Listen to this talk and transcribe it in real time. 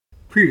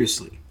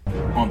Previously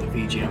on the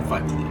VGM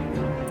Fight Club.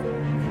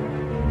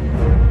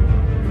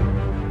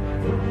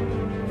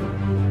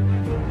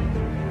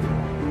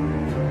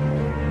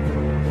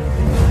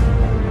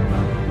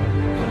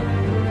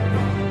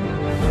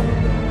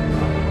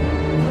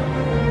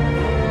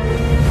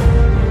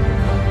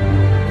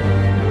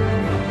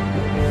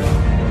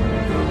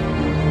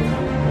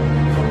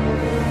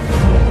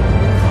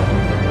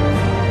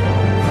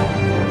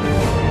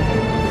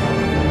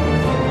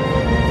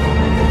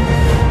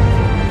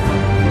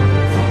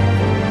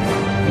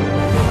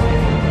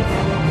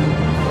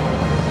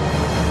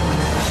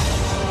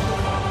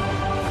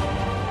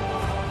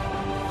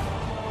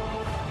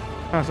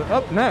 So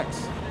up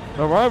next,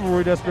 a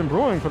rivalry that's been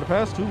brewing for the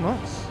past 2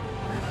 months.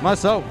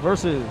 Myself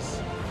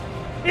versus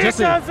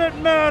Jesse. It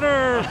doesn't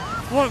matter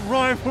what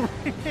rivalry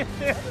it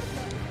is.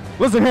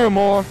 Listen here,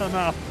 Moore.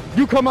 Enough.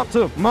 You come up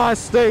to my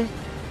state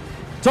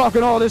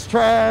talking all this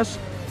trash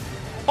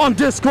on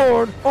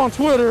Discord, on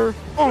Twitter,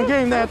 on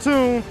Game That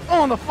Tune,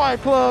 on the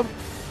Fight Club.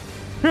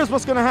 Here's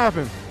what's gonna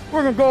happen.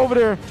 We're gonna go over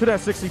there to that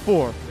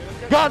 64.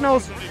 God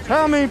knows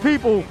how many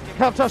people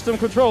have touched them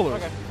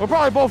controllers. We'll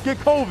probably both get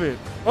COVID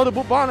or the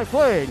bubonic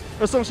plague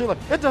or some shit like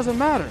that. It doesn't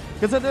matter.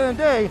 Because at the end of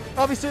the day,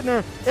 I'll be sitting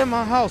there in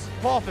my house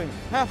coughing,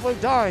 halfway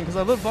dying because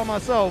I live by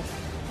myself.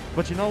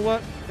 But you know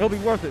what? It'll be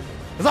worth it.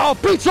 Because I'll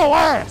beat your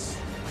ass!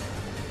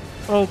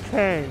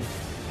 Okay.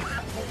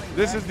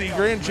 This is the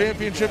Grand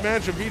Championship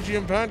match of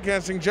VGM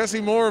Podcasting.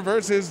 Jesse Moore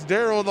versus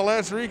Daryl the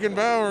Last Rican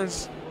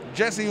Bowers.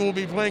 Jesse will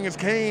be playing as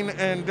Kane,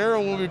 and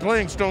Daryl will be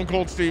playing Stone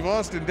Cold Steve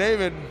Austin.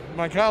 David,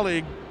 my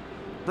colleague,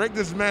 break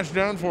this match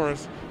down for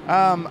us.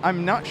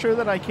 I'm not sure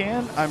that I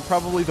can. I'm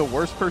probably the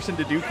worst person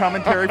to do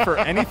commentary for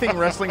anything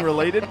wrestling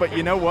related, but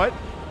you know what?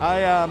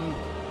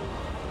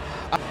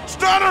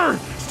 Stunner!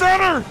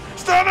 Stunner!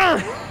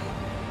 Stunner!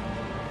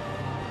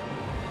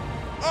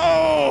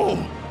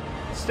 Oh!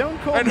 Stone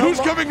Cold. And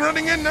who's coming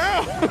running in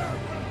now?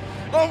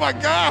 Oh my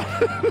God!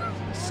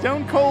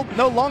 Stone Cold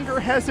no longer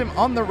has him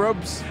on the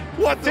ropes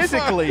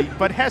physically,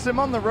 but has him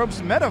on the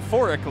ropes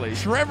metaphorically.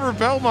 Trevor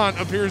Belmont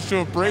appears to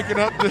have broken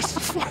up this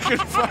fucking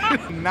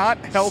fight. Not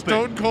helping.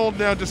 Stone Cold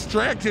now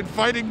distracted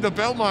fighting the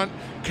Belmont.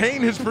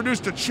 Kane has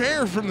produced a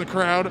chair from the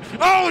crowd.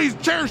 Oh, he's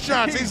chair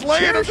shots. He's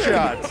laying him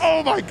shots.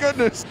 Oh my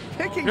goodness.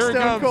 Picking Here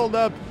Stone Cold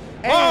up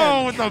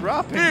and with a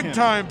dropping big him.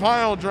 time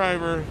pile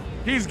driver.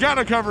 He's got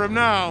to cover him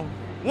now.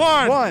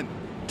 One,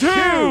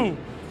 two,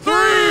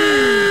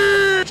 three.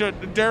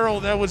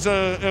 Daryl, that was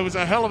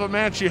a hell of a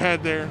match you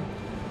had there.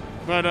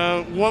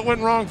 But what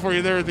went wrong for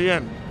you there at the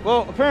end?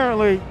 Well,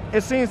 apparently,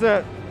 it seems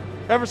that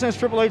ever since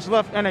Triple H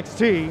left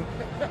NXT,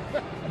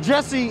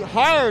 Jesse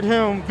hired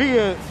him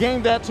via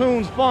Game That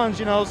Tunes funds,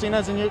 seeing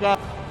as in you got...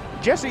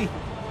 Jesse,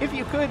 if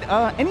you could,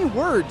 any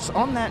words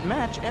on that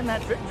match and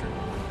that victory?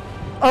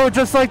 I would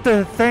just like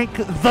to thank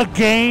the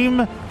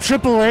game,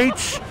 Triple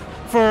H,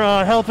 for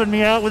helping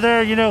me out with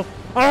there.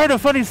 I heard a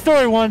funny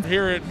story once.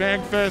 Here at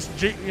MagFest,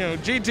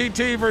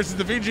 GTT versus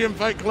the VGM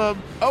Fight Club.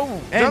 Oh,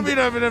 and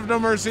WWF No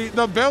Mercy.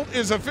 The belt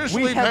is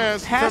officially we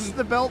have passed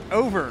the belt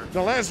over.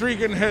 The Last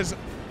Rican has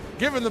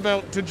given the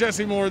belt to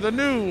Jesse Moore, the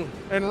new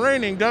and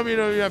reigning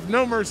WWF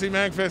No Mercy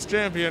MagFest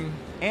champion.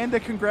 And a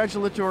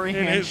congratulatory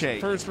in handshake.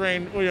 His first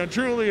reign.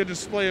 Truly a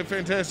display of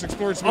fantastic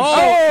sportsmanship.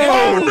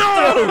 Oh,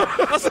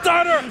 no! A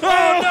stunner! Oh, no!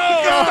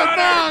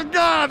 God, oh,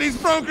 God, he's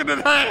broken in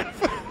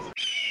half.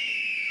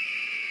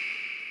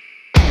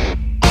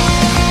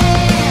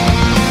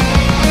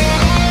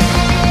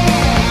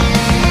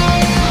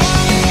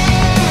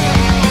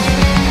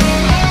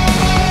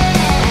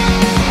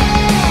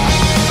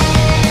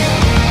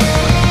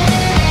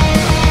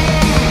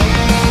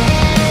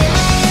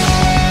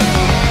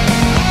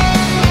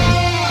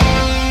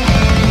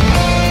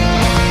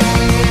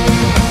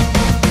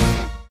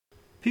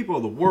 People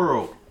of the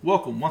world,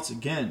 welcome once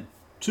again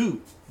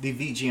to the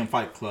VGM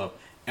Fight Club.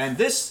 And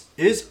this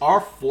is our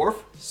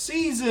 4th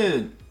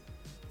season.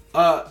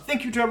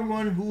 Thank you to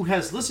everyone who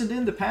has listened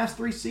in the past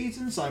 3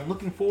 seasons. I'm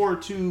looking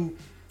forward to,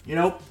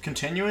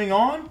 continuing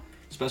on,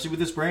 especially with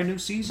this brand new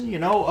season.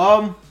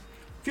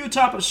 Few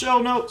top of the show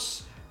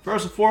notes.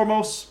 First and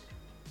foremost,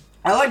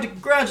 I'd like to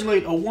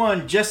congratulate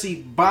one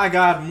Jesse by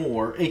God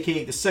Moore,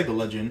 aka the Sega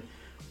Legend,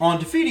 on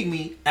defeating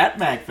me at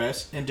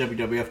MagFest and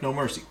WWF No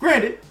Mercy.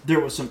 Granted, there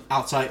was some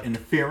outside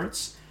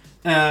interference.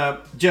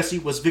 Jesse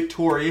was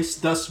victorious,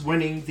 thus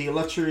winning the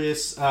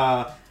illustrious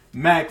MagFest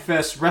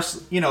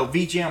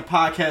VGM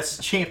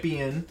Podcast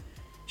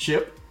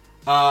Championship.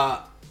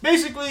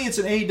 Basically, it's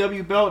an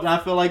AEW belt, and I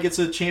feel like it's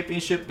a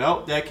championship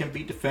belt that can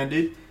be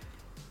defended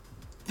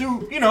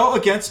through,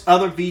 against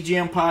other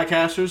VGM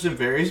podcasters in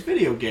various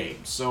video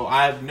games. So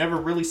I've never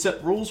really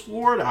set rules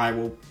for it. I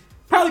will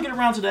probably get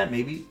around to that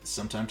maybe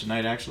sometime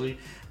tonight, actually.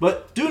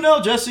 But do know,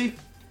 Jesse,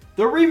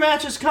 the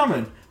rematch is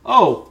coming.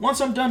 Oh,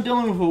 once I'm done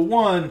dealing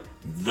with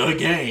the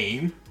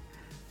game,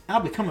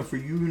 I'll be coming for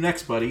you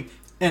next, buddy.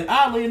 And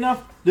oddly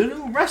enough, the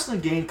new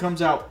wrestling game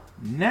comes out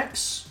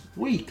next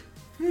week.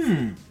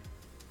 Could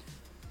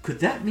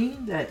that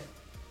mean that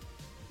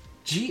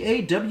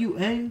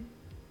GAWN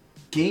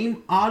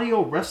Game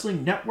Audio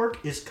Wrestling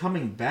Network is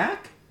coming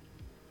back?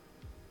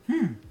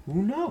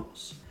 Who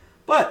knows?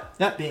 But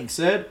that being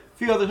said, a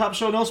few other top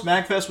show notes.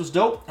 MagFest was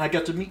dope. I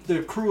got to meet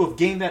the crew of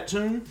Game That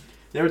Tune.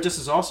 They were just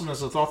as awesome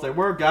as I thought they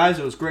were. Guys,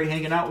 it was great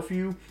hanging out with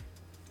you.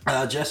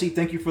 Jesse,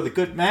 thank you for the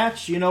good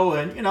match,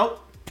 and,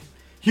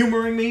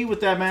 humoring me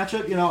with that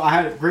matchup. I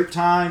had a great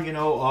time,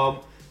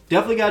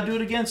 definitely got to do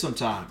it again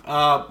sometime.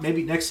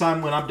 Maybe next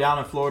time when I'm down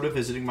in Florida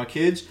visiting my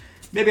kids,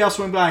 maybe I'll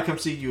swing by and come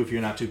see you if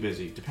you're not too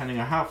busy, depending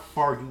on how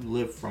far you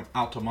live from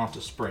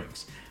Altamonte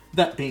Springs.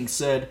 That being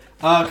said,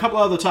 a couple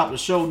other top of the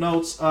show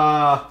notes.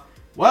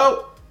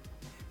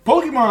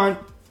 Pokemon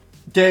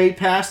Day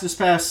passed this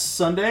past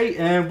Sunday,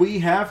 and we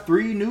have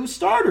 3 new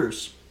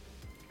starters.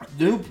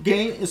 The new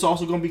game is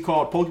also going to be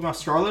called Pokemon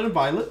Scarlet and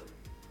Violet.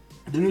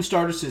 The new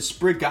starters is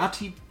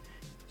Sprigatito,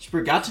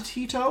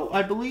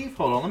 I believe.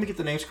 Hold on, let me get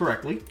the names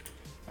correctly.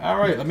 All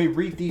right, let me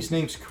read these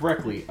names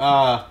correctly.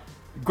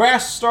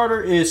 Grass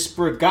starter is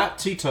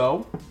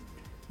Sprigatito.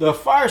 The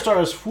fire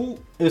starter is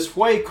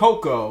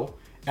Fuecoco.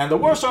 And the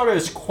water starter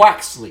is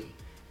Quaxley.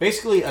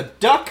 Basically a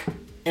duck,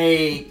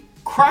 a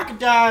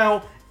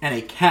crocodile, and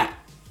a cat.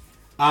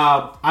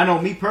 I know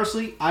me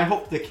personally, I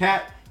hope the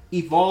cat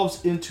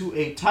evolves into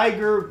a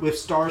tiger with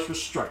stars for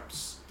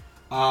stripes.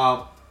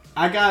 I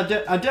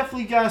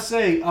definitely gotta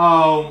say,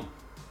 I'm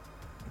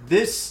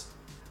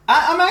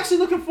actually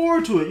looking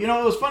forward to it. It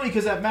was funny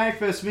because at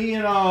MagFest, me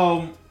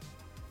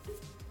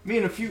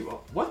and a few,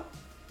 what?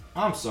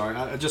 I'm sorry,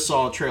 I just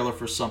saw a trailer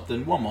for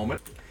something. One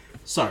moment.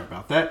 Sorry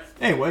about that.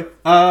 Anyway,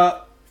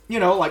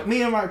 like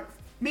me and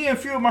a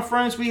few of my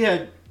friends, we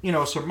had,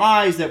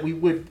 surmised that we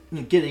would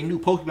get a new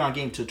Pokemon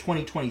game to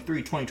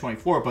 2023,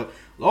 2024, but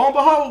lo and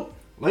behold,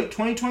 late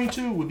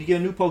 2022, we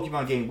begin a new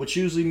Pokemon game, which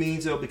usually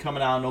means it'll be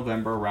coming out in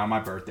November around my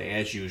birthday,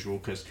 as usual,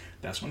 because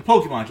that's when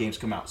Pokemon games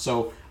come out.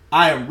 So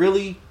I am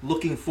really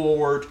looking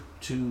forward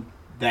to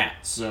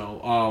that. So,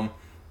 a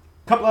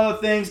couple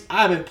other things.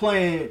 I've been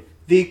playing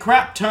the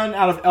crap ton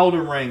out of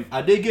Elden Ring.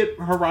 I did get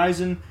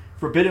Horizon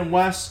Forbidden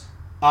West.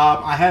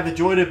 I have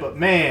enjoyed it, but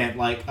man,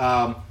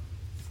 I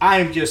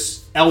am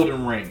just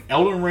Elden Ring.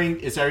 Elden Ring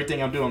is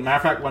everything I'm doing. Matter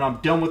of fact, when I'm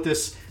done with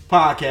this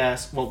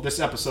podcast, this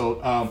episode,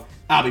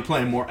 I'll be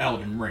playing more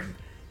Elden Ring.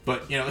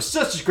 But, it's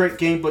such a great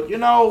game, but, we're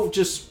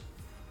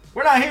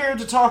not here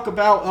to talk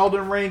about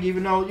Elden Ring,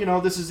 even though,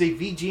 this is a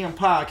VGM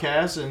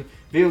podcast, and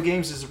video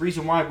games is the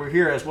reason why we're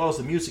here, as well as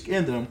the music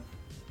in them.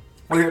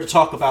 We're here to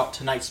talk about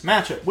tonight's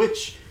matchup,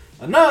 which,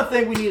 another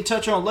thing we need to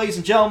touch on, ladies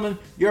and gentlemen,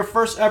 your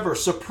first ever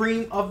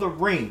Supreme of the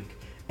Ring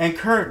and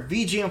current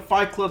VGM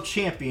Fight Club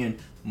champion,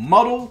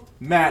 Muddle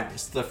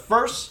Madness, the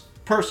first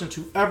person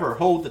to ever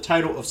hold the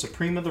title of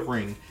Supreme of the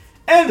Ring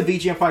and the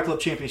VGM Fight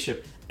Club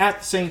Championship at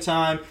the same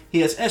time. They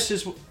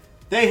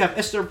have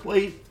etched their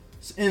place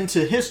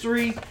into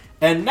history,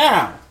 and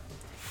now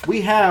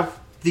we have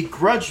the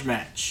grudge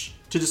match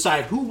to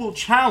decide who will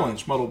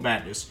challenge Muddle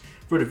Madness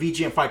for the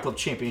VGM Fight Club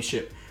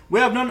Championship.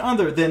 We have none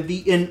other than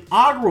the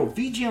inaugural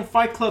VGM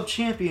Fight Club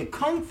champion,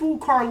 Kung Fu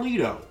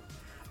Carlito,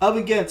 up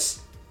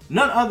against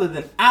none other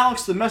than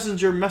Alex the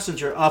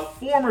Messenger, a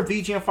former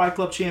VGM Fight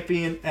Club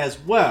champion as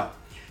well.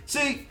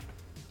 See,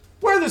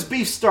 where this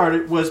beef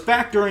started was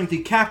back during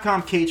the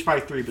Capcom Cage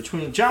Fight 3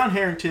 between John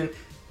Harrington,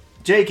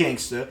 Jay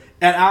Gangsta,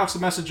 and Alex the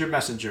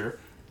Messenger.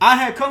 I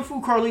had Kung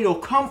Fu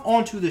Carlito come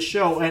onto the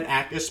show and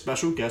act as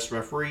special guest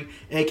referee,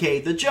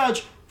 aka the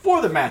judge,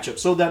 for the matchup,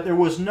 so that there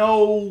was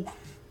no,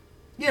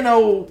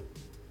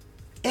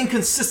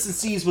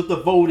 inconsistencies with the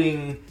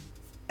voting,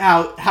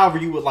 however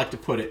you would like to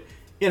put it.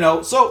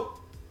 So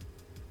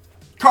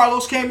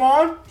Carlos came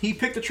on, he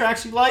picked the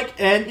tracks he liked,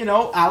 and,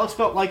 Alex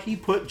felt like he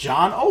put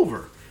John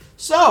over.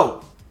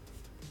 So,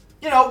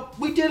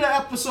 we did an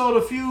episode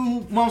a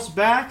few months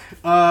back,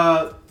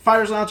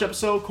 Fighters Lounge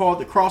episode called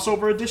the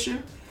Crossover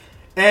Edition,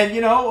 and,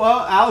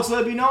 Alex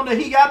let me know that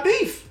he got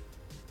beef,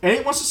 and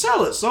he wants to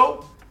sell it.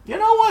 So, you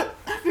know what?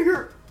 I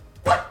figure,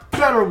 what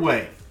better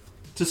way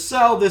to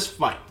sell this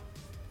fight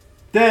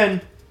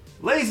than,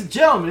 ladies and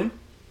gentlemen,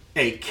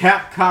 a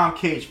Capcom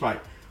Cage Fight.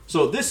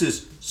 So this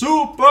is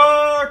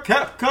Super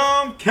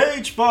Capcom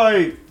Cage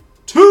Fight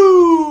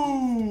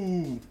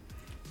 2!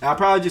 I'll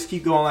probably just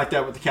keep going like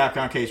that with the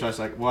Capcom Cage Fights.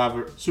 Like, we'll have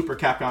a Super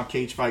Capcom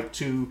Cage Fight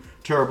 2,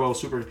 Turbo,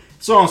 Super,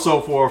 so on and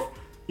so forth.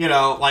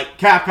 Like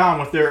Capcom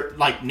with their,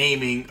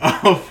 naming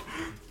of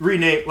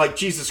rename,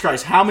 Jesus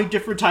Christ, how many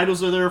different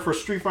titles are there for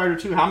Street Fighter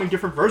 2? How many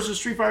different versions of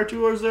Street Fighter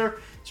 2 is there?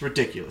 It's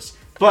ridiculous.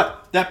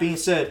 But, that being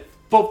said,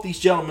 both these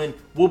gentlemen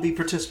will be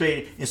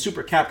participating in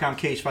Super Capcom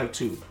Cage Fight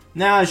 2.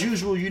 Now, as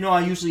usual,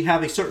 I usually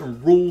have a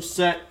certain rule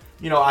set.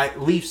 I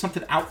leave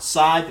something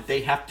outside that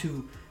they have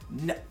to,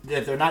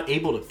 that they're not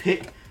able to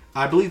pick.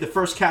 I believe the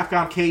first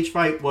Capcom Cage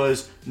Fight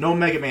was no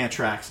Mega Man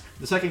tracks.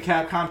 The second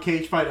Capcom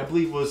Cage Fight, I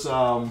believe, was,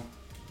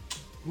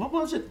 what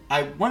was it?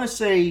 I want to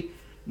say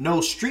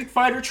no Street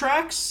Fighter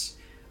tracks.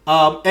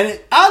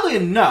 Oddly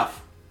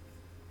enough,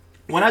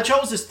 when I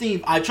chose this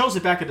theme, I chose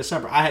it back in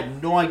December. I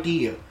had no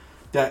idea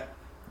that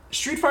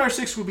Street Fighter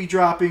 6 would be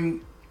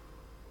dropping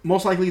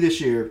most likely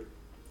this year.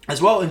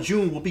 As well, in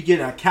June, we'll be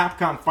getting a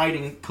Capcom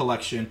Fighting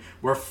Collection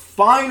where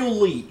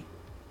finally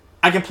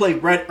I can play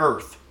Red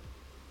Earth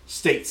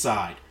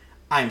stateside.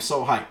 I am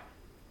so hyped.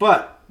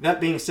 But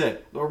that being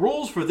said, the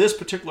rules for this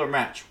particular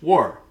match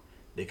were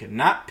they could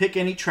not pick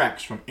any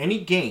tracks from any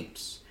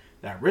games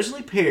that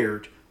originally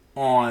appeared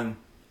on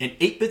an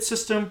 8-bit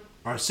system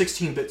or a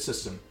 16-bit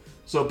system.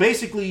 So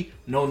basically,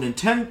 no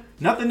Nintendo,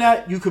 nothing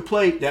that you could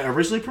play that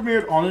originally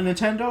premiered on the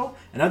Nintendo,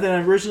 and nothing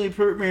that originally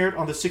premiered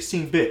on the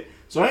 16-bit.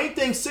 So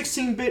anything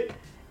 16-bit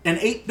and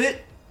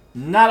 8-bit,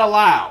 not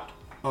allowed.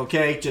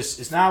 Okay, just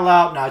it's not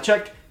allowed. Now I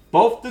checked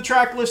both the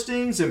track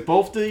listings and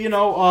both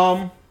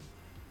the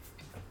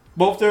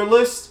both their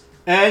lists,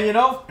 and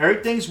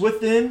everything's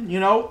within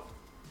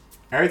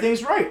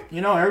everything's right.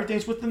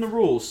 Everything's within the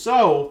rules.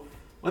 So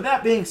with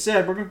that being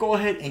said, we're gonna go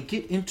ahead and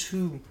get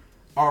into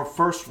our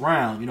first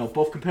round.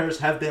 Both competitors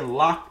have been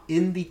locked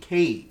in the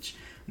cage.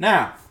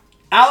 Now,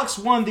 Alex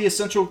won the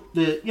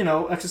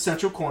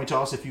existential coin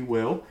toss, if you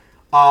will,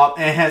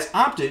 and has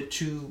opted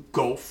to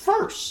go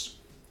first.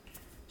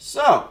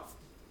 So,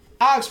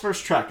 Alex's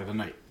first track of the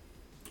night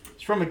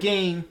is from a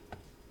game,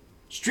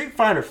 Street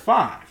Fighter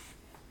V,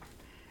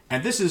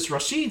 and this is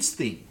Rashid's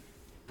theme,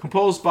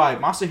 composed by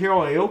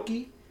Masahiro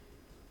Aoki,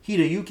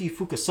 Hideyuki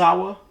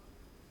Fukasawa,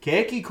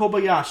 Keiki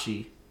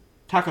Kobayashi,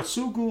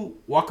 Takatsugu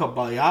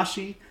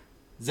Wakabayashi,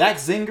 Zach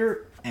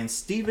Zinger, and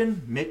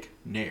Stephen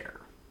McNair.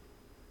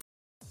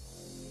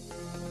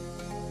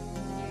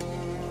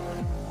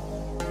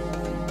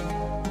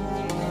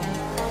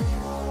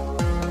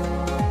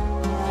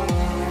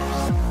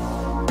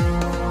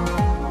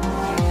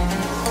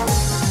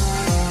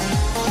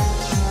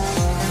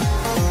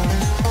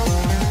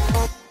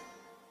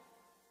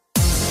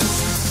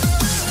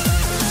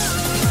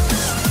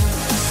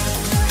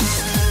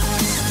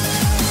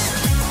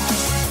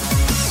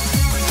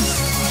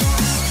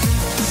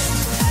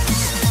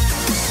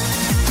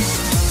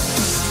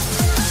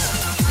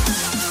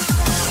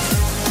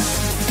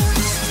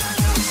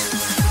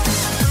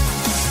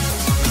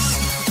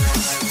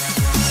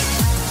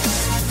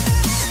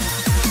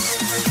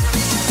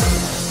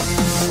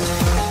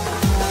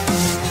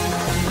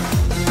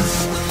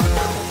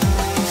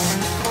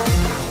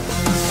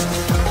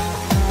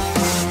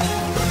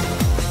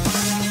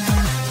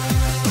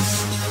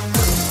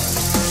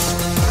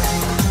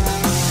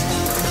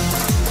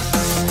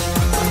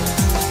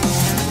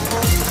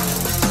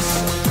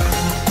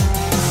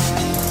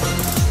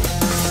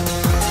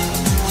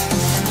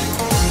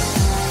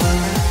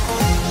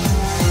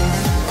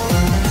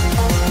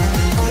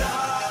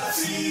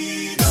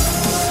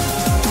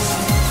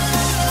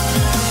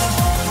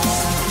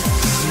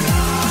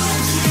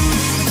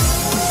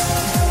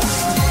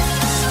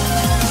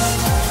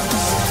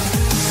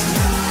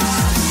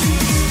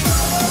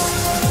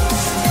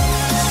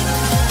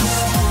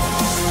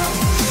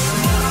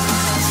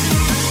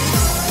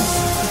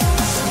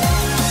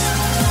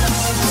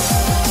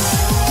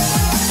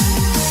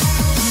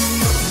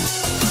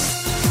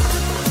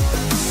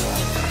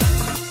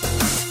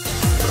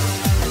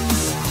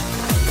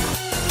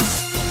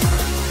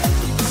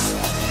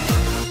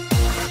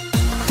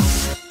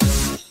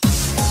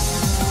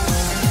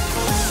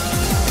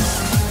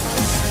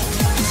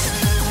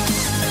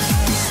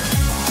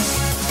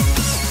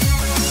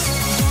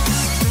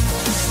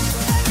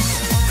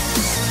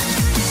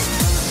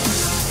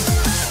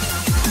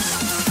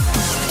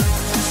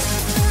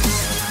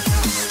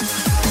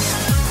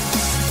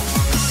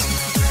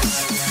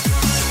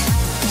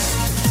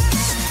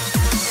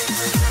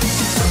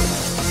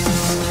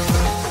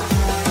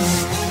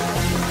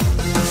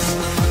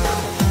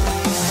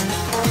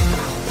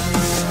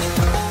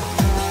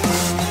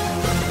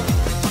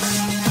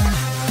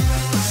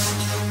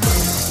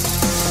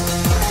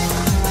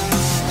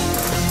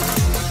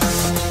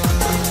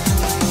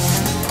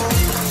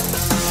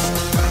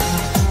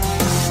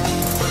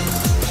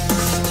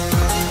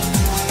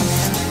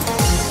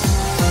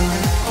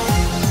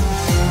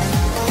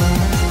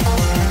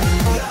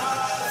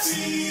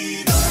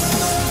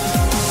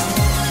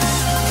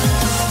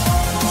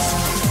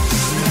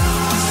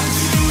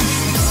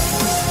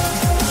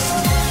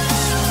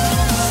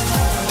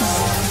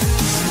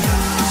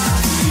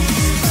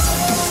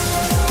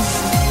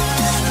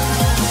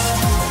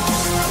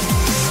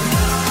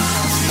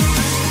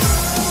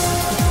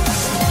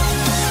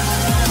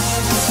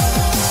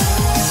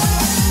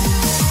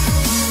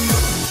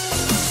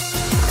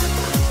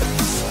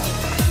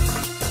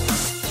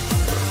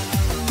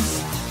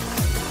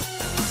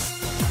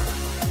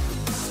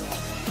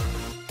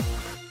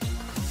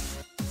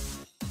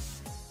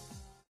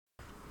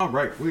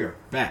 Alright, we are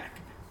back.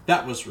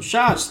 That was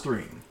Rashad's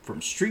theme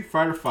from Street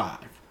Fighter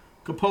V,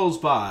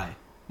 composed by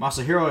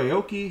Masahiro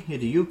Aoki,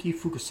 Hideyuki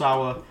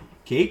Fukasawa,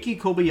 Keiki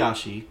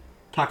Kobayashi,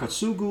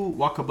 Takatsugu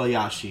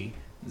Wakabayashi,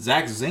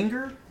 Zach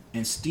Zinger,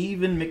 and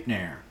Stephen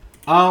McNair.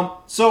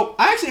 So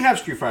I actually have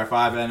Street Fighter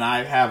V, and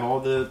I have all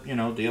the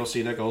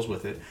DLC that goes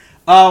with it.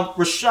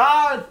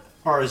 Rashad,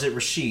 or is it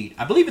Rashid?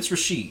 I believe it's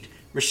Rashid.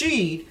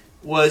 Rashid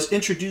was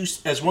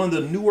introduced as one of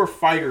the newer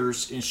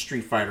fighters in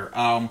Street Fighter.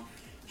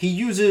 He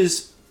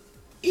uses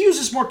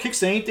more kicks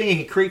than anything, and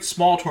he creates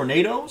small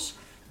tornadoes.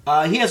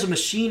 He has a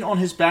machine on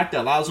his back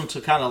that allows him to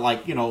kind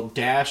of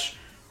dash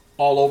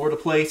all over the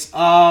place.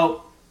 I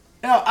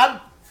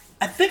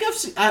think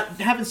I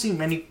haven't seen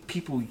many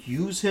people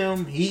use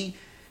him. He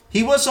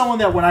was someone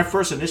that when I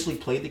first initially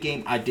played the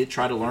game, I did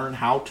try to learn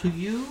how to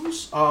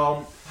use.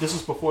 This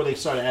is before they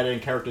started adding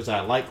characters that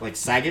I like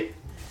Sagat.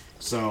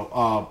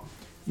 So,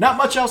 not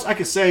much else I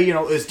could say.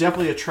 It's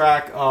definitely a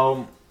track.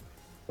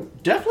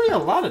 Definitely a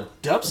lot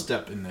of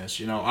dubstep in this.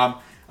 I'm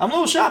a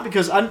little shocked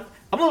because I'm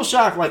a little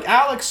shocked. Like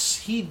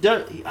Alex,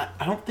 I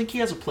don't think he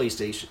has a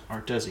PlayStation,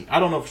 or does he? I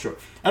don't know for sure.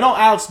 I know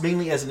Alex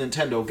mainly as a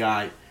Nintendo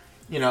guy.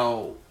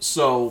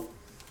 So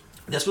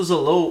this was a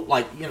little,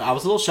 I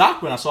was a little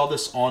shocked when I saw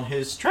this on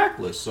his track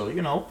list. So,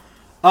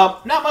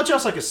 not much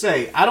else I could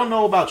say. I don't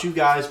know about you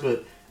guys,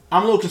 but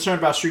I'm a little concerned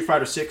about Street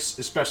Fighter 6,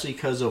 especially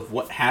because of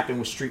what happened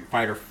with Street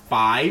Fighter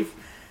 5.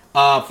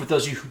 For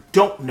those of you who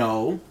don't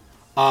know,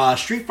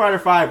 Street Fighter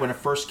 5, when it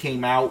first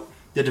came out,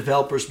 the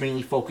developers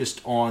mainly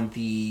focused on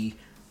the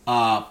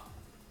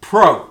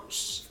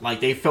pros. Like,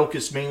 they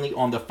focused mainly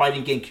on the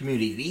fighting game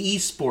community, the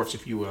esports,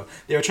 if you will.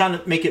 They were trying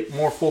to make it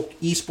more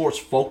esports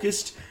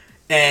focused,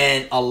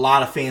 and a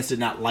lot of fans did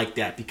not like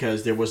that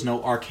because there was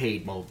no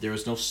arcade mode, there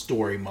was no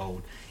story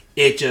mode.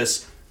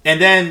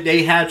 And then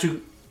they had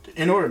to,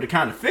 in order to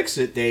kind of fix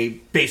it, they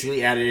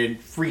basically added in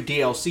free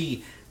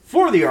DLC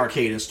for the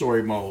arcade and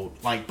story mode.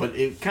 But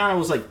it kind of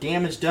was like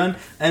damage done.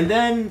 And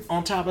then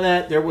on top of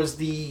that, there was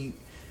the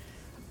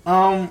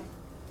I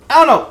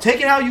don't know,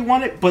 take it how you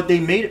want it, but they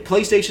made it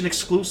PlayStation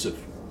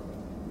exclusive.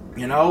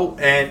 And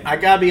I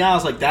gotta be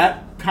honest,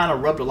 that kind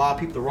of rubbed a lot of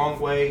people the wrong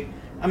way.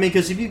 I mean,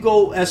 because if you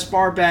go as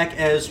far back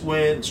as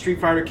when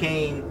Street Fighter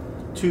came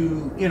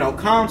to,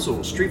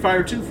 consoles, Street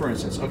Fighter 2, for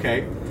instance,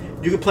 okay,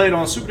 you could play it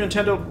on Super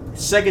Nintendo,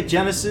 Sega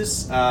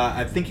Genesis,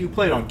 I think you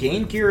played on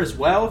Game Gear as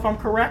well, if I'm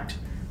correct.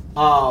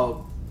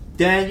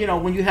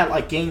 Then, when you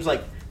had, games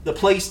like the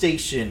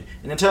PlayStation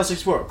and Nintendo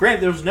 64.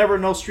 Granted, there was never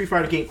no Street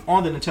Fighter game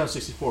on the Nintendo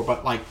 64,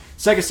 but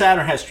Sega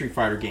Saturn has Street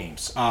Fighter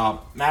games.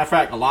 Matter of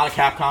fact, a lot of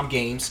Capcom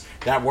games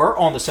that were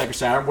on the Sega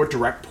Saturn were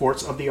direct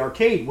ports of the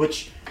arcade,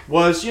 which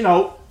was,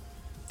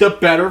 the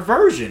better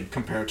version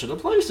compared to the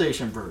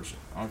PlayStation version.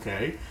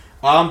 Okay.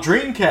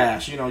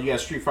 Dreamcast, you had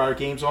Street Fighter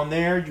games on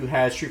there. You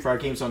had Street Fighter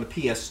games on the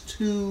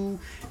PS2,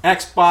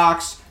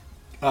 Xbox.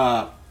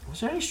 Was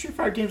there any Street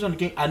Fighter games on the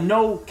game? I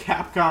know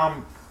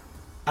Capcom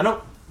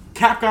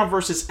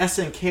versus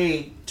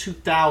SNK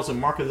 2000,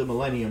 Mark of the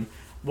Millennium,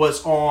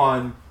 was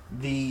on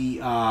the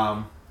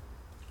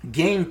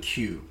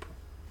GameCube.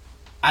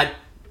 I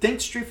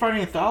think Street Fighter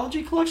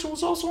Anthology Collection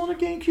was also on the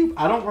GameCube.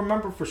 I don't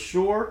remember for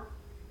sure.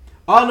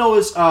 All I know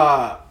is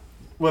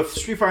with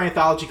Street Fighter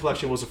Anthology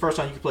Collection was the first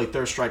time you could play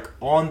Third Strike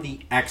on the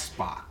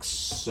Xbox.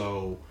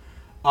 So,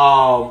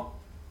 all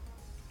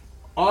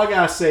I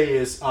gotta say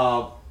is,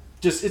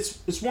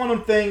 it's one of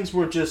them things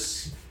where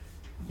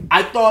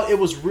I thought it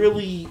was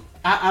really,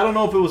 I don't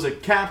know if it was a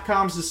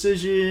Capcom's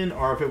decision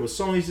or if it was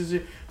Sony's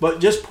decision, but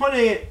just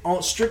putting it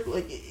on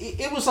strictly,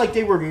 it was like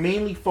they were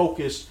mainly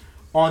focused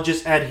on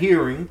just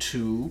adhering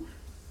to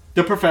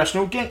the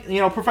professional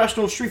game,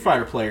 professional Street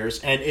Fighter players,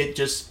 and it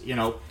just,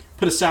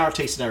 put a sour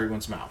taste in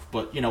everyone's mouth.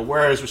 But,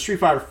 whereas with Street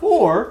Fighter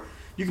 4,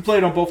 you can play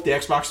it on both the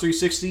Xbox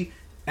 360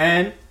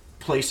 and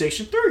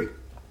PlayStation 3.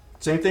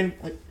 Same thing,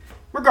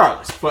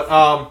 regardless.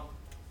 But,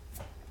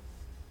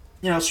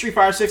 Street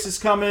Fighter 6 is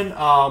coming.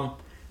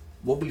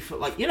 We'll be, a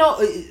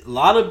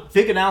lot of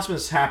big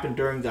announcements happened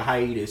during the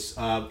hiatus.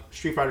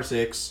 Street Fighter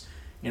 6,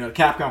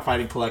 Capcom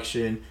Fighting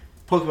Collection,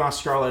 Pokemon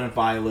Scarlet and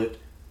Violet.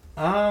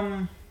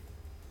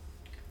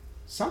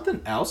 Something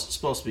else is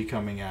supposed to be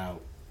coming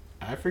out.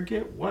 I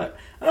forget what.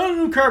 I know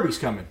new Kirby's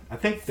coming. I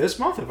think this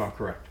month, if I'm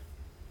correct.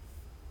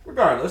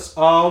 Regardless,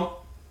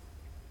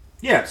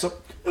 yeah. So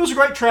it was a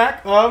great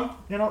track. So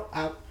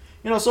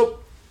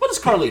what does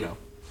Carlito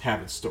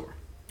have in store?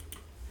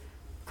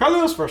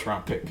 Carlito's first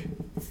round pick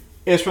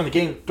is from the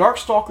game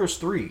Darkstalkers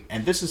 3,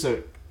 and this is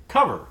a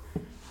cover.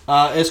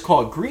 It's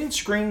called Green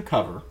Screen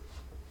Cover.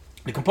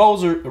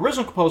 The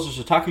original composers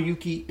are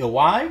Takayuki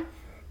Iwai,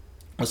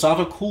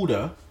 Masato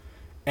Kuda,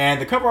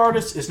 and the cover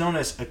artist is known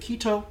as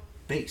Akito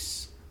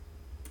Base.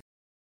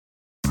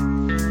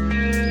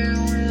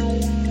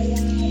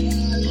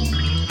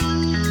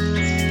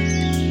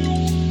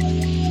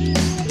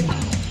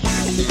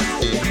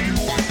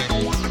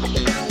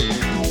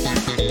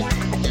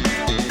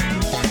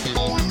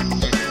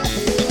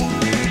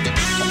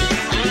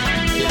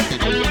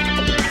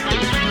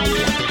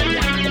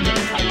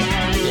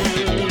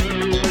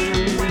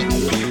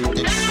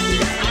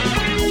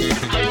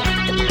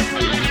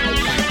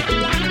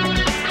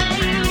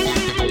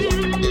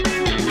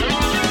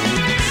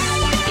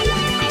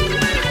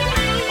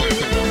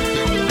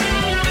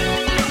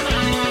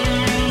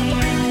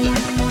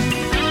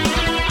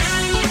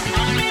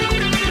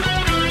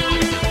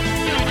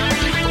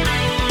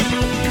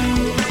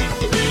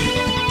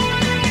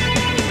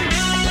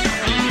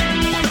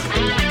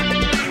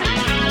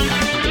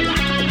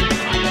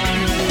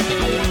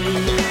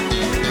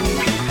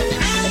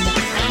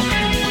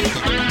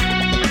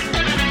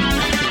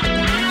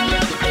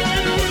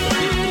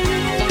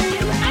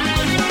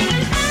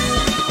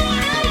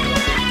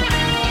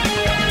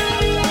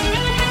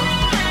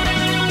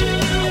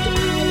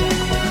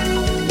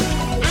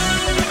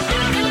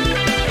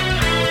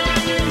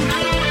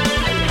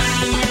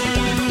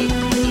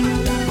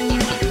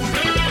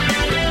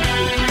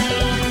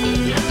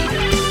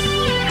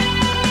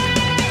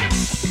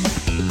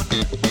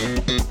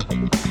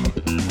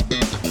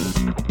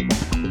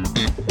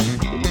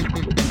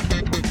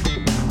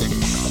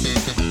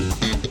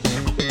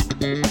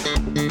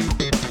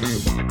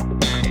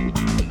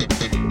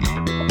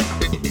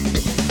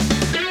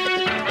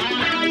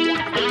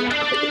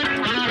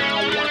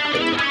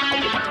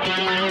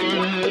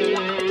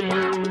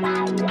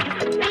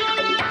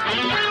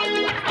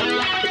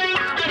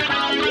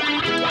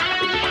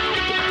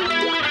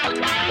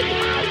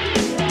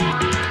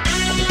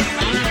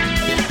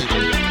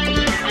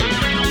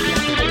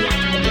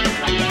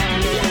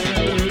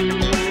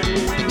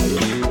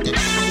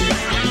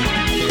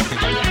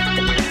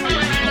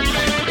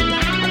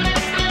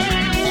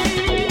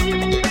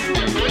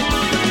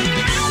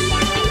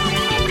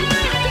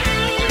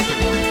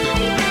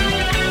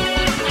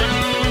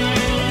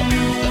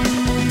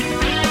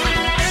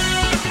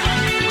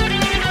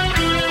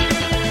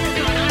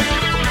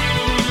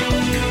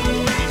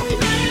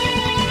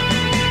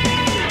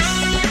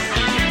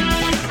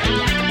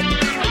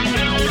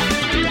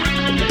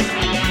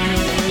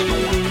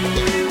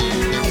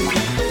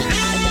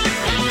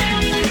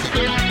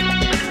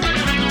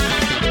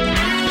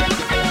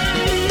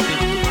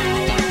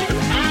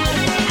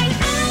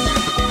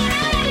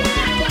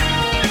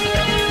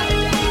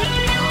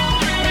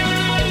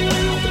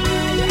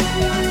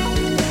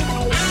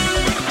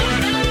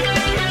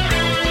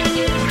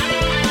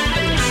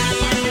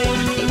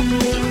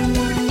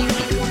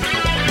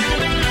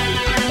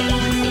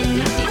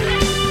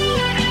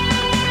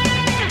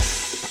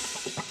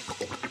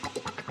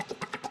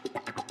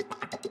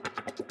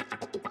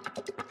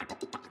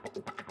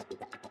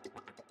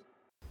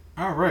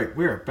 All right,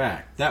 we're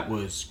back. That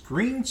was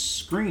Green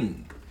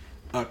Screen,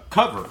 a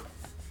cover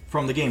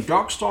from the game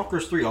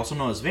Darkstalkers 3, also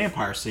known as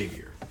Vampire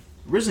Savior.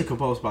 Originally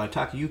composed by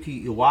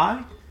Takayuki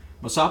Iwai,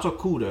 Masato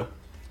Kuda,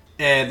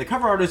 and the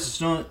cover artist is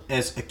known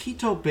as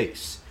Akito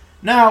Base.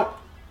 Now,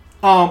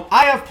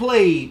 I have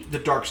played the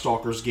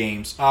Darkstalkers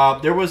games.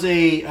 There was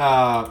a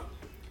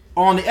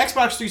on the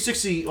Xbox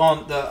 360,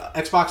 on the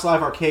Xbox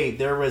Live Arcade,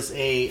 there was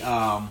a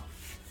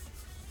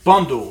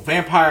bundle,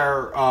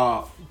 Vampire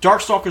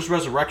Darkstalkers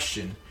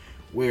Resurrection,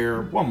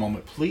 where, one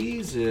moment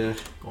please, going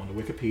to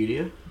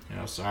Wikipedia.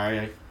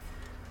 Sorry,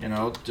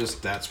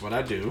 just that's what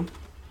I do.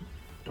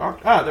 There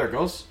it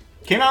goes.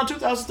 Came out in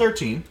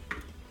 2013,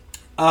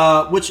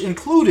 which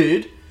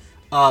included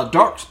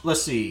Night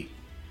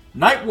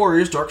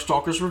Warriors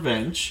Darkstalkers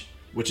Revenge,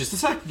 which is the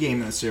second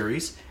game in the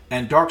series,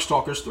 and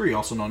Darkstalkers 3,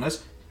 also known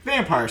as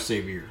Vampire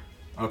Savior.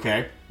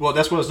 Okay, well,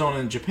 that's what it's known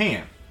in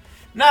Japan.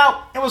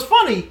 Now, it was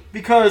funny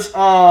because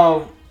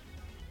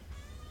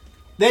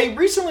they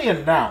recently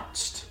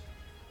announced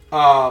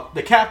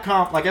the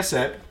Capcom, like I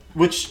said,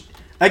 which,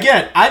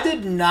 again, I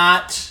didn't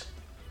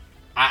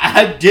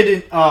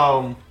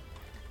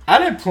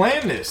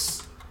plan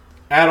this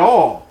at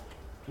all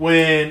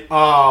when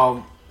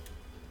I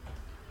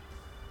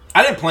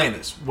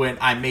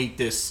made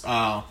this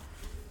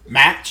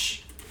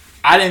match.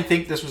 I didn't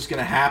think this was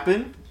gonna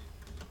happen,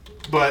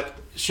 but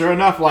sure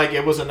enough,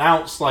 it was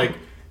announced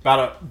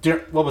about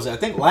what was it? I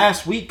think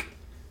last week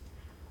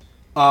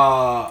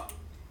about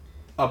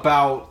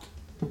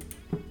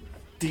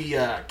the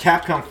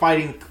Capcom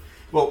fighting.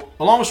 Well,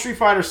 along with Street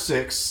Fighter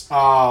 6,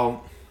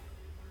 the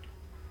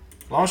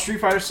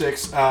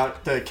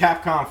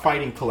Capcom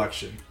Fighting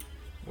Collection,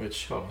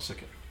 which, hold on a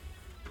second.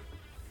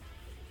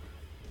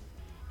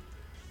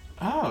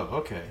 Oh,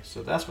 okay,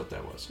 so that's what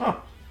that was. Huh.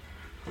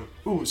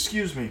 Ooh,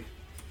 excuse me.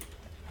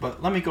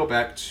 But let me go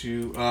back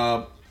to...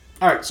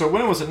 Alright, so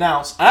when it was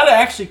announced, I had to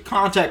actually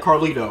contact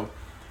Carlito,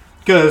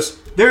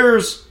 because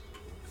there's...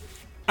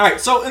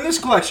 Alright, so in this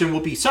collection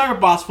will be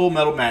Cyberbots Full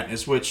Metal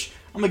Madness, which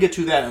I'm going to get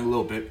to that in a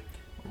little bit.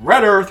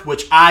 Red Earth,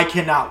 which I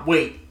cannot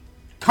wait.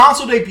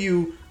 Console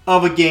debut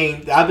of a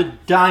game that I've been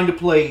dying to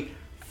play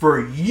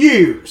for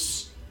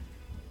years.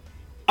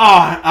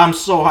 I'm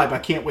so hyped. I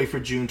can't wait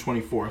for June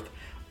 24th.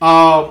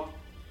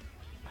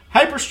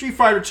 Hyper Street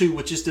Fighter 2,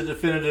 which is the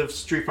definitive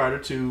Street Fighter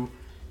 2,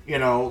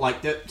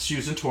 that's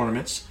used in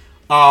tournaments.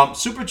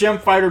 Super Gem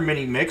Fighter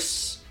Mini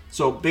Mix,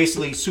 so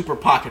basically Super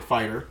Pocket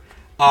Fighter.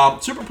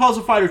 Super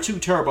Puzzle Fighter 2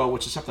 Turbo,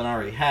 which is something I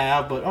already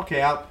have, but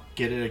okay, I'll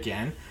get it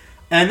again.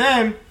 And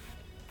then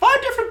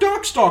 5 different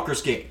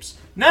Darkstalkers games.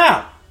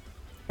 Now,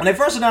 when they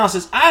first announced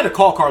this, I had to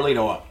call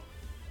Carlito up.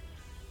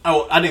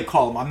 Oh, I didn't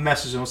call him. I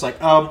messaged him. I was like,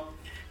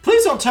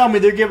 please don't tell me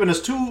they're giving us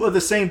 2 of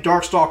the same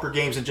Darkstalker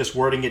games and just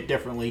wording it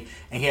differently.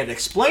 And he had to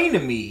explain to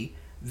me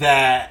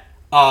that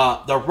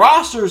the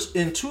rosters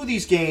in 2 of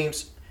these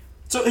games...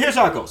 So here's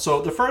how it goes.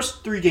 So the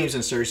first 3 games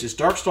in the series is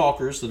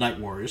Darkstalkers, the Night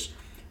Warriors.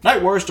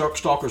 Night Warriors,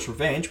 Darkstalkers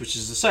Revenge, which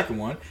is the second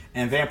one.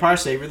 And Vampire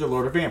Savior, the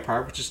Lord of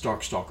Vampire, which is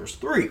Darkstalkers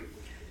 3.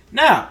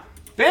 Now,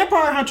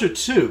 Vampire Hunter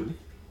 2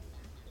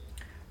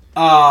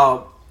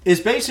 is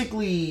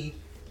basically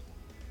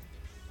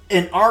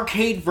an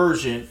arcade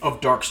version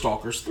of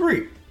Darkstalkers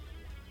 3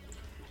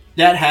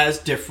 that has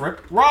different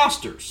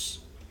rosters.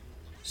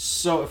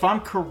 So if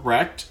I'm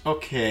correct,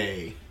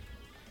 okay.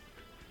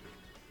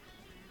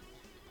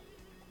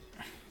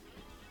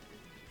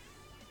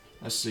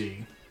 Let's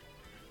see.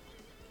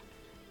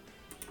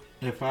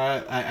 If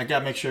I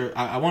gotta make sure,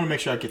 I want to make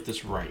sure I get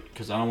this right,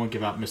 because I don't want to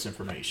give out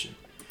misinformation.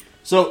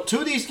 So 2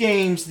 of these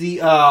games,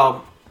 the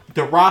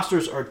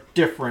rosters are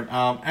different.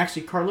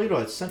 Actually, Carlito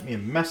had sent me a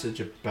message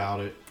about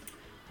it.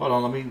 Hold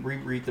on, let me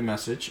reread the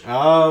message.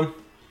 Okay.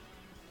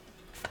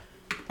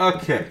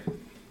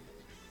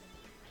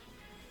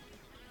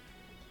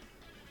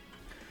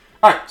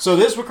 Alright, so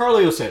this is what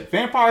Carlito said.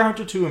 Vampire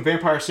Hunter 2 and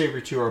Vampire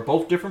Savior 2 are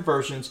both different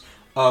versions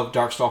of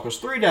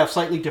Darkstalkers 3 that have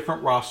slightly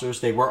different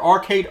rosters. They were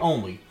arcade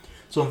only.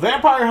 So in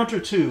Vampire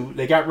Hunter 2,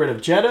 they got rid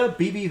of Jeddah,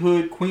 BB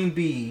Hood, Queen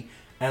Bee,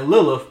 and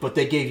Lilith, but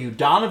they gave you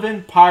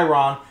Donovan,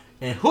 Pyron,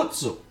 and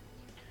Hutzel.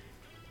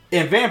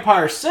 In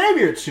Vampire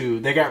Savior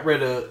 2, they got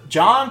rid of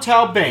John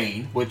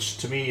Talbane, which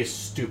to me is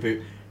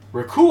stupid.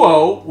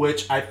 Rikuo,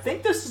 which I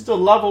think this is the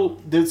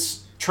level,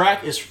 this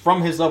track is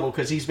from his level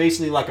because he's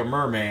basically like a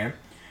merman.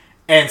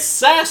 And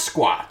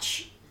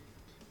Sasquatch,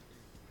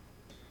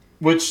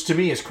 which to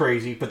me is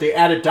crazy, but they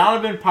added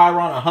Donovan,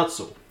 Pyron, and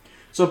Hutzel.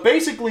 So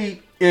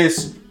basically,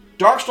 it's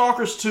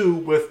Darkstalkers 2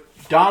 with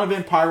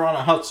Donovan, Pyron,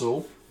 and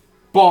Hutzel,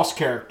 boss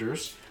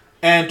characters,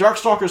 and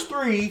Darkstalkers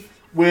 3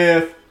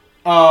 with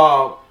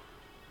boss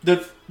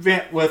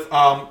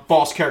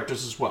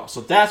characters as well.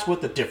 So that's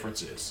what the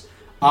difference is.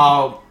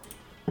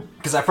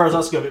 Because at first I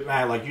was gonna be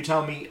mad, like, you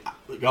tell me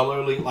y'all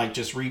literally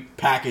just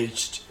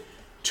repackaged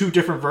 2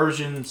 different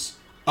versions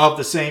of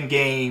the same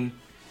game.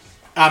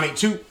 I mean,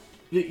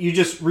 you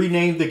just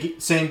renamed the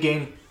same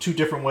game 2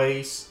 different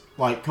ways.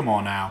 Like, come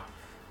on now.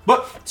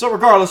 But so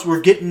regardless,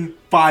 we're getting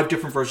 5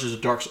 different versions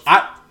of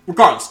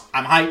Regardless,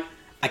 I'm hyped.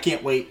 I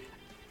can't wait.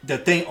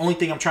 only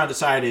thing I'm trying to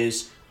decide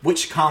is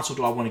which console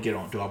do I want to get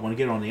on? Do I want to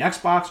get it on the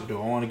Xbox or do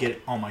I want to get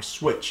it on my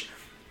Switch?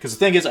 Because the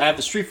thing is, I have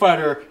the Street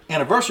Fighter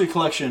Anniversary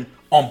Collection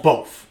on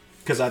both.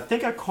 Because I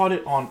think I caught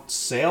it on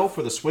sale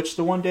for the Switch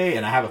the one day,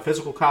 and I have a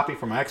physical copy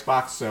for my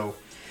Xbox, so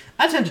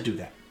I tend to do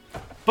that.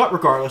 But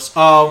regardless,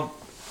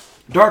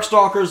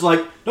 Darkstalkers,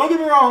 like, don't get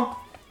me wrong,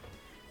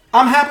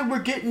 I'm happy we're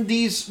getting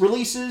these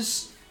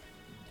releases,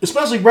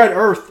 especially Red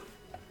Earth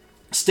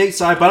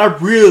stateside, but I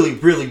really,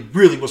 really,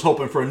 really was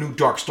hoping for a new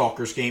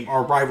Darkstalkers game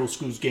or Rival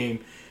Schools game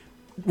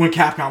when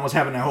Capcom was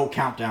having that whole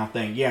countdown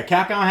thing. Yeah,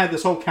 Capcom had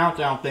this whole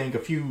countdown thing a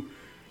few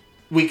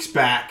weeks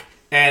back,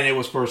 and it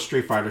was for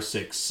Street Fighter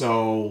 6.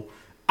 So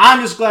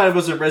I'm just glad it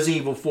wasn't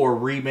Resident Evil 4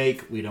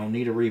 remake. We don't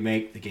need a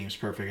remake. The game's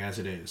perfect as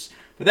it is.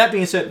 But that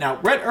being said, now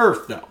Red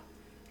Earth, though.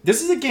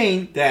 This is a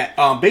game that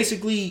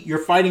basically you're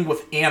fighting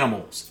with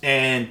animals.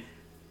 And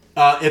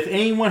if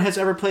anyone has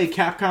ever played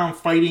Capcom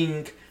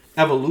Fighting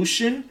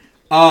Evolution,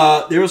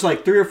 there was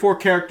like 3 or 4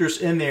 characters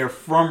in there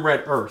from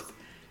Red Earth.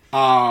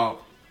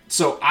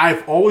 So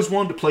I've always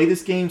wanted to play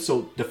this game.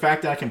 So the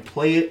fact that I can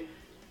play it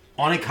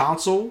on a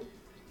console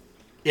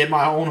in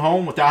my own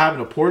home without having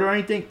to port or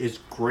anything is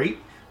great.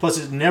 Plus,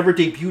 it's never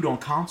debuted on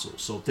console.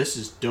 So this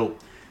is dope.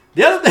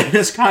 The other thing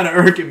that's kind of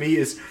irking me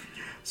is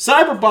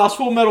Cyber Boss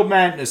Full Metal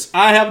Madness.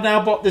 I have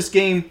now bought this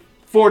game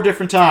 4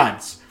 different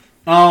times.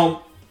 I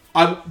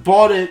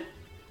bought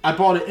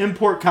an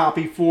import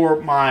copy for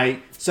my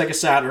Sega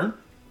Saturn.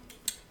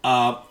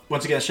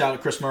 Once again, shout out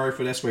to Chris Murray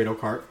for that Suedo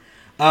cart.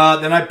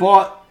 Then I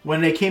bought,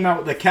 when they came out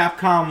with the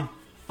Capcom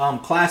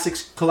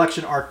Classics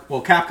Collection,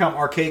 Capcom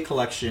Arcade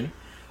Collection,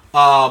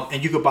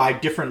 and you could buy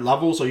different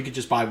levels, or you could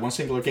just buy one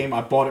singular game.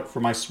 I bought it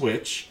for my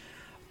Switch.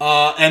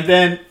 And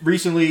then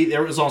recently, it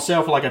was on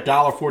sale for like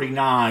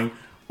 $1.49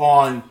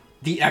 on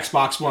the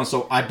Xbox One,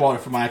 so I bought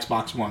it for my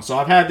Xbox One. So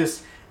I've had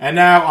this, and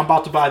now I'm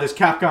about to buy this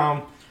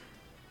Capcom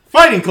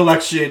Fighting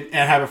Collection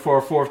and have it for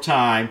a 4th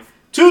time.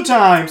 2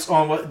 times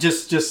on what,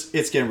 just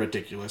it's getting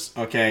ridiculous,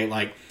 okay?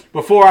 Like,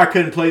 before I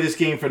couldn't play this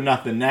game for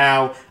nothing.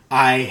 Now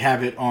I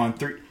have it on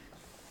 3.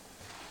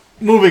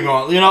 Moving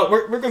on,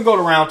 we're going to go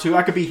to round 2.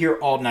 I could be here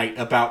all night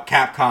about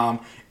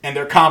Capcom and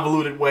their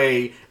convoluted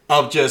way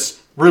of just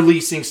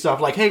releasing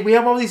stuff like, hey, we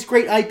have all these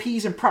great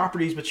IPs and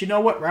properties, but you know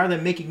what? Rather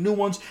than making new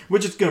ones, we're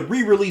just going to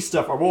re-release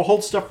stuff, or we'll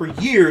hold stuff for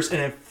years and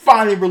then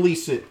finally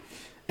release it.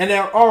 And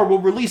then, or we'll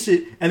release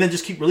it and then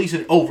just keep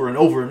releasing it over and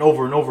over and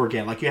over and over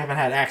again, like you haven't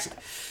had access.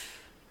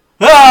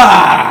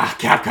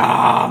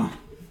 Capcom!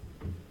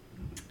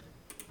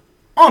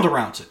 On to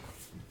round 2.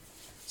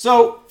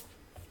 So,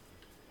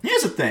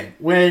 here's the thing.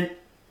 When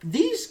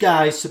these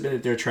guys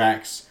submitted their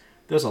tracks,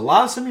 there's a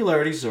lot of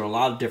similarities, there are a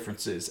lot of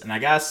differences, and I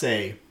gotta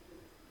say,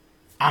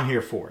 I'm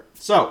here for it.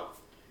 So,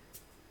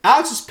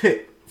 Alex's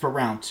pick for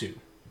round 2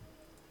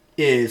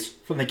 is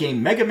from the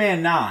game Mega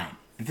Man 9,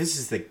 and this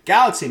is the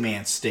Galaxy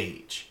Man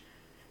stage.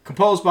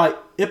 Composed by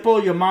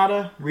Ippo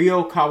Yamada,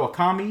 Ryo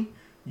Kawakami,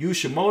 Yu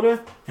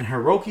Shimoda, and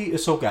Hiroki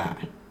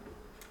Isogai.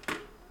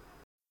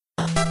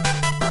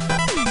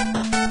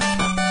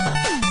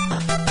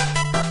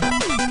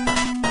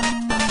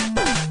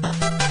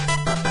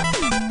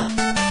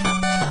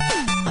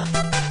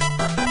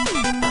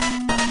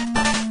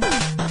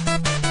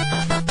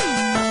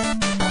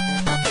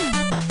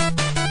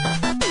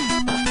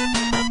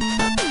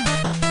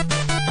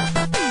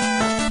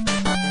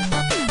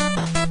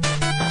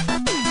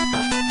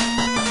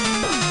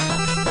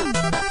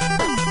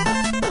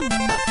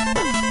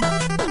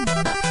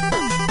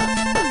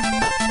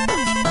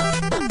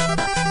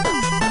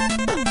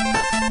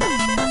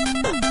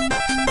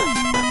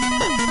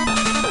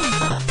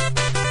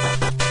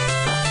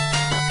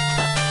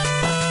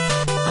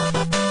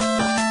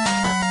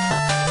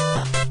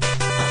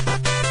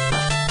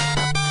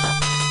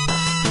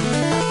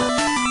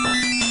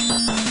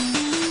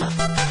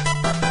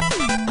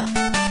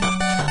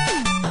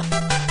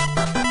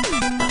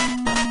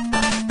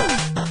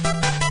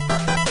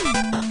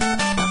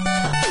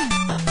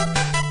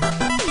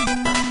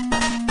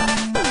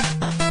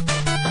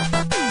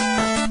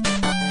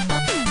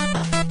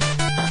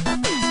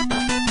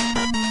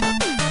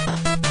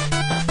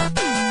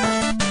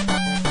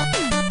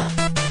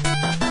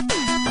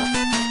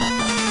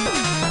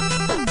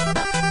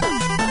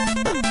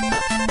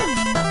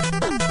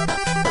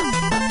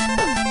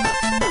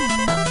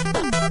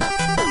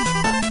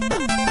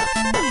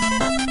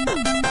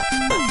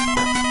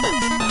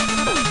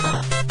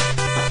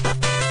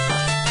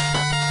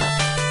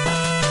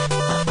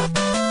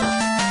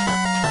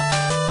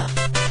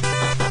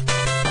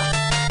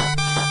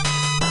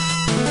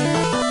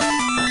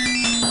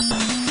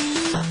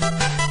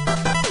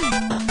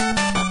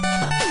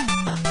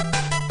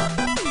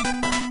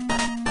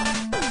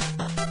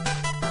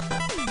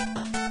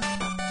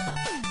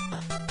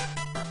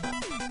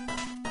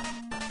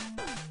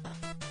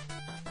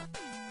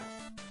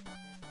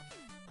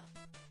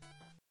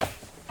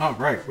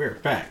 Alright, we're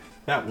back.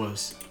 That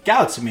was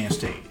Galaxy Man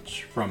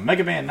stage from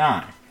Mega Man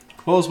 9.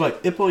 Composed by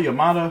Ippo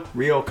Yamada,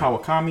 Ryo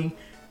Kawakami,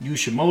 Yu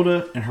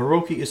Shimoda, and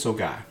Hiroki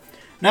Isogai.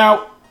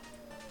 Now,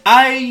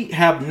 I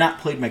have not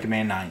played Mega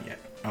Man 9 yet.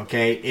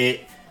 Okay,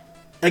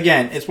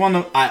 it's one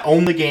of I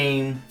own the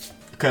game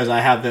because I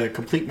have the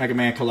complete Mega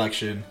Man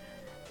collection.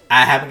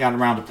 I haven't gotten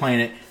around to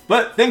playing it,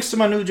 but thanks to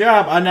my new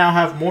job, I now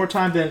have more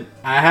time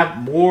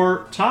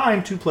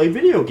to play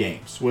video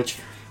games. Which,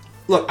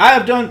 look, I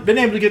have been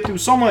able to get through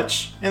so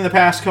much in the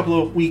past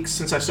couple of weeks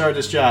since I started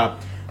this job.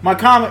 I'm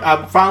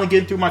finally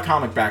getting through my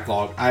comic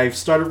backlog. I've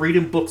started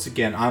reading books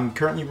again. I'm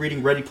currently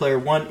reading Ready Player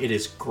One. It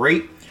is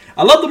great.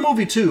 I love the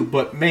movie too,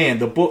 but man,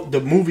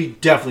 the movie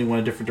definitely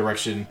went a different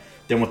direction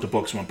than what the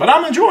books went. But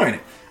I'm enjoying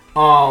it.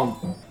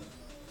 I'm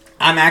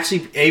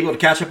actually able to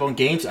catch up on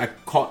games. I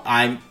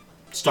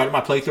started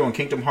my playthrough on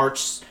Kingdom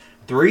Hearts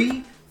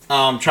 3.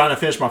 Trying to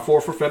finish my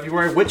 4 for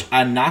February, which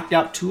I knocked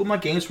out 2 of my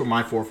games for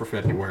my 4 for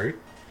February.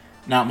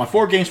 Now, my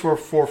 4 games for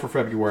 4 for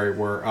February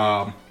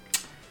were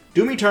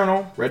Doom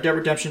Eternal, Red Dead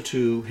Redemption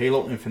 2,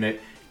 Halo Infinite,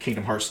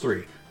 Kingdom Hearts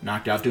 3.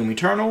 Knocked out Doom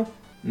Eternal,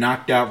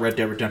 knocked out Red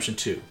Dead Redemption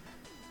 2.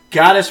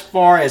 Got as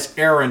far as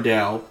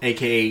Arendelle,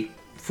 aka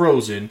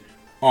Frozen,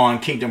 on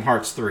Kingdom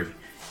Hearts 3.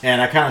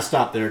 And I kind of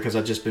stopped there because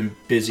I've just been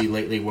busy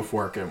lately with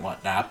work and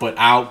whatnot. But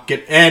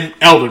and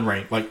Elden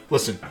Ring. Like,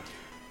 listen,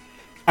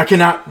 I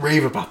cannot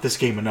rave about this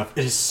game enough.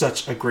 It is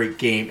such a great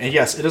game. And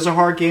yes, it is a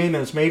hard game,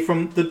 and it's made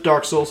from the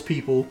Dark Souls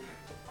people.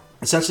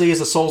 Essentially,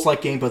 it's a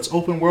Souls-like game, but it's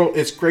open world.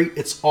 It's great.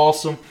 It's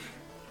awesome.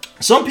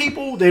 Some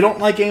people, they don't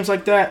like games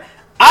like that.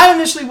 I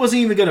initially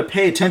wasn't even going to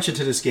pay attention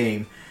to this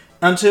game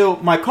until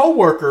my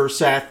coworker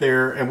sat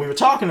there and we were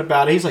talking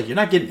about it. He's like, "You're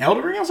not getting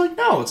Elden Ring?" I was like,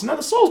 "No, it's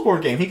another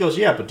Soulsborne game." He goes,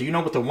 "Yeah, but do you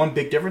know what the one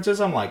big difference is?"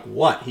 I'm like,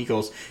 "What?" He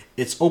goes,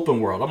 "It's open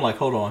world." I'm like,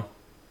 "Hold on.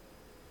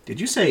 Did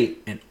you say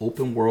an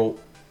open world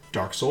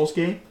Dark Souls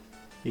game?"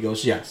 He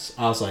goes, "Yes."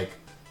 I was like,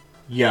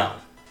 "Yo.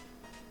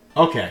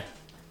 Okay.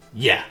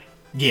 Yeah,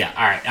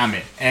 alright, I'm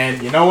in."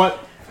 And you know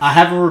what? I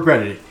haven't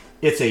regretted it.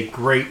 It's a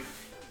great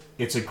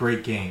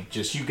game.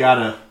 Just, you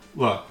gotta,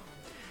 look.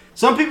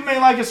 Some people may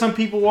like it, some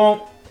people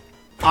won't.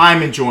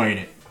 I'm enjoying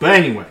it. But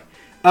anyway,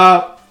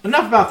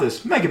 enough about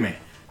this. Mega Man.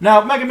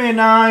 Now, Mega Man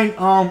 9,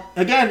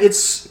 again,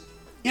 it's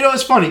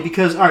funny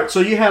because, alright, so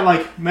you had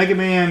like Mega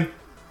Man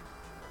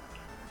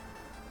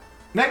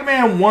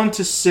 1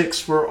 to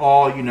 6 were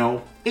all,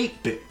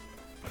 8-bit.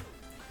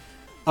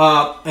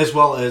 As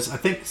well as, I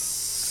think,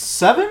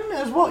 7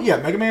 as well? Yeah,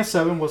 Mega Man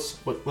 7 was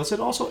it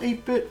also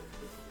 8-bit?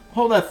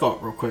 Hold that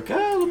thought real quick.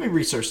 Let me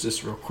research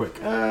this real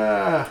quick.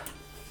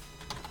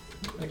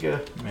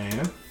 Mega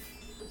Man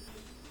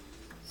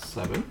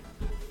 7.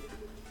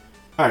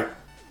 Alright.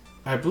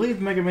 I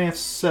believe Mega Man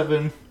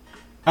 7...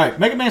 Alright,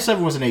 Mega Man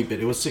 7 was an 8-bit.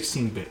 It was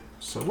 16-bit.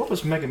 So what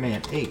was Mega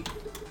Man 8?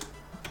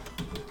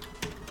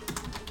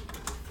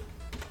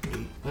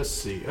 Let's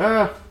see.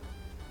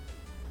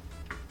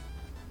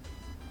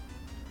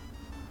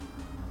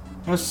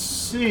 Let's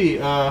see.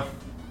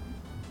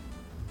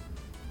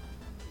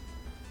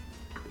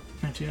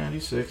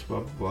 1996, blah,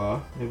 blah,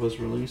 blah. It was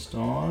released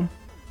on...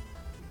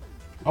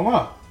 Oh,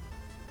 wow.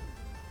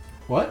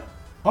 What?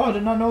 Oh, I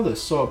did not know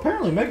this. So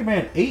apparently Mega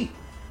Man 8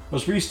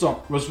 was released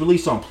on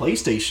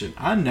PlayStation.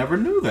 I never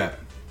knew that.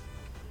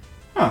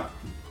 Huh.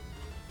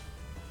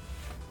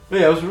 But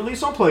yeah, it was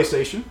released on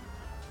PlayStation.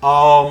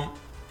 I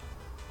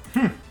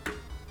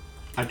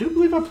do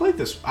believe I played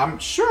this. I'm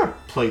sure I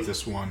played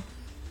this one.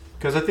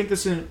 Because I think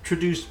this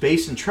introduced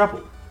bass and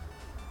treble.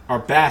 Or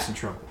bass and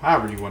treble.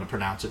 However you want to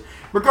pronounce it.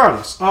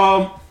 Regardless.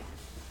 I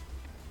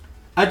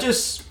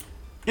just...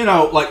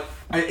 but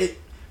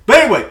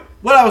anyway,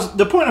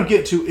 the point I'm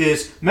getting to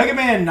is Mega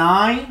Man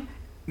 9...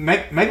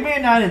 Mega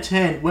Man 9 and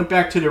 10 went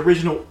back to the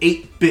original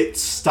 8-bit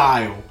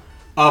style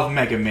of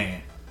Mega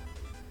Man.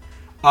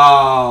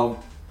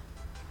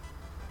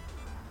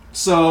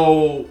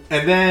 So...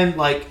 And then,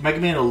 Mega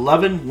Man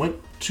 11 went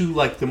to,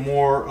 the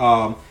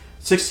more...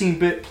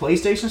 16-bit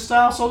PlayStation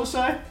style, so to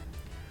say.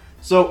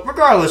 So,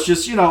 regardless,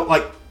 just,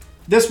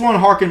 this one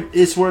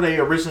is where they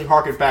originally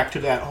harkened back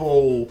to that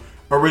whole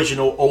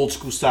original old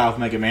school style of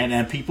Mega Man,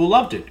 and people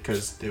loved it,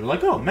 because they were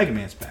like, oh, Mega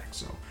Man's back.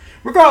 So,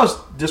 regardless,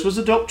 this was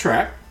a dope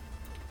track.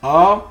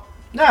 Now,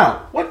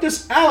 what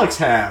does Alex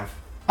have?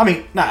 I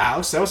mean, not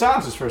Alex, that was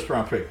Alex's first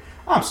round pick.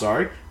 I'm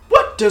sorry.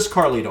 What does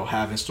Carlito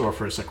have in store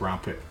for his second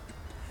round pick?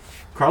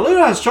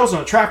 Carlito has chosen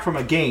a track from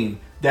a game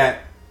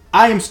that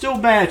I am still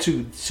mad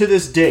to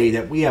this day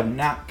that we have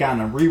not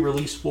gotten a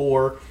re-release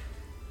for.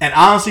 And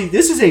honestly,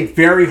 this is a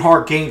very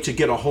hard game to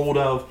get a hold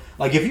of.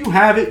 If you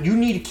have it, you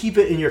need to keep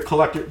it in your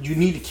collector. You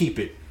need to keep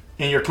it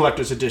in your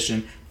collector's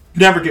edition.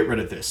 Never get rid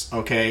of this,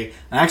 okay?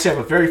 And I actually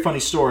have a very funny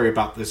story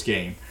about this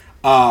game.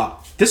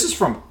 This is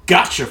from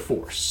Gotcha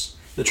Force.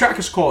 The track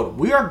is called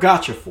We Are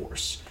Gotcha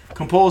Force,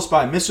 composed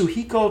by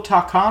Mitsuhiko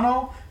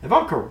Takano. If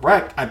I'm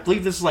correct, I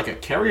believe this is a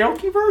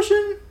karaoke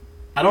version?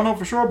 I don't know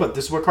for sure, but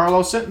this is what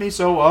Carlos sent me,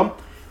 so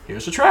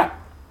here's the track.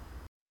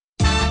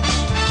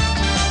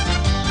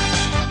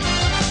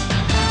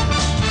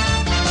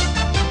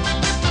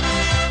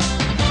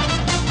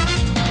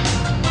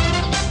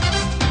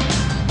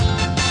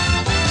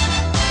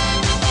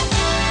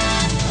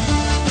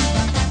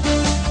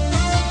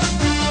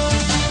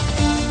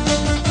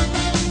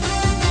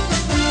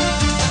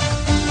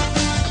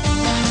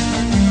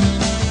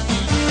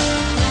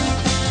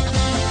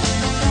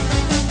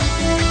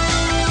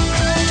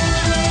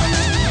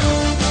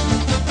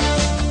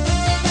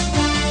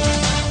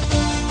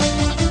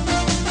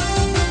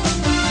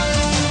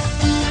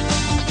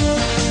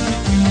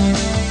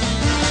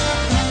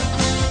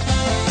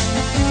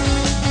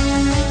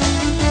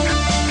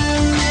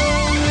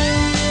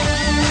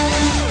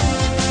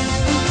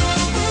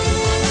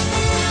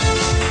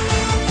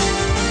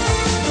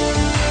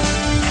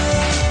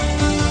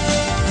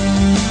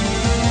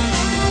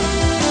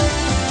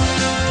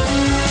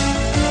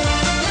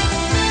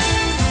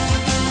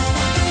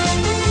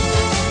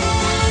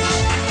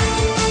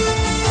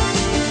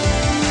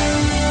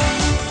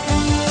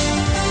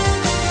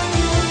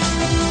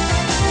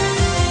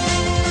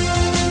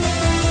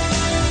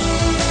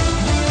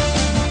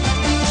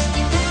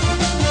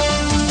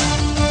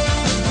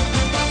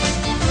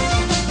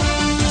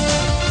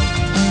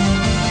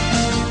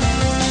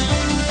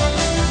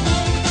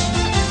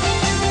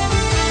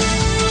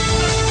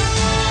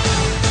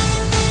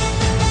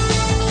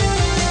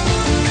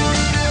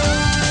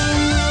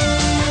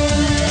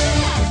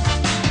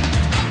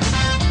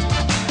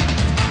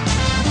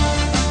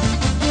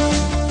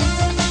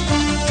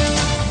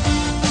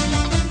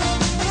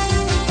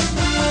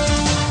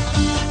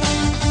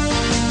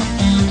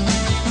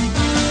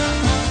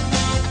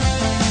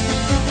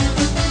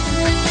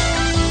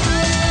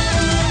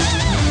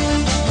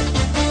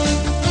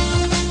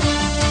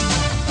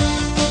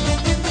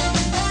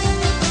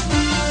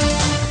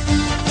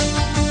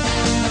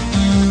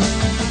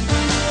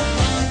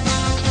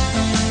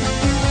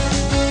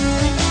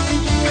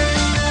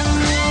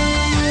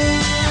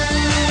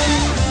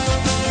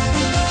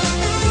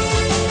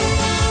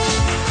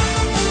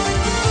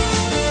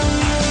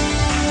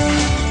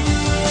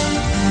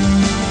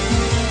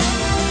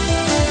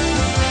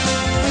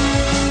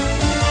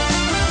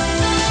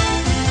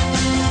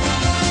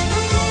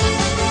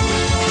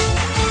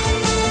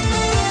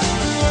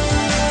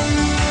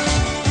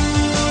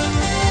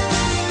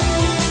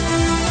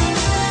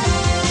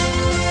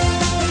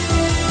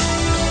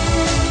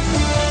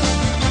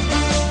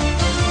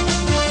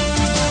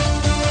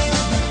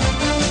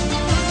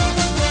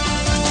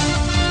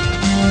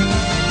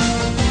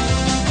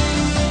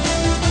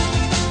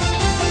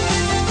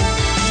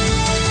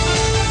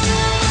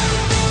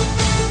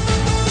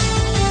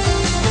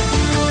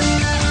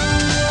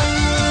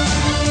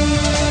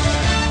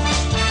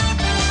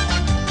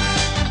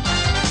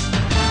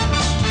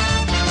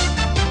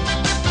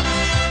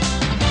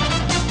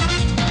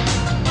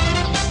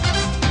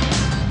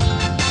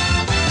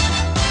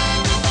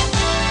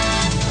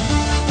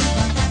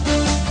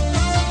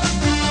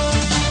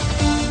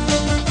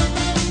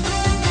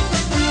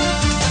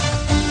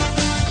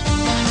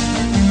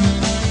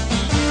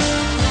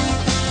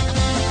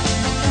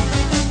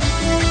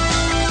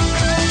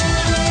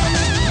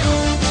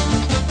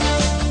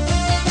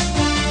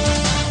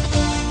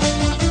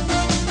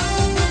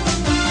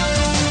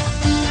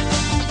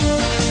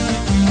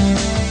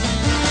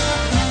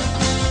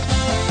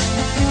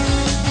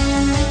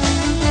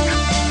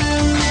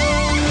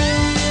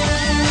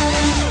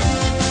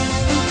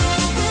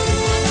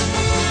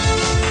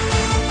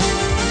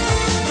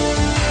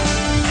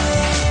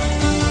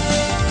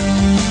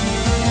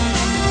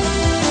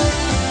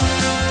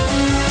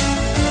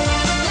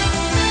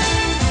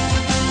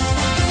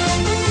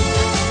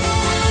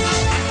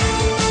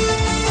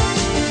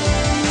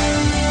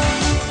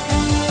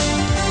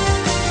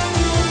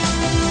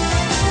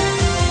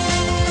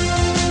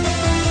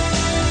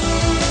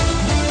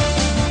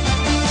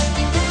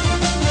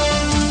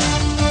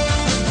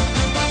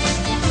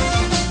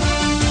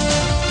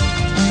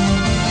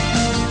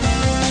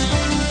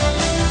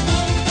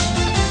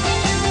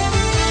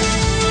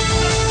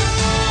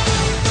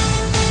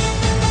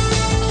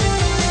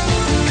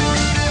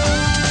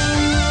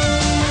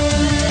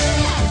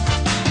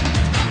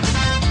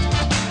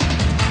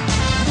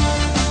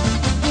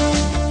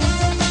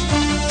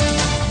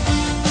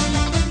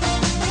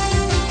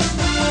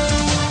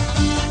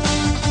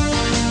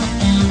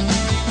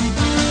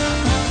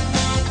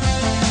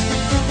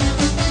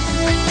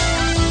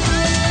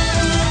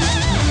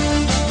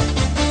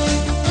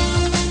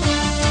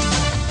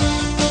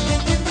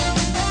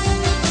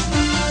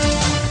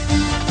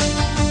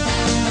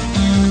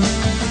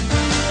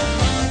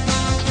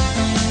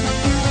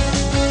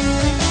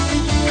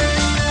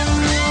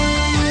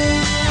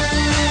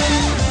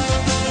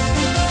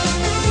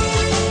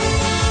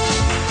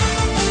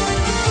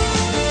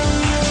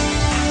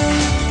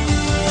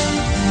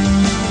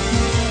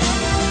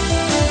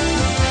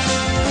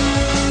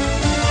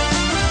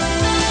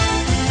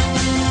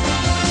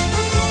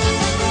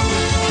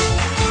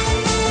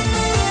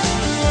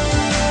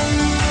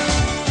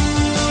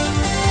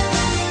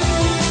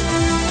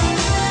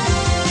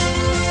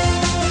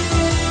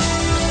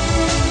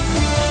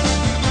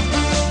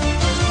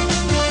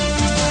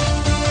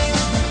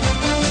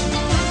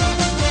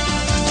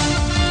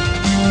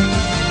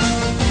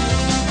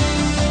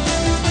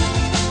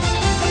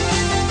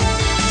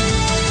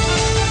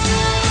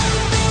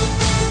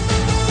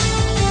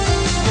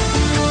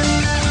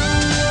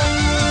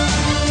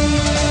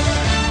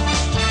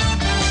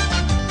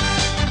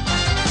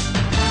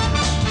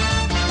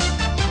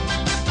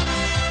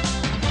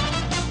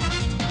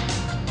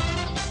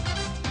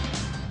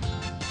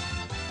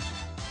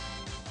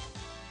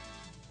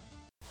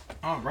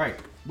 Alright,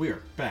 we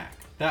are back.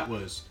 That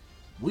was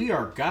We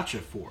Are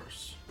Gacha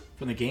Force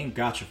from the game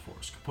Gacha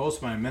Force,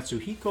 composed by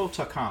Mitsuhiko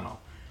Takano.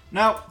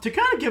 Now, to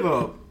kind of give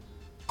a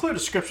clear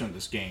description of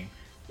this game,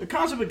 the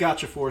concept of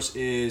Gacha Force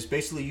is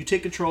basically you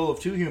take control of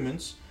two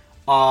humans,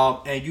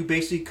 and you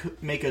basically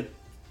make a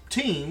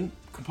team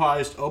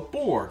comprised of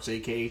boards,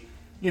 aka,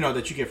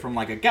 that you get from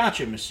like a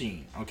gacha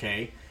machine,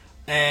 okay?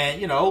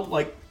 And, you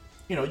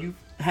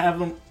have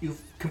them, you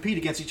compete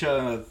against each other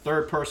in a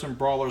third-person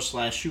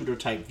brawler/shooter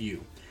type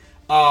view.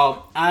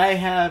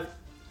 I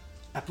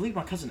believe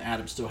my cousin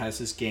Adam still has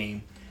this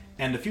game,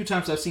 and the few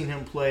times I've seen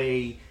him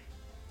play,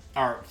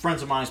 or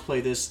friends of mine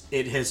play this,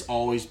 it has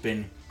always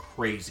been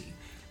crazy.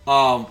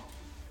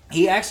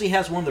 He actually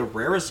has one of the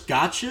rarest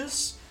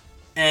gachas,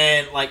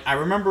 and I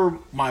remember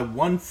my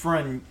one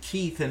friend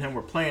Keith and him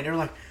were playing. They were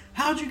like,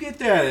 "How'd you get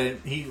that?"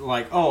 And he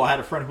 "Oh, I had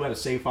a friend who had a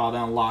save file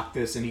that unlocked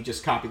this, and he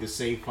just copied the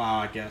save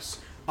file, I guess."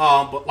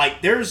 But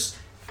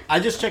I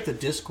just checked the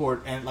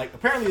Discord, and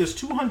apparently there's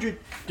 200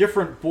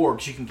 different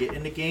boards you can get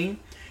in the game,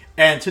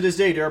 and to this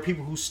day there are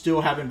people who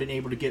still haven't been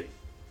able to get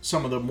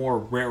some of the more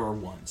rarer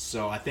ones.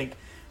 So I think,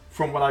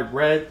 from what I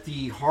read,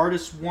 the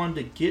hardest one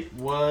to get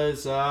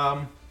was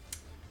I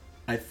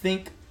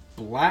think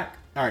black.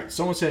 All right,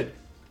 someone said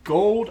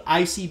gold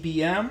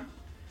ICBM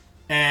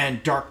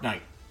and Dark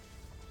Knight.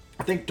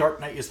 I think Dark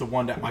Knight is the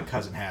one that my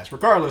cousin has.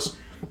 Regardless,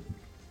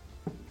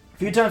 a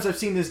few times I've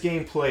seen this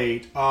game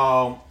played,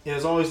 it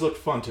has always looked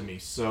fun to me.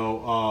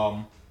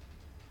 So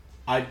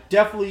I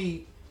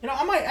definitely,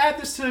 I might add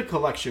this to the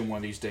collection one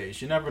of these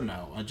days. You never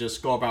know. I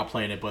just go about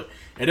playing it, but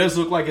it does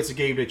look like it's a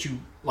game that you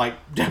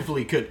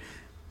definitely could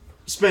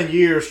spend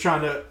years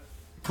trying to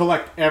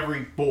collect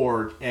every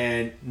board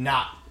and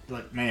not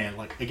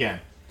again.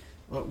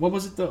 What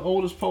was it the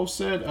oldest post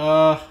said?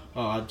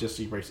 I just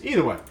erased it.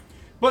 Either way.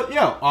 But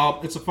yeah,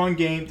 it's a fun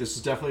game. This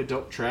is definitely a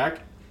dope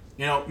track.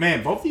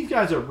 Both these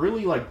guys are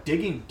really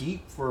digging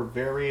deep for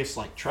various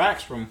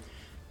tracks from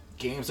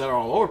games that are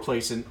all over the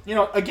place. And,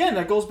 again,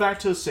 that goes back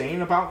to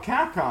saying about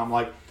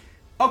Capcom.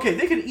 Okay,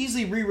 they could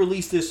easily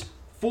re-release this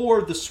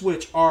for the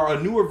Switch or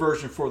a newer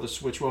version for the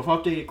Switch with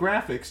updated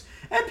graphics,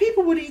 and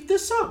people would eat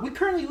this up. We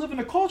currently live in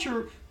a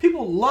culture,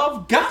 people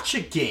love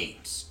gacha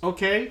games,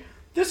 okay?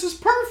 This is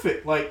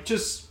perfect.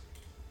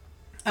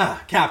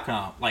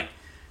 Capcom.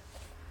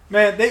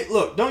 Man,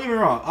 don't get me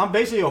wrong, I'm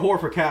basically a whore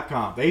for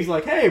Capcom. They's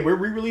hey, we're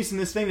re-releasing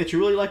this thing that you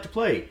really like to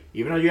play,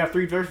 even though you have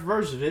 3 different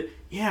versions of it.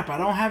 Yeah, but I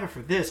don't have it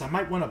for this. I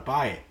might want to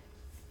buy it.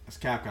 That's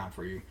Capcom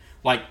for you.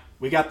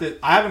 We got the.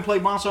 I haven't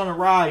played Monster Hunter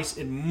Rise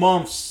in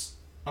months,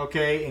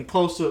 okay, and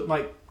close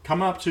to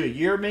coming up to a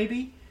year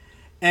maybe,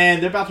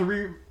 and they're about to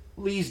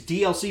release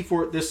DLC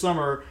for it this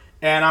summer,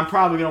 and I'm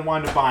probably gonna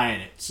wind up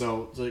buying it.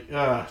 So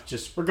it's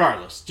just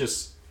regardless,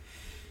 just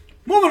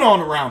moving on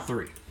to round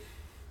 3.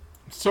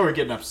 Sorry,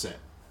 getting upset.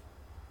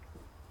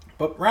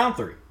 But round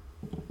 3.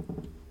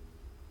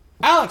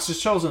 Alex has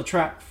chosen a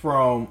track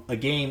from a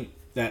game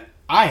that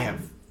I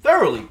have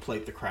thoroughly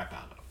played the crap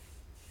out of.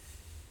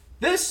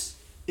 This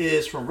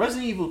is from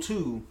Resident Evil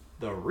 2,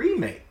 the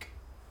remake.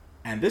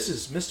 And this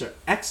is Mr.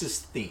 X's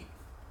theme.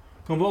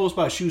 Composed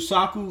by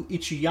Shusaku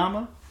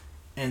Ichiyama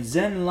and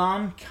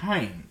Zenlan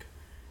Kaing.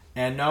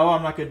 And no,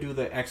 I'm not going to do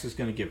the X is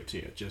going to give it to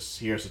you.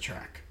 Just here's the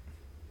track.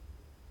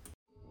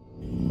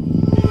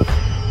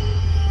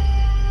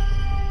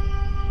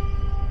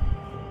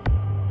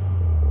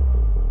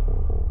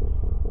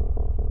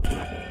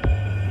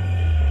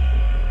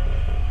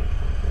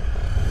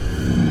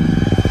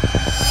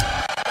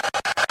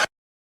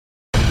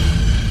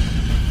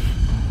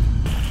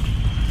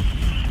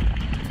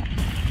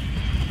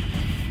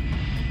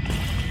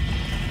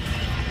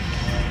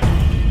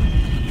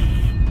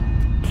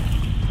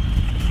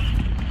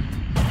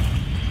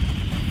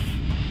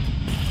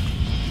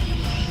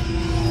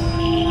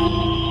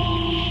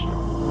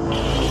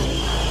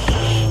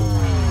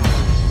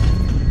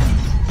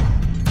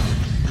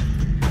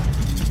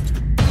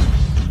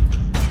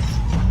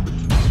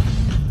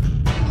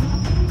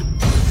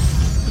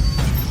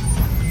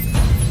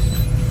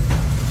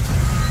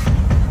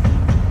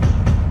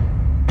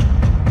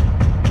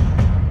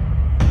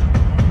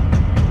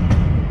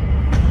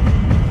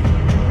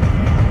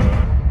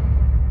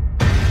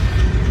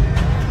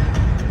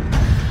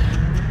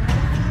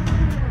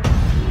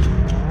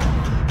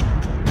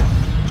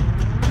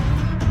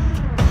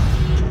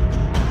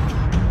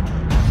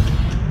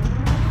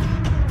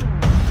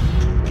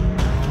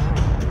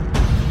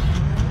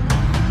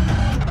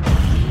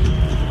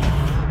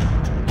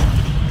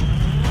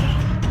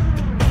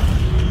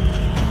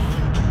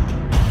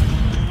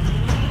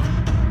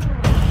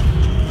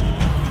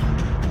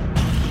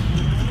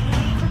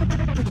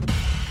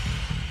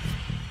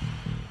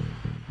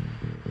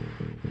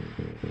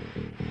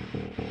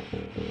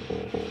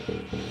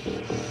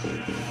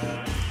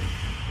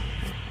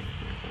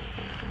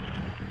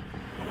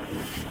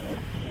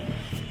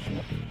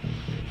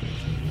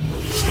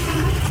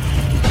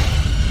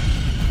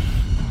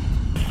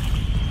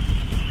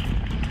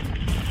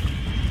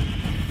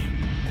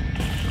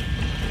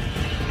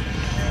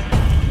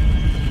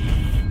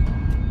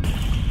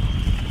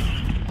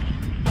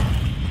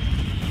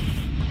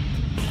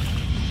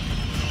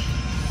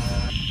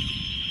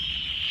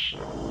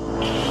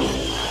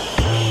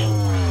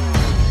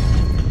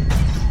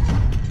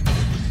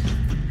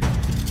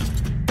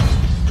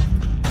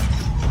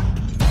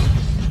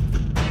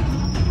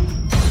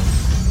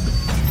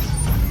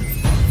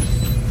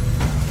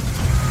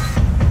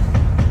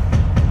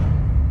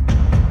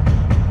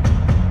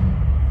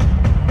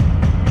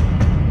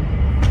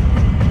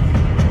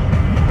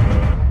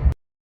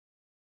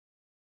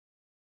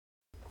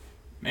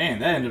 Man,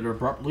 that ended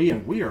abruptly,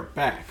 and we are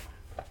back.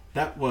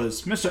 That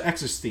was Mr.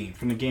 X's theme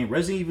from the game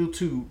Resident Evil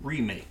 2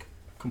 Remake,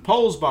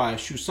 composed by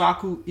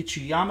Shusaku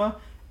Ichiyama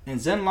and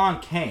Zenlong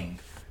Kang.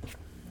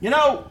 You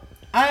know,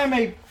 I am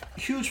a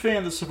huge fan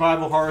of the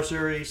survival horror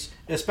series,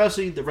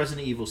 especially the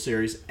Resident Evil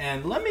series,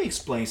 and let me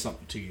explain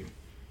something to you.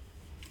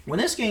 When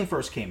this game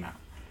first came out,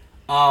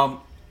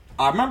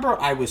 I remember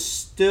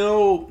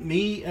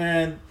me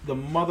and the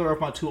mother of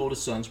my two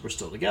oldest sons were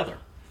still together.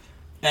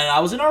 And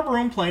I was in our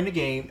room playing the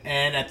game,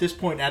 and at this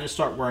point I had to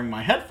start wearing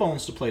my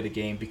headphones to play the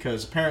game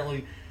because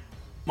apparently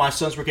my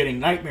sons were getting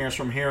nightmares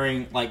from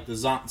hearing like the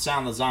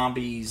sound of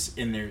zombies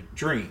in their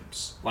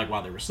dreams, like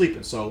while they were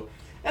sleeping. So,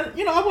 and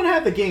I wouldn't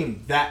have the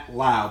game that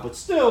loud, but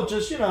still,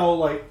 just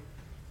like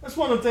that's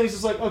one of the things.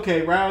 It's like,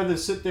 okay, rather than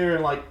sit there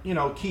and like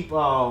keep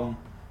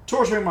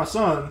torturing my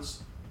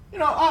sons,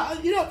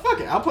 fuck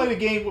it, I'll play the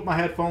game with my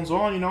headphones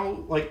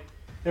on. Like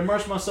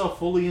immerse myself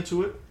fully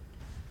into it.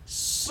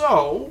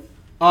 So.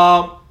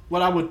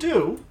 What I would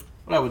do,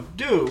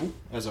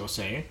 as I was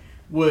saying,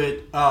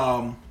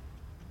 I'd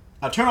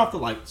turn off the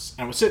lights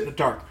and I would sit in the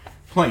dark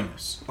playing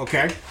this,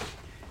 okay?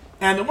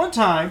 And the one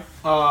time,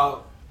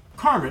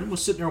 Carmen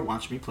was sitting there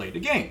watching me play the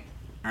game,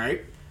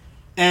 alright?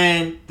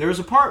 And there's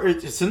a part,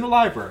 it's in the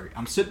library.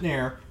 I'm sitting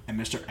there and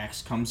Mr.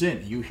 X comes in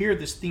and you hear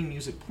this theme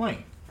music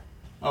playing.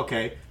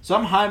 Okay, so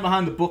I'm hiding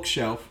behind the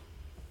bookshelf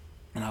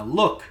and I'm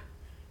looking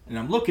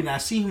and I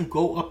see him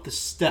go up the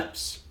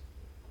steps.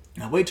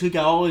 And I wait till he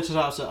got all the way to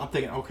the house. I'm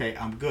thinking, okay,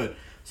 I'm good.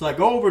 So I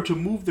go over to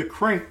move the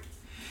crank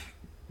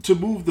to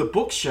move the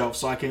bookshelf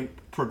so I can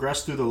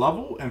progress through the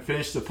level and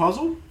finish the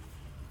puzzle.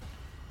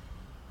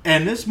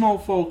 And this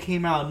mofo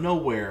came out of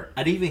nowhere.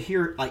 I didn't even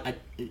hear, like,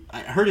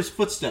 I heard his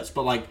footsteps,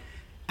 but like,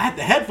 I had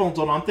the headphones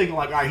on. I'm thinking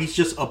like, all right, he's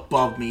just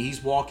above me.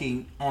 He's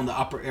walking on the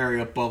upper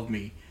area above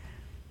me.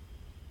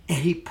 And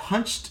he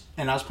punched,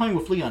 and I was playing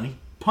with Leon. He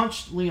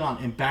punched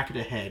Leon in back of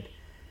the head.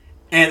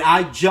 And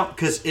I jumped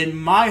because in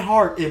my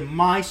heart, in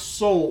my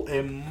soul,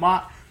 in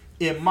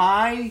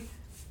my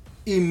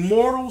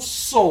immortal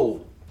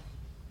soul,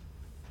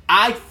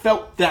 I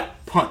felt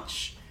that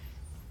punch.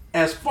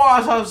 As far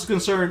as I was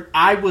concerned,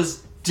 I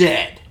was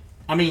dead.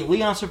 I mean,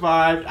 Leon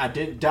survived. I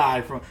didn't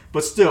die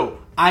but still,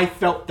 I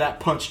felt that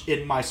punch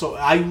in my soul.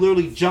 I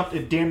literally jumped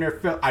and damn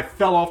near I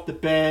fell off the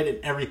bed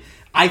and everything.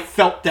 I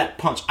felt that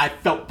punch. I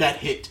felt that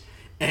hit.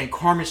 And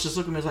Carmen's just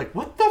looking at me like,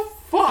 what the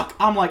fuck?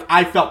 I'm like,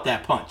 I felt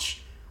that punch.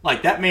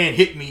 Like, that man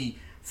hit me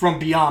from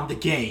beyond the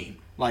game.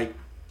 Like,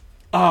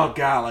 oh,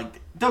 God.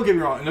 Like, don't get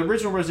me wrong. In the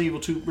original Resident Evil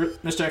 2,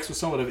 Mr. X was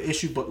somewhat of an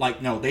issue. But, like,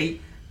 no,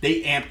 they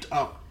amped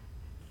up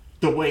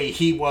the way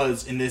he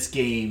was in this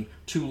game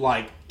to,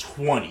 like,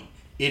 20.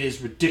 It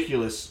is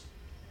ridiculous.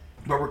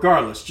 But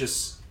regardless,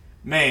 just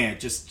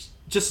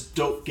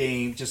dope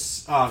game.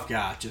 Just, oh,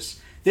 God.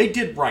 They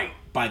did right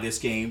by this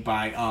game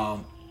by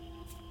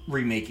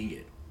remaking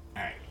it.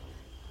 All right.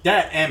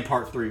 That and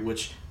Part 3,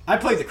 which... I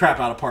played the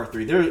crap out of Part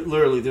 3.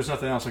 There's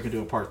nothing else I can do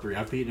in Part 3.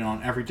 I've beaten it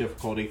on every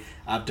difficulty.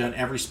 I've done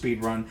every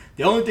speed run.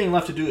 The only thing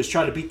left to do is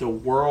try to beat the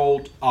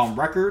world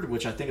record,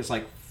 which I think is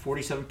like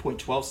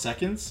 47.12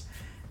 seconds.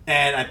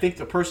 And I think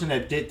the person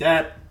that did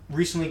that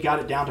recently got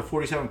it down to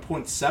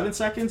 47.7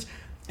 seconds.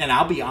 And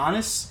I'll be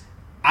honest,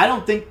 I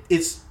don't think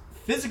it's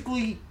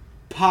physically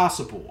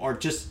possible or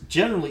just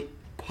generally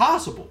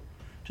possible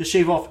to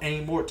shave off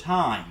any more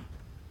time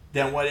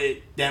than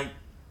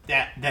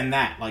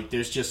that. Like,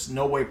 there's just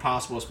no way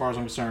possible, as far as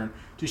I'm concerned,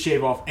 to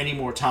shave off any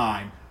more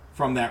time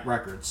from that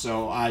record.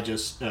 So I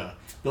just the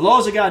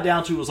lowest it got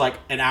down to was like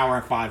an hour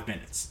and 5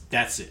 minutes.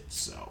 That's it.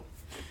 So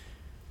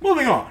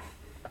moving on,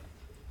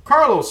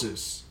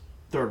 Carlos's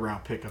third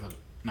round pick of the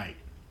night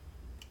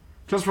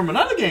comes from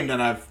another game that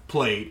I've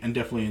played and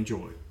definitely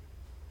enjoyed.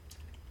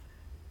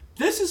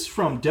 This is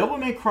from Devil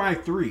May Cry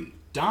 3: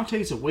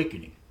 Dante's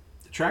Awakening.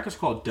 The track is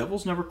called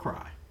Devils Never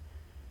Cry,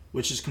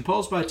 which is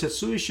composed by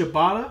Tetsuya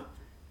Shibata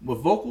with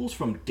vocals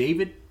from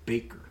David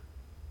Baker.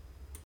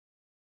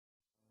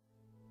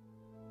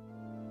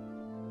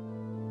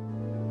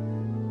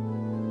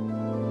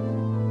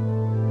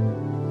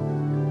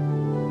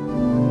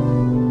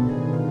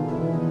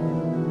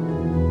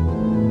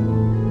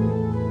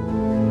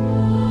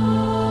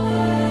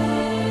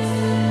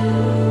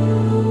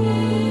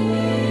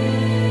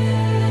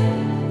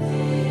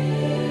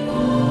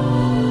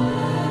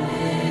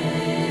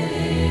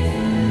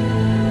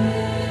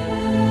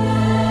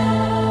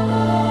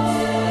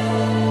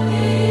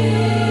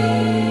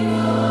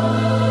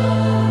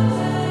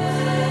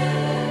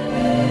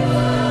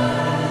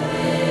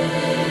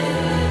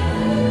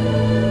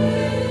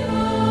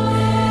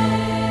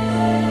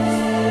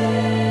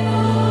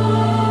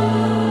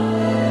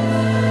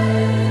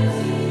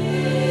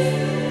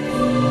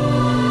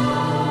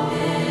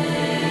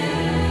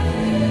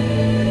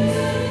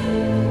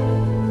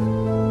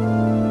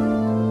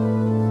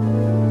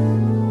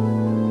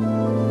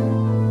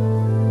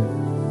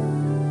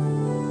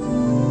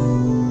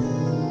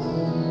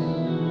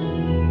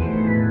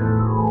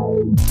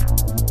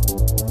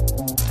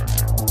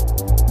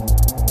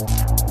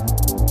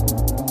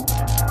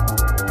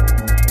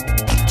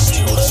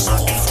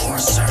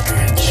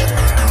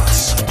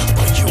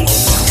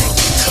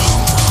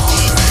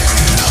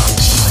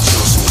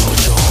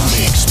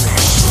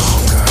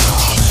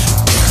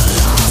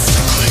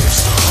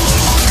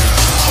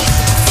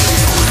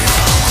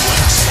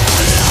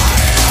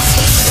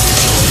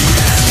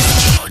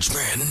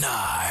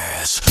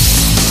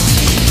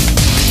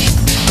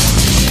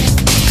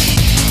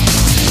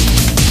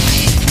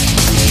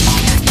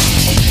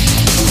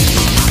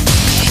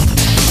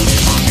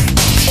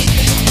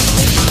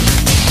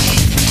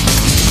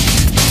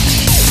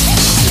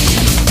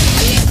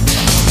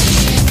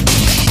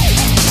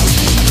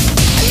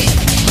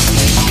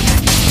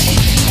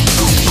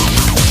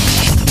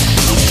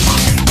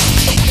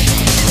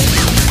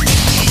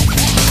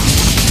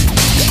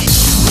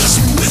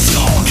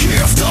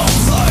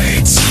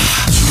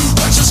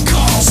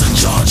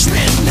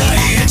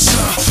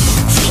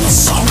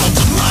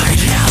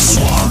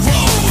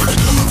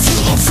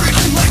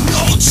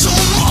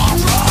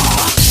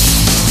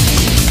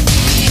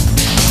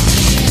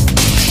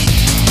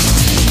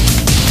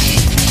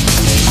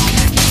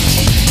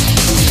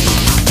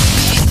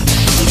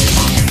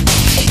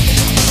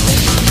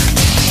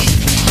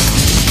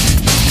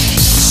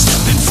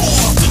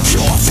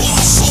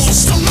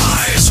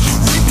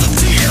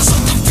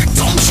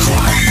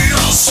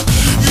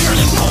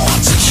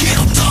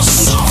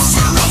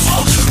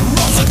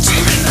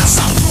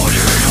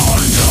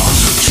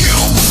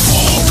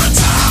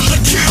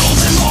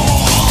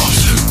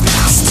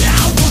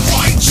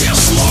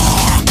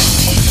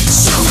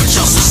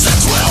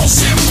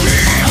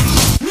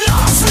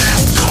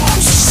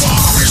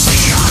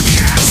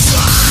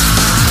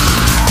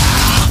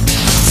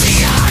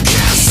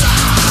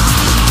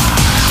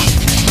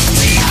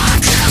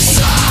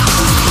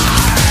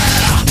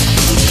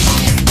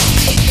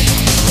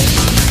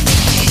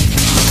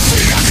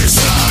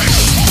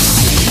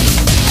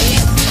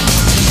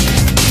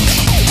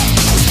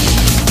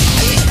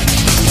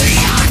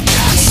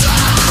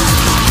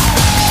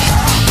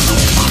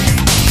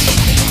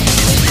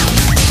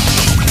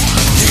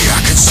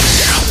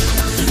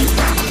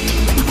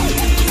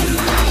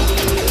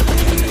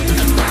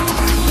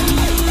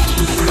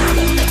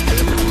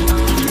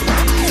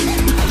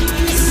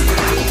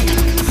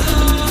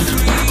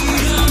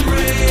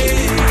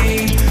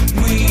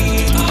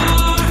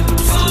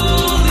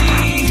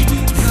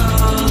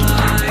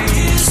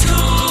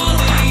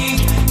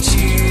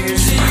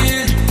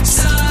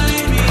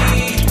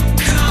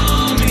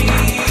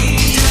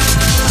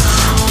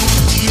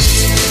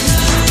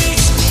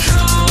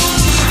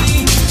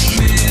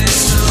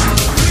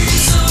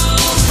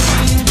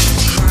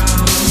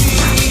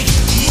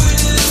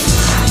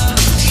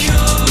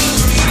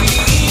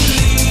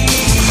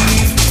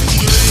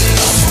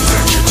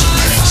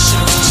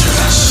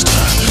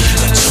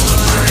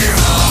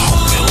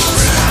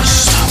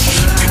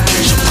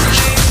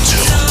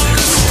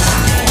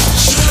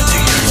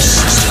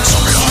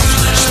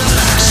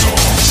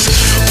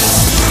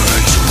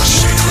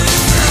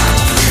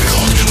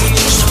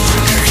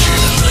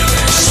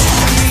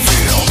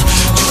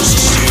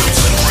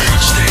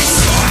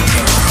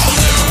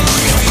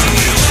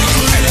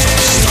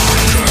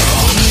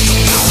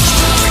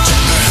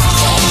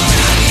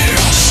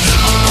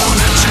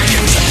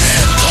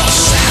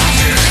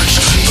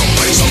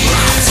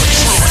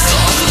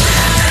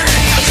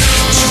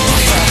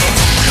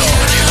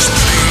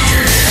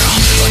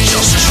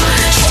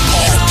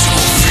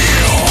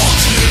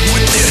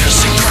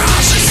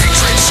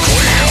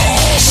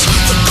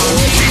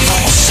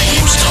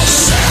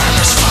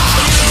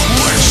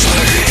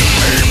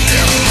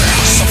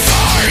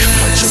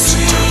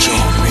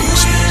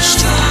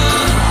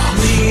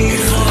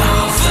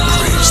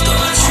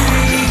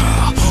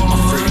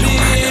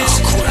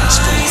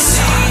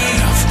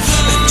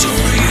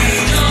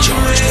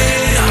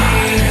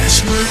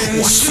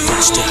 Watch the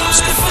footsteps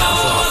that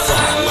never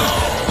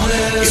follow.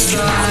 If you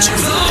want to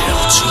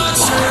live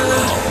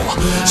tomorrow,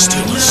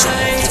 steal a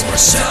soul for a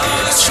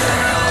second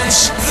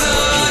chance. The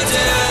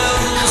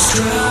devil's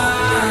cry.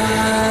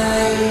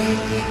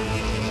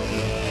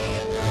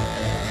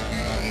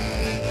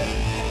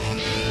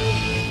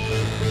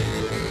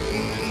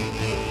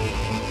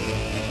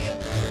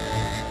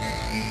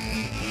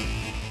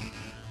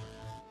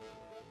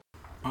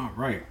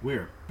 Alright,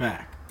 we're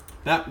back.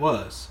 That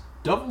was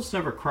Devils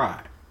Never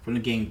Cry from the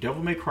game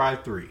Devil May Cry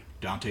 3,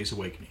 Dante's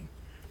Awakening.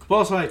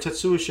 Composed by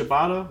Tetsuya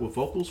Shibata with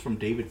vocals from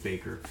David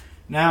Baker.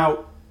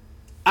 Now,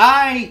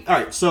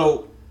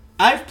 so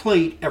I've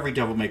played every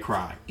Devil May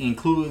Cry,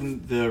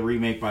 including the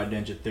remake by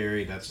Ninja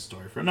Theory. That's a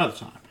story for another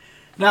time.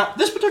 Now,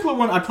 this particular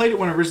one, I played it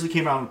when it originally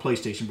came out on the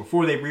PlayStation,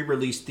 before they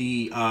re-released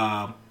the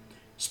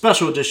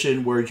special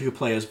edition where you could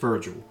play as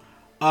Virgil.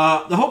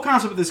 The whole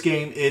concept of this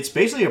game, it's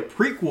basically a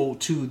prequel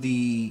to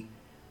the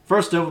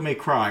first Devil May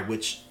Cry,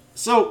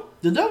 so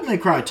the Devil May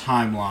Cry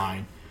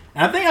timeline,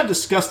 and I think I've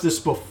discussed this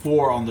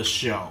before on the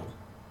show.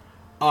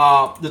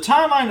 The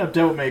timeline of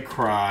Devil May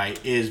Cry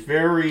is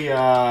very,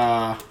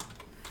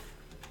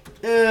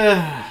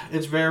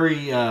 it's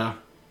very,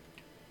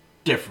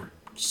 different.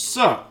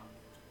 So,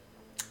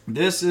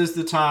 this is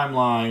the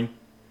timeline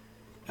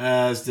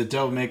as the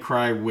Devil May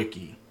Cry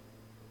wiki.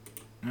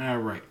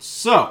 Alright,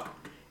 so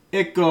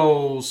it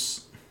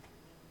goes...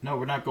 No,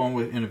 we're not going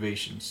with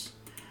innovations.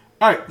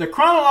 Alright, the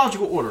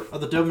chronological order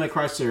of the Devil May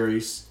Cry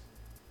series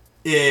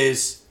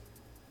is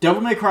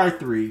Devil May Cry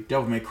 3,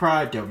 Devil May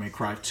Cry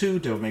 2,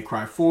 Devil May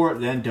Cry 4,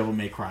 then Devil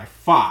May Cry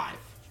 5.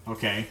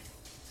 Okay?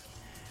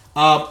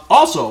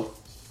 Also,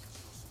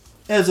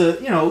 as a,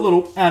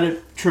 little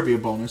added trivia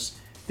bonus,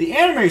 the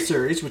anime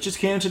series, which is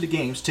canon to the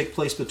games, take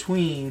place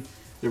between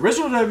the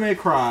original Devil May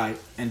Cry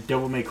and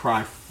Devil May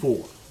Cry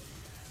 4.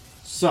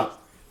 So,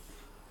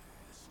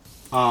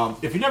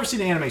 if you've never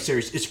seen the anime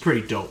series, it's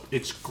pretty dope.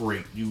 It's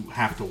great. You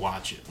have to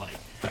watch it.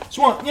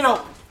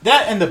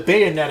 That and the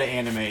Bayonetta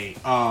anime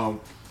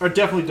are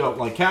definitely dope.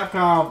 Like,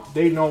 Capcom,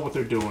 they know what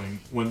they're doing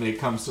when it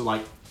comes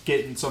to,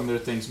 getting some of their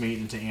things made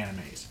into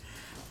animes.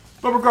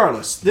 But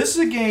regardless, this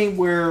is a game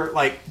where,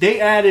 they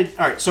added...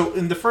 Alright, so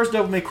in the first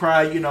Devil May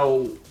Cry,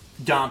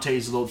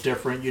 Dante's a little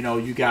different.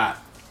 You got...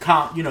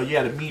 you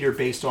had a meter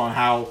based on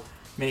how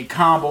many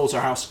combos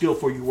or how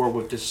skillful you were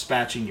with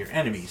dispatching your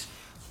enemies.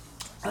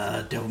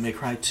 Devil May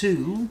Cry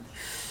 2,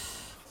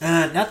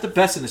 not the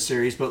best in the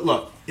series, but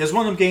look, it was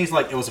one of them games,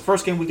 it was the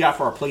first game we got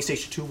for our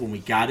PlayStation 2 when we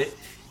got it,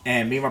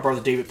 and me and my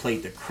brother David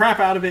played the crap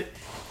out of it,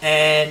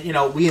 and,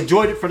 we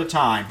enjoyed it for the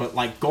time, but,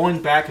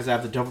 going back, because I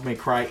have the Devil May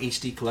Cry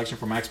HD collection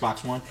from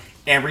Xbox One,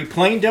 and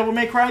replaying Devil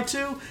May Cry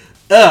 2,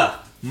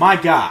 my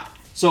god.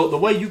 So, the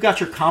way you got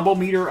your combo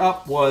meter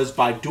up was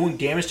by doing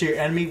damage to your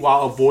enemy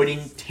while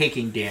avoiding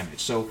taking damage.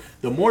 So,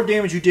 the more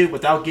damage you did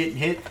without getting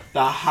hit,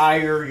 the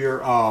higher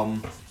your,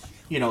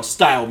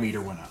 style meter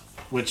went up,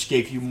 which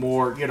gave you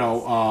more,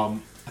 I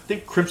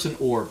think crimson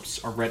orbs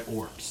or red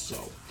orbs.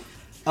 So,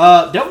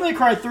 Devil May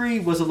Cry 3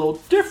 was a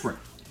little different.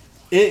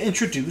 It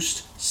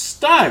introduced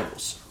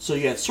styles. So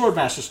you had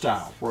Swordmaster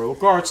style, Royal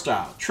Guard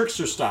style,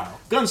 Trickster style,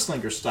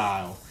 Gunslinger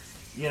style.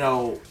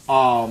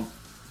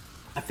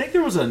 I think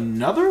there was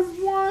another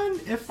one,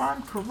 if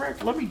I'm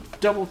correct. Let me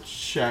double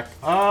check.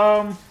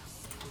 But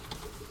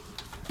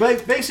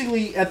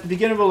basically, at the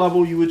beginning of a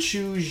level, you would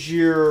choose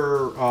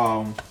your...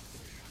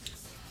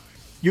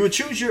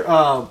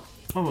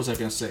 what was I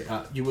going to say?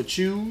 You would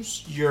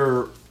choose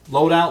your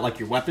loadout, like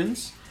your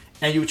weapons,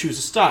 and you would choose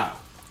a style.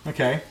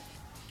 Okay.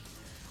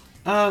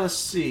 Let's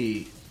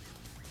see.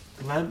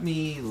 Let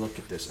me look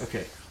at this.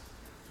 Okay.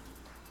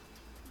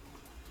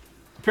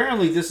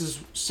 Apparently, this is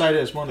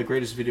cited as one of the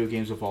greatest video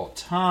games of all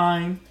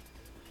time.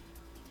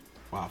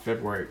 Wow,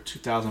 February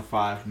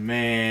 2005.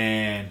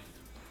 Man.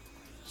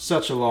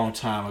 Such a long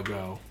time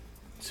ago.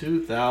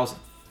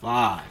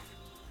 2005.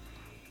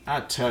 I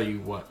tell you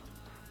what.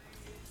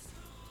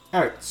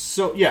 Alright,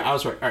 so, yeah, I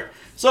was right. Alright,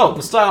 so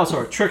the styles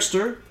are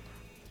Trickster,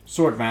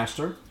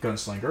 Swordmaster,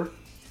 Gunslinger,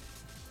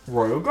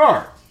 Royal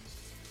Guard.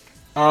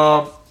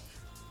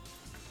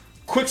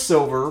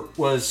 Quicksilver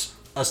was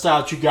a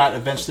style that you got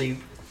eventually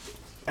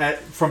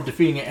from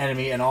defeating an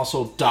enemy, and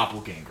also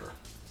Doppelganger.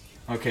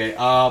 Okay,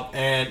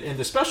 and in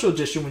the special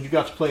edition, when you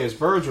got to play as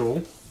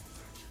Virgil,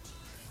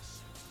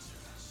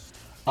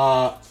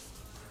 oh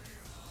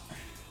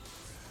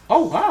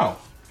wow,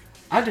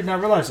 I did not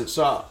realize it.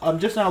 So I'm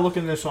just now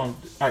looking at this on.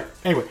 Alright,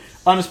 anyway,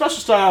 on the special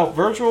style,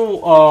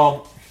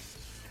 Virgil,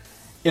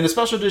 in the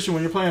special edition,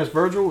 when you're playing as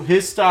Virgil,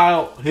 his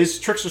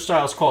Trickster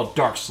style is called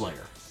Dark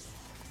Slayer.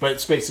 But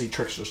it's basically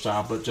Trickster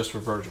style, but just for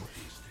Virgil.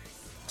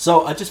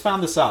 So I just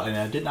found this out, and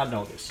I did not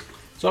know this.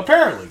 So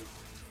apparently,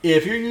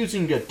 if you're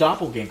using a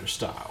Doppelganger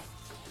style,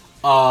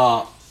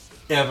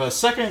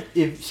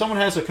 if someone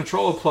has a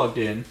controller plugged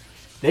in,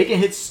 they can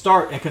hit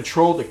start and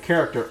control the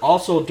character.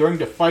 Also, during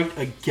the fight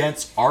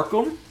against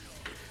Arkham,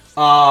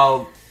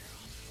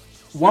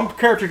 one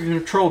character can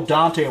control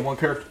Dante,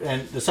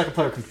 and the second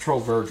player can control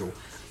Virgil.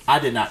 I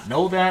did not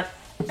know that,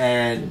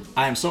 and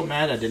I am so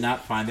mad I did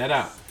not find that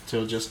out.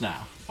 till just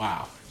now.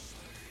 Wow.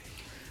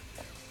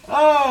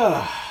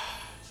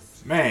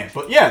 Man.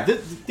 But yeah,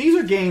 these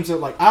are games that,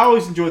 like, I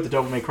always enjoyed the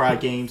Devil May Cry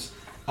games.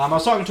 I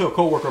was talking to a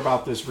coworker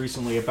about this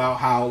recently, about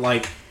how,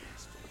 like,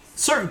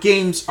 certain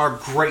games are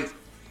great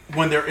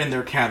when they're in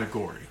their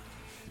category.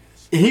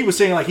 And he was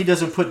saying, like, he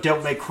doesn't think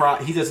Devil May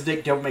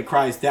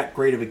Cry is that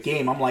great of a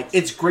game. I'm like,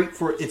 it's great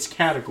for its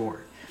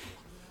category.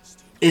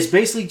 It's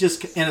basically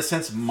just, in a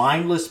sense,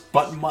 mindless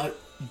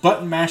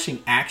button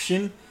mashing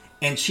action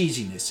and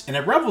cheesiness. And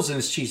it revels in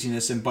its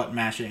cheesiness and button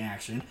mashing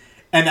action.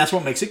 And that's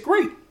what makes it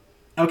great.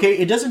 Okay,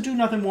 it doesn't do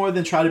nothing more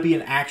than try to be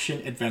an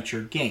action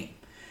adventure game.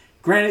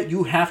 Granted,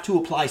 you have to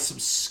apply some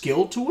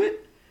skill to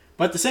it.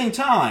 But at the same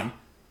time,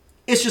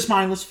 it's just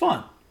mindless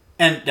fun.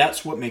 And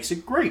that's what makes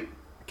it great.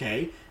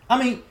 Okay?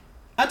 I mean,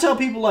 I tell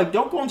people, like,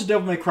 don't go into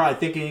Devil May Cry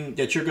thinking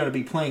that you're going to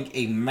be playing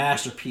a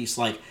masterpiece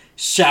like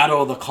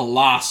Shadow of the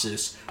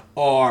Colossus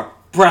or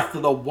Breath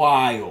of the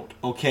Wild,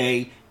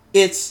 okay?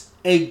 It's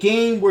a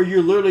game where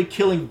you're literally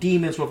killing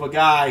demons with a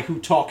guy who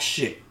talks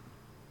shit.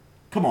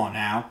 Come on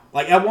now.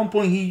 Like, at one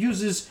point, he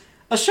uses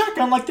a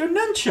shotgun like they're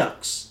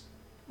nunchucks.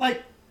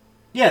 Like,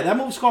 yeah, that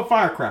movie's called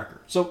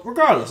Firecracker. So,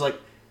 regardless, like,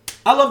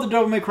 I love the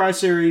Devil May Cry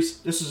series.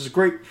 This is a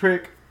great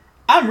pick.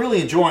 I'm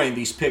really enjoying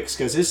these picks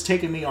because it's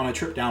taking me on a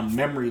trip down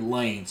memory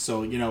lane.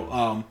 So, you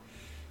know,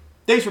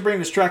 thanks for bringing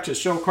this track to the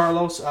show,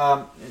 Carlos.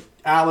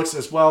 Alex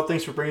as well.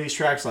 Thanks for bringing these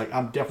tracks. Like,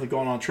 I'm definitely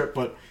going on a trip,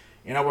 but,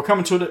 you know, we're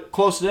coming to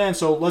close to the end,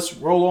 so let's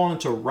roll on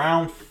into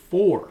round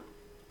 4.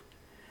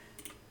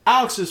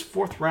 Alex's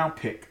 4th round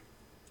pick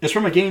is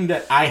from a game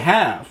that I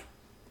have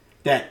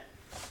that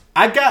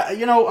I got,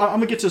 you know, I'm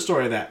going to get to the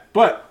story of that.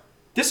 But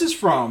this is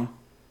from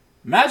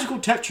Magical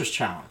Tetris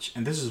Challenge,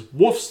 and this is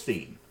Wolf's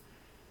Theme.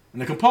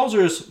 And the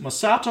composer is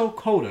Masato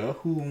Koda,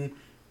 whom,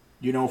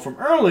 you know, from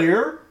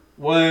earlier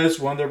was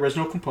one of the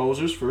original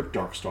composers for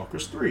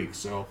Darkstalkers 3.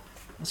 So,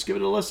 let's give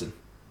it a listen.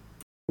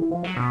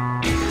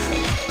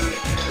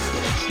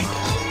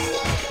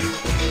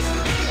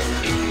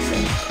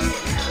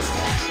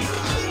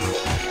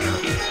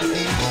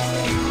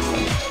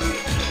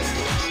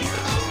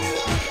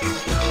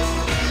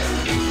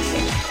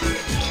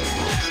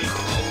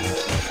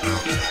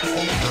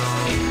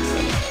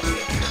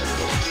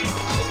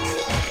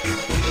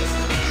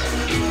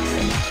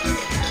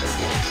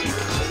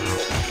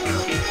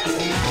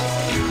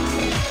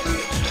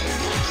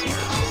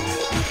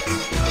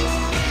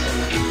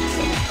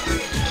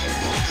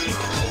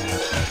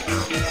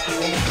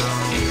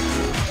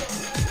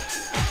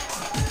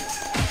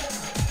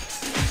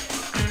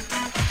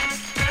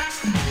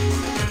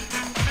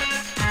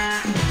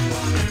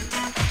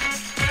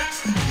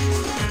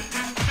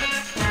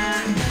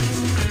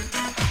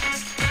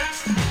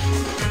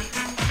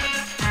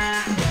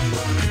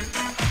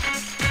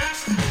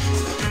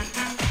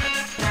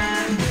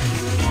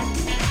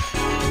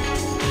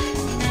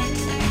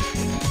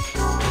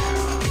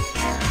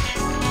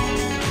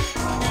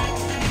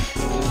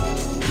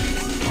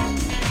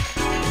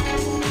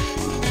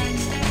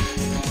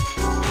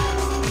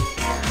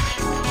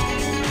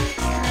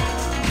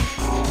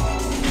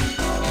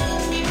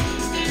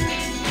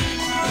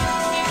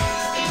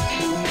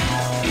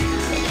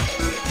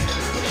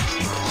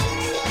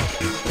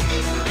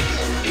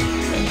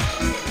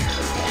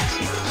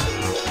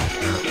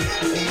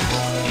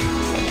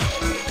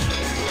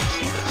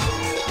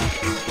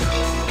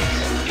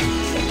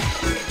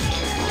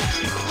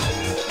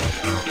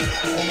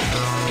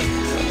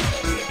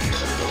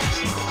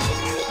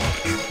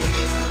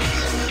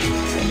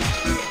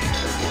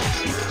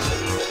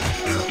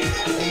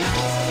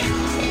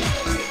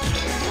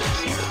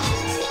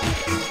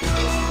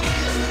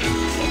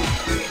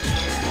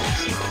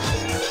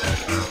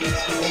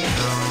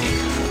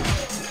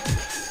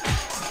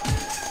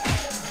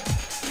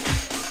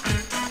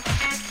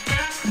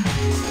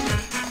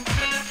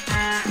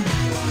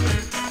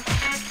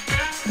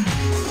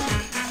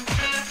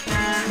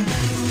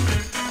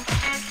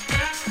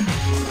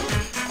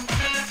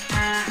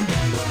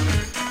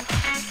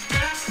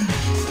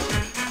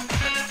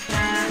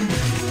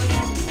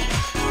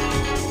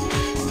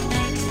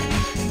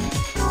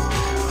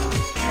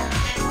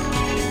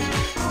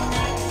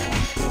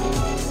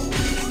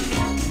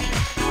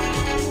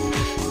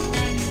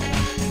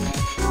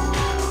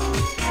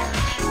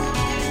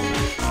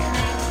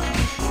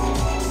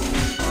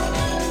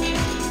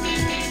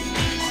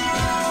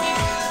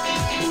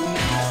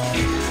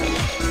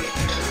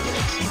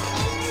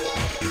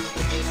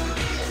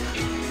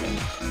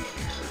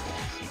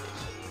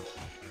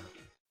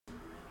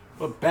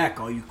 We're back,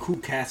 all you cool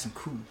cats and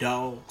cool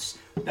dogs.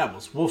 That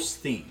was Wolf's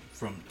Theme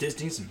from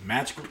Disney's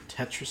Magical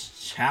Tetris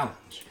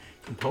Challenge,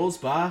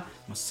 composed by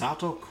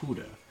Masato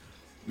Kuda.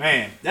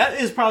 Man, that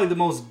is probably the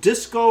most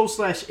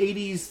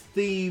disco/80s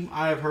theme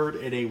I've heard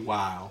in a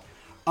while.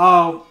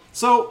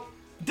 So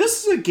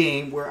this is a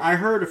game where I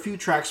heard a few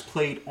tracks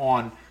played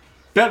on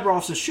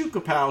Bedroff's and Shoot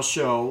Kapow's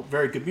show,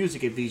 Very Good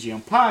Music at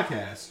VGM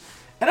Podcast.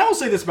 And I will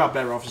say this about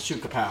Bedroff and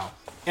Shoot Kapow.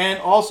 And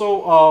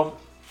also,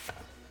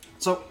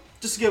 so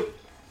just to give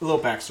a little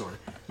backstory.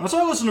 When I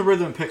started listening to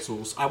Rhythm and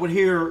Pixels, I would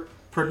hear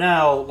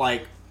Purnell,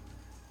 like,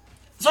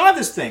 So I have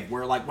this thing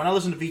where, like, when I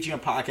listen to VGM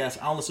podcasts,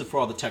 I don't listen for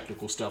all the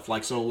technical stuff.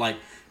 Like, so, like,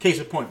 case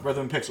in point,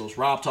 Rhythm and Pixels.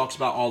 Rob talks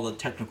about all the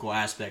technical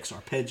aspects,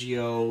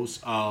 arpeggios,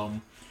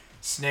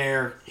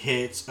 snare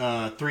hits,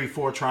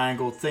 3/4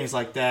 triangle, things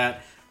like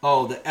that.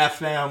 Oh, the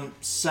FM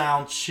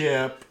sound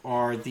chip,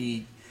 or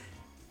the...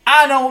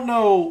 I don't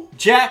know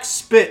jack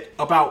spit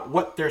about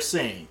what they're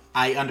saying.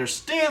 I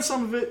understand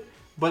some of it,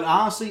 but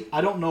honestly,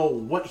 I don't know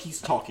what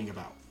he's talking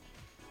about.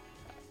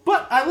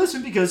 But I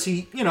listen because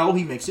he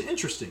makes it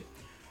interesting.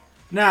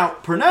 Now,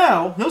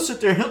 Pernell, he'll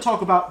sit there and he'll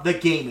talk about the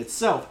game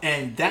itself,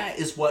 and that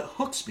is what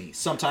hooks me,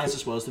 sometimes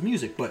as well as the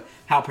music. But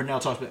how Pernell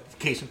talks about,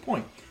 case in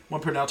point,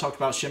 when Pernell talked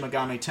about Shin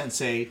Megami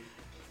Tensei,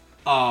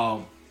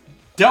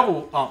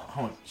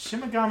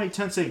 Shin Megami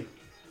Tensei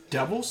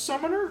Devil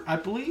Summoner, I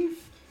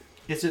believe?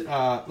 Is it,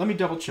 let me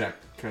double check,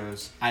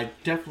 because I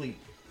definitely,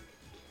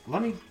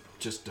 let me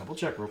just double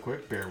check real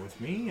quick, bear with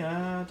me.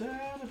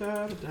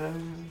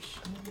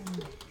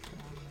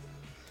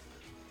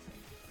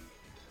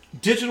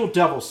 Digital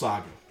Devil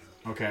Saga,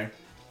 okay?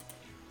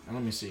 And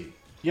let me see.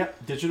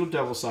 Yep, Digital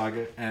Devil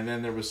Saga, and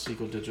then there was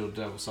sequel Digital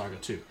Devil Saga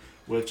 2,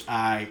 which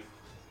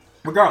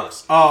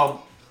regardless,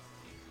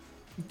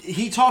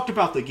 he talked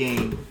about the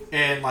game,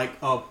 and like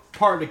a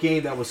part of the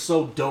game that was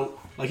so dope.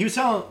 Like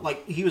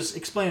he was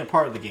explaining a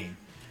part of the game,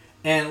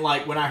 and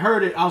like when I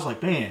heard it, I was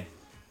like, man,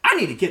 I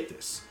need to get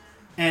this.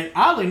 And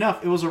oddly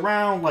enough, it was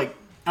around like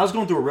I was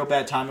going through a real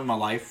bad time in my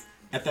life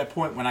at that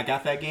point when I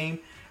got that game.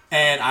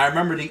 And I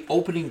remember the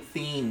opening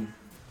theme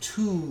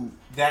to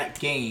that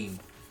game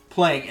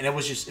playing, and it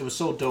was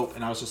so dope,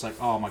 and I was just like,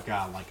 oh my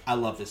god, like, I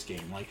love this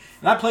game. Like,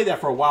 and I played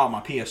that for a while on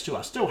my PS2.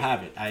 I still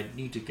have it. I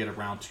need to get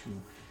around to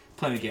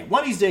playing the game.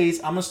 One of these days,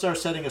 I'm going to start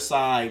setting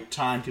aside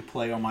time to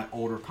play on my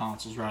older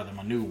consoles rather than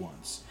my new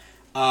ones.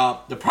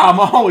 The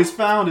problem I always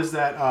found is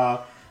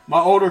that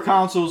my older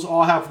consoles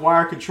all have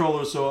wire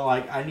controllers, so,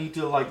 like, I need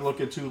to, like, look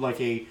into,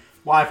 like, a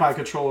Wi-Fi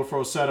controller for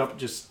a setup.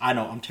 I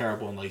know I'm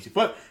terrible and lazy.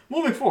 But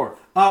moving forward.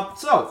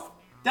 So,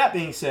 that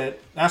being said,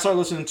 I started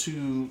listening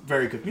to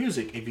Very Good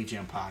Music, a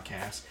VGM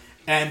podcast.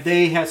 And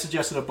they had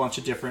suggested a bunch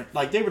of different,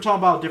 like, they were talking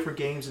about different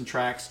games and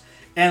tracks.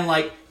 And,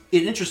 like,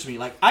 it interested me.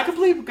 Like, I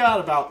completely forgot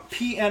about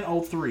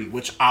PN03,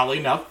 which, oddly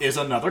enough, is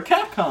another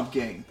Capcom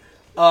game.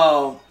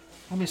 Let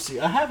me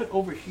see. I have it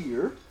over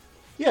here.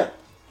 Yeah,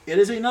 it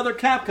is another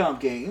Capcom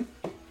game.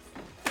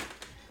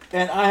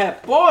 And I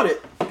have bought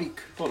it.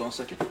 Hold on a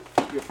second.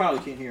 You probably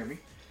can't hear me.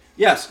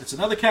 Yes, it's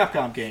another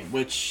Capcom game,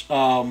 which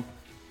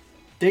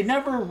they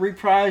never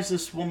reprised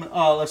this woman.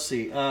 Let's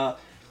see.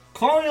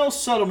 Colonial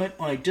settlement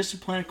on a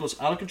distant planet goes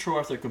out of control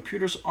after the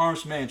computer's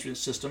arms management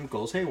system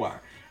goes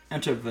haywire.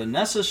 Enter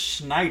Vanessa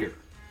Schneider,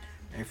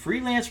 a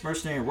freelance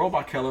mercenary and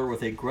robot killer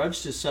with a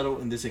grudge to settle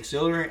in this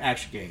exhilarating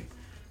action game.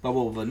 But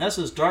will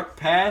Vanessa's dark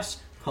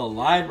past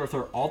collide with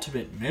her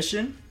ultimate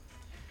mission?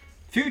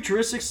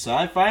 Futuristic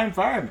sci-fi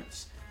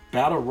environments,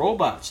 battle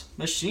robots,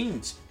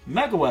 machines,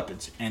 mega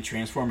weapons, and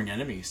transforming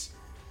enemies.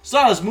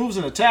 Stylish moves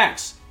and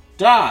attacks,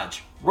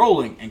 dodge,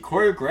 rolling, and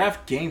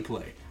choreographed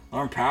gameplay.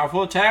 Learn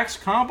powerful attacks,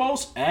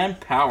 combos, and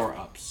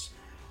power-ups.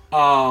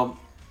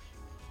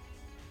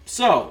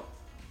 So,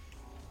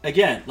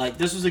 again, like,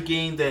 this was a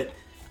game that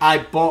I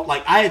bought.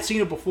 Like, I had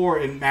seen it before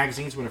in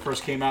magazines when it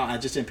first came out, and I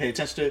just didn't pay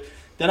attention to it.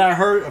 Then I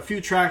heard a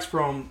few tracks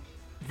from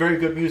Very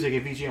Good Music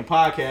at VGM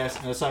Podcast,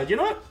 and I decided, you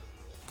know what?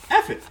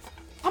 F it.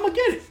 I'm going to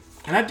get it.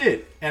 And I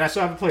did. And I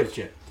still haven't played it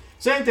yet.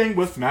 Same thing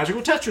with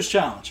Magical Tetris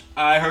Challenge.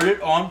 I heard it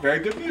on Very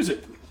Good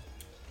Music.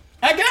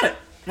 I got it.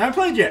 I haven't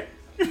played it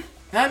yet.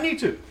 I need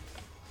to.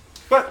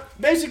 But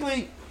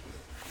basically,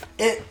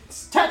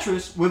 it's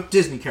Tetris with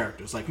Disney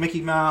characters like Mickey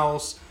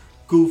Mouse,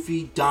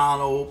 Goofy,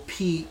 Donald,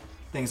 Pete,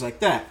 things like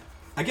that.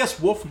 I guess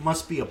Wolf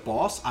must be a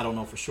boss. I don't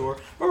know for sure.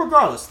 But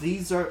regardless,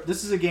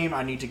 this is a game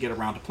I need to get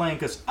around to playing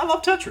because I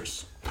love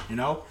Tetris, you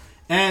know?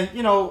 And,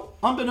 you know,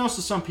 unbeknownst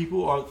to some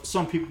people, or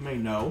some people may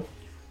know,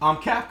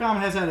 Capcom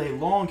has had a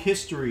long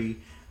history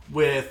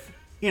with,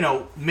 you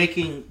know,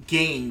 making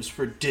games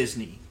for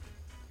Disney.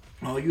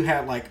 Well, you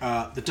had, like,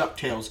 the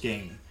DuckTales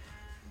game,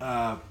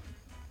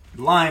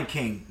 Lion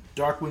King,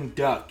 Darkwing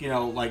Duck, you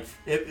know, like,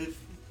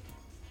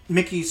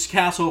 Mickey's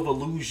Castle of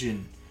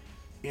Illusion,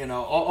 you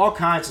know, all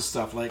kinds of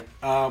stuff. Like,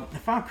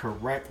 if I'm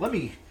correct, let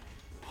me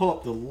pull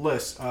up the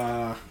list.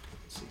 Let's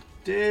see,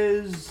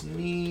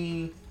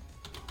 Disney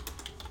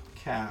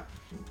Capcom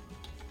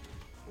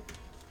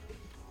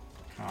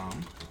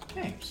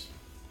games.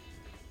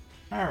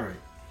 Alright.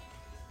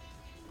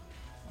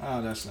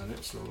 Oh, that's not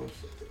it. So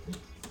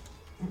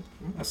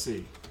let's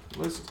see.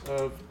 List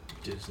of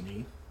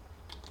Disney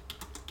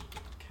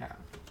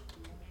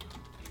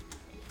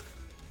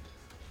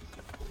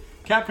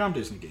Capcom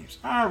Disney games.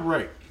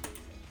 Alright.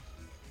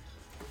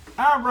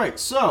 Alright,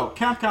 so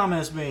Capcom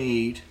has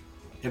made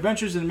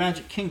Adventures in the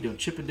Magic Kingdom,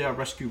 Chip 'n Dale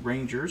Rescue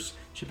Rangers,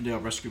 Chip 'n Dale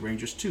Rescue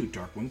Rangers 2,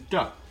 Darkwing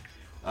Duck,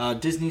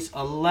 Disney's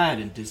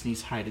Aladdin,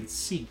 Disney's Hide and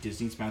Seek,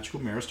 Disney's Magical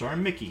Mirror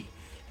starring Mickey,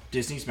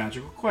 Disney's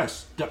Magical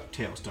Quest,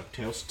 DuckTales,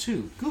 DuckTales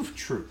 2, Goof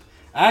Troop.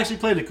 I actually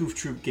played the Goof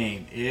Troop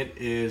game. It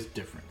is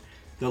different.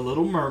 The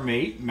Little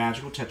Mermaid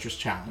Magical Tetris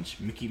Challenge,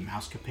 Mickey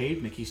Mouse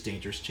Capade, Mickey's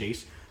Dangerous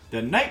Chase,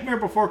 The Nightmare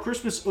Before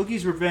Christmas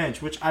Oogie's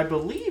Revenge, which I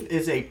believe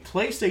is a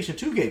PlayStation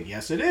 2 game.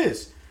 Yes, it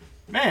is.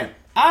 Man,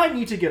 I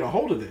need to get a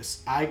hold of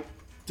this. I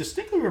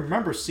distinctly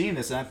remember seeing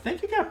this, and I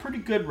think it got pretty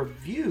good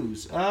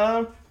reviews.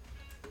 Let's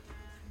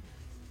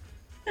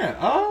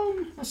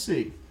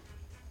see.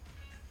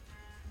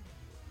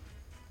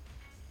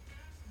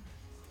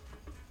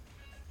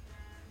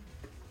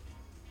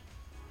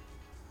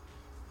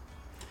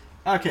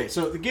 Okay,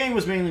 so the game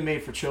was mainly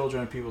made for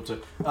children and people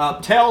to...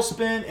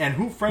 Tailspin and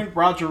Who Framed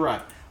Roger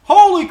Rabbit.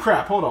 Holy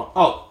crap, hold on.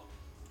 Oh,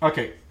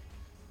 okay.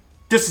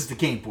 This is the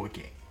Game Boy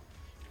game.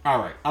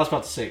 Alright, I was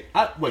about to say...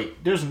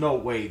 wait, there's no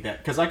way that...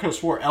 Because I could have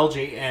swore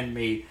LJN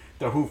made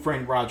the Who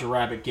Framed Roger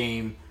Rabbit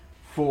game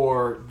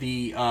for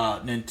the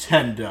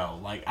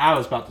Nintendo. Like, I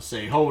was about to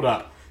say, hold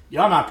up.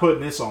 Y'all not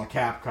putting this on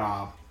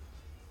Capcom.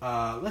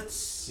 Let's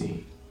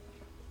see.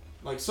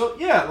 Like, so,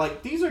 yeah,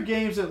 like, these are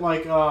games that,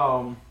 like,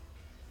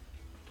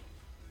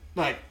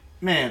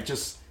 man,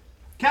 just...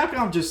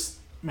 Capcom just...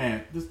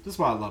 Man, this is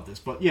why I love this.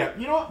 But, yeah,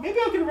 you know what? Maybe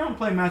I'll get around to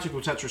playing Magical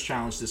Tetris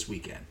Challenge this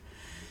weekend.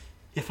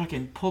 If I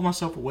can pull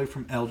myself away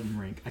from Elden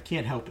Ring. I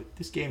can't help it.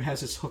 This game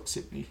has its hooks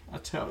in me, I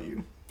tell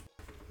you.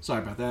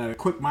 Sorry about that. A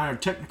quick minor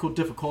technical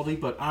difficulty,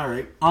 but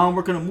alright.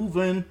 We're going to move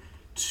in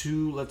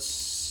to, let's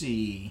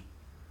see...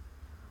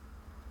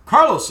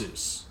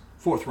 Carlos's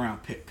 4th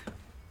round pick.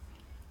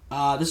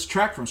 This is a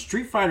track from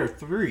Street Fighter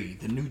 3,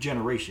 the new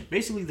generation.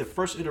 Basically, the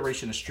first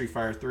iteration of Street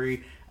Fighter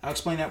 3. I'll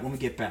explain that when we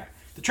get back.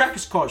 The track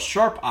is called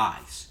Sharp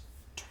Eyes,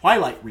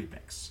 Twilight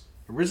Remix.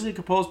 Originally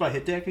composed by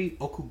Hideki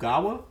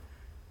Okugawa.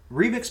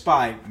 Remixed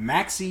by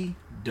Maxi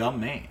Da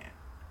Man.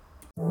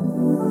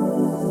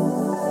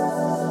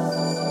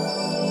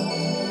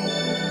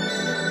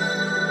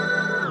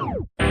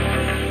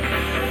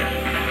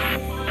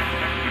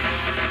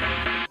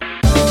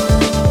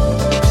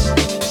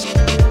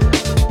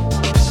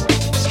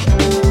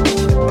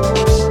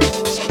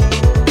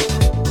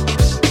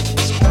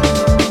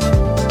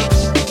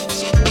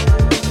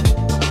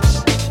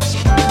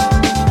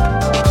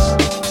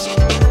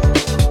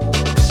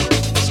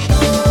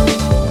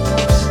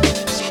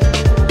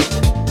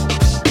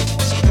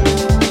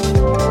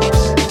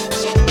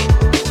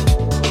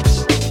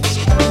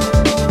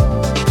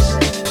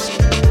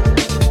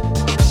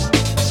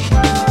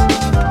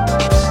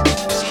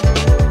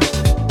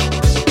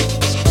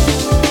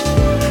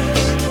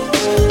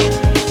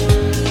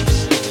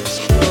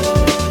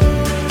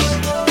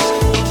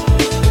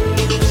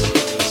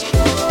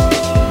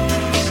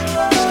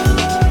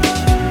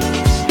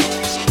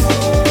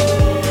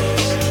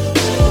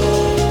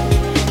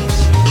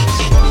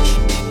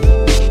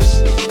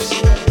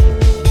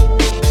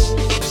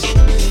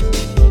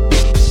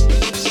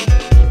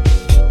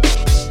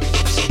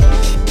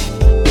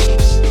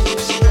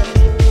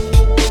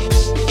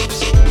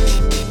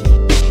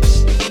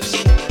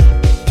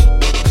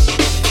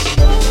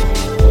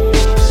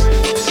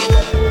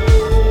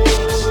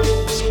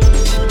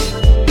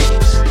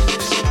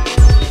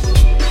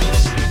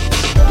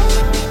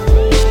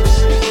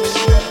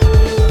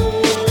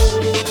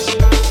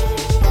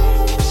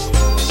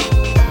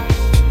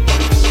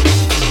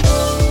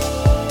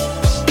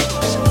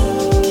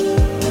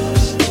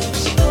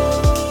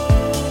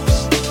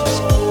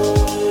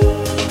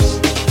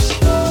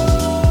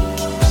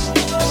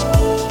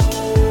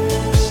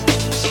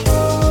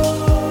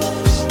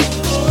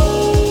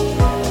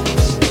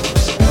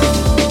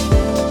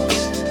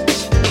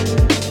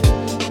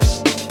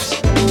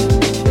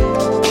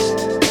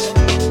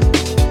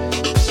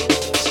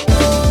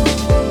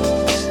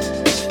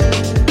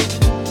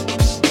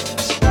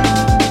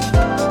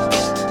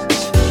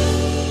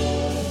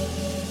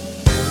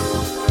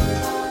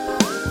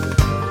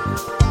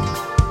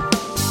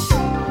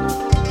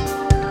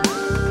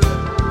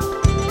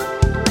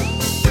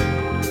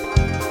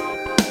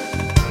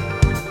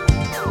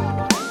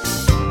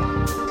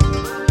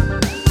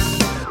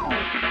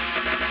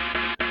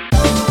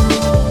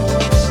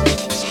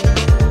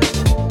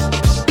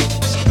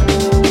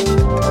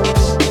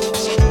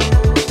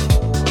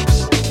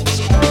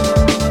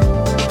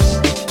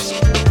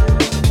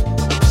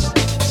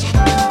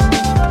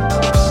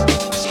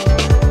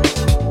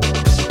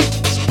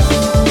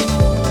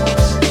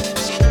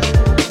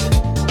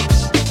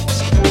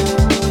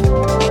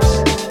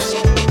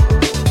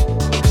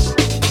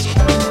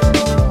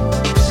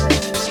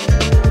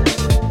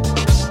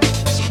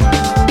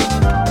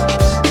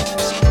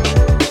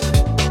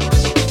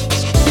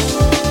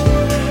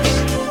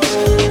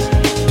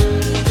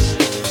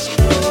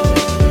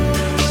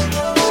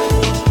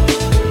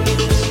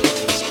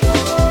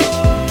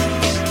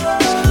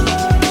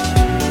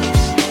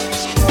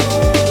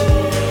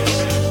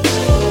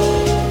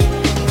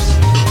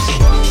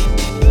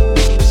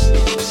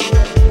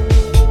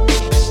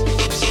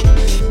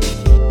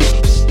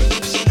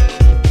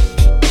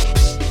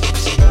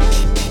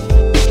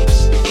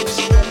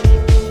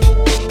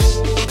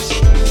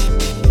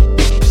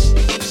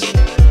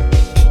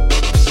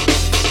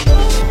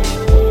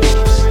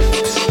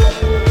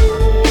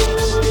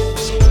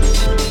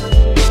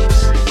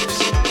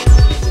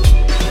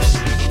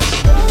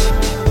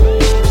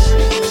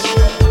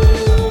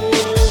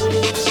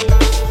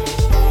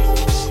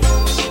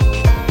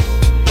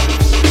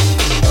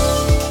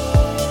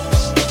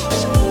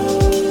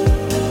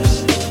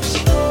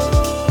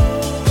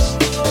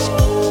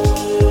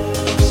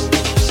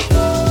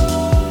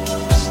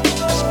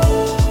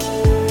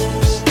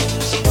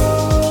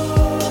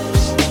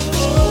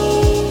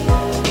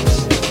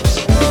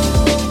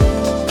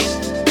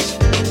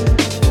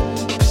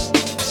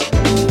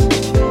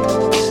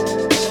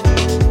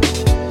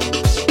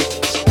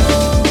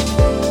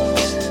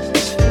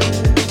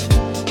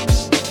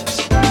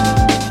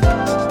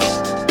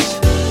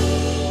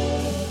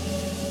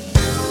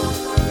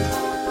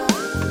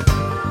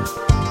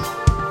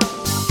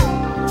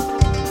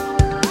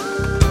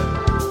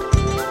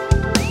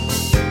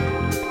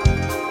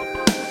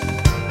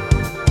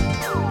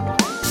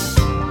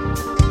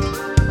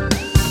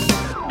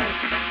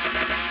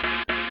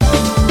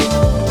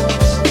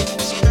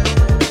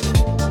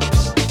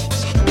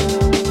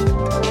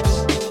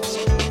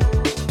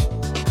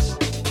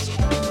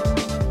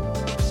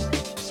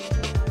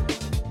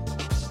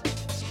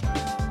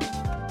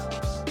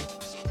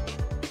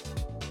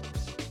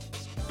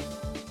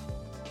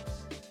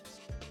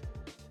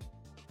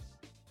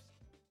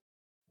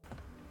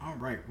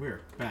 Alright,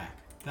 we're back.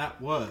 That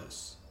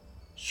was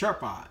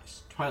Sharp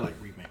Eyes Twilight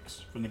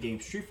Remix from the game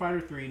Street Fighter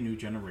 3 New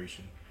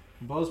Generation.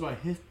 Composed by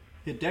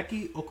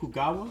Hideki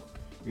Okugawa,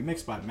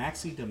 remixed by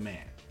Maxi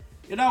Demand.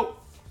 You know,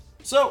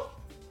 so,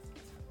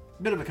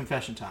 bit of a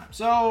confession time.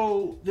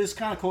 So, this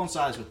kind of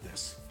coincides with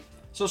this.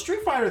 So,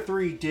 Street Fighter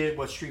 3 did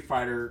what Street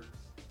Fighter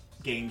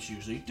games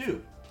usually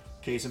do.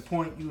 Case in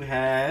point, you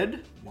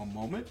had... One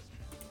moment.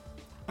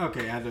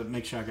 Okay, I had to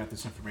make sure I got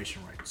this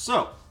information right.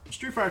 So,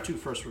 Street Fighter 2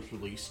 first was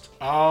released.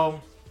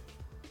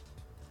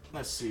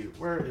 Let's see,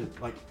 where is,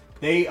 like,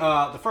 they,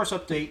 the first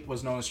update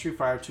was known as Street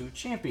Fighter 2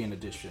 Champion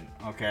Edition,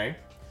 okay?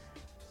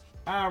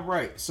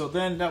 Alright, so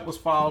then that was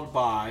followed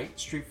by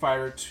Street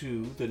Fighter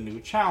 2 The New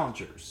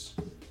Challengers,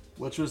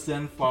 which was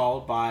then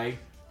followed by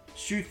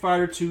Street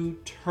Fighter 2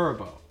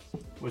 Turbo,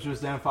 which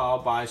was then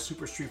followed by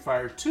Super Street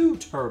Fighter 2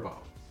 Turbo,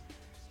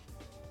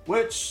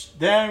 which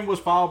then was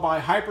followed by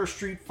Hyper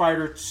Street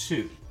Fighter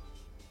 2.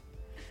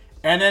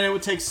 And then it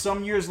would take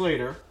some years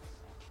later,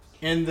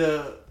 in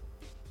the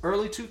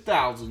early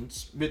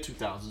 2000s,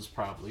 mid-2000s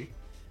probably,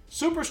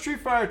 Super Street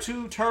Fighter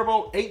 2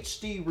 Turbo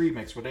HD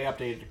Remix, where they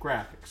updated the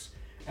graphics.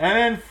 And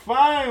then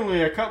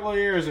finally, a couple of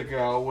years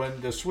ago,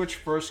 when the Switch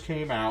first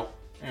came out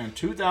in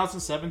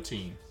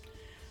 2017,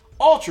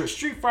 Ultra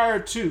Street Fighter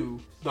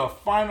 2 The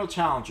Final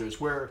Challengers,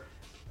 where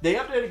they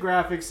updated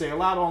graphics, they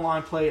allowed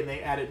online play, and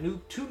they added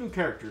two new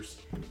characters,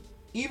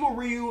 Evil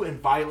Ryu and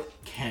Violet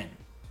Ken.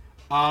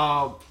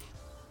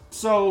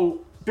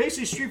 So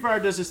basically, Street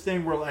Fighter does this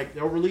thing where like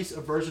they'll release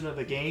a version of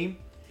the game,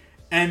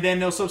 and then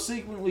they'll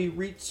subsequently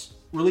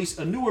release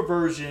a newer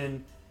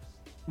version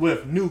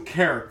with new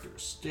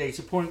characters. Case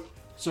in point,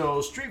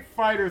 so Street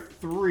Fighter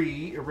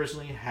 3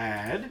 originally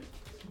had.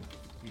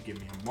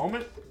 Give me a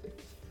moment.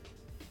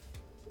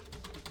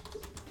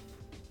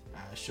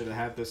 I should have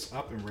had this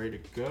up and ready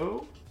to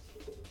go.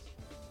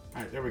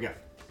 All right, there we go.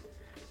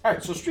 All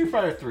right, so Street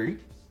Fighter 3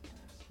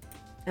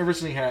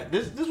 originally had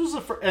this. This was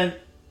and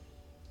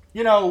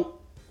you know,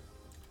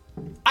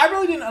 I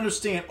really didn't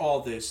understand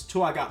all this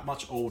till I got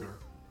much older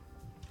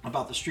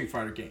about the Street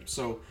Fighter game.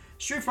 So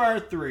Street Fighter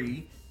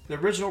 3, the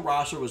original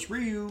roster was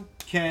Ryu,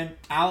 Ken,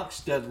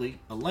 Alex, Deadly,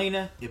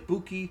 Elena,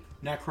 Ibuki,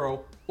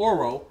 Necro,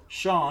 Oro,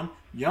 Sean,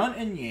 Yun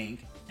and Yang,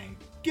 and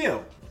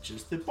Gil, which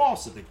is the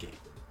boss of the game.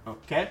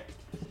 Okay?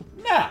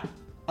 Now,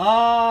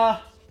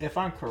 if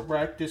I'm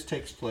correct, this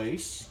takes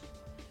place...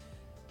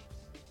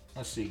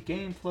 Let's see,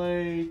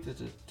 gameplay...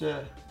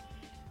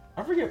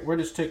 I forget where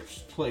this takes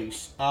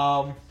place.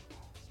 I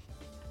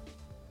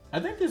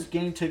think this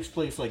game takes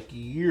place like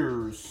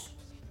years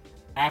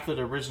after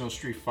the original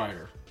Street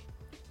Fighter.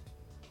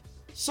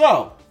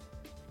 So,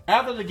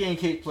 after the game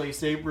takes place,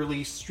 they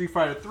released Street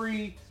Fighter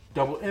 3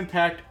 Double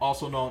Impact,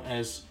 also known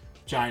as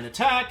Giant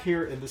Attack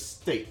here in the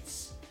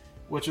States.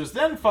 Which was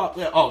then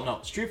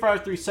Street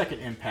Fighter 3 Second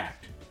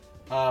Impact.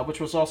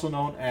 Which was also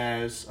known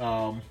as, it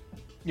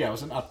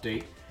was an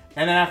update.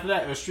 And then after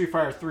that, it was Street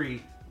Fighter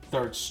 3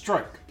 Third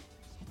Strike.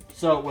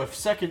 So with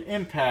Second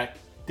Impact,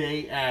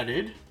 they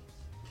added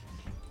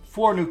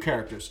 4 new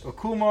characters: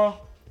 Akuma,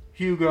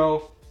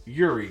 Hugo,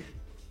 Urien.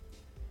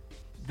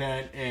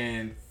 Then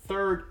in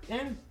Third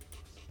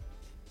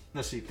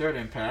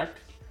Impact,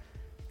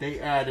 they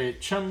added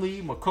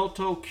Chun-Li,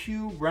 Makoto,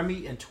 Q,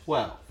 Remy, and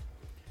 12.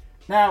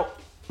 Now,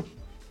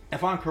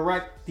 if I'm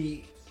correct,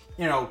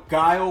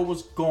 Guile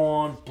was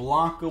gone,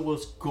 Blanca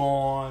was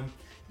gone,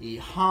 E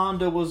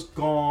Honda was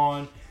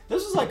gone.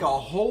 This is like a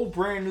whole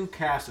brand new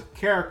cast of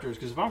characters,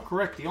 because if I'm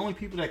correct, the only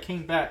people that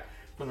came back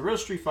from the real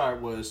Street Fighter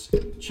was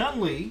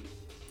Chun-Li,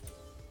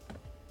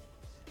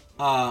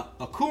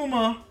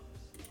 Akuma,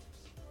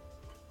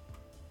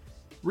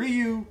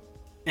 Ryu,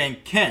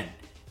 and Ken.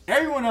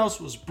 Everyone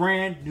else was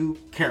brand new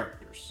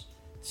characters.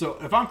 So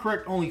if I'm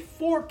correct, only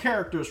 4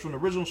 characters from the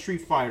original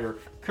Street Fighter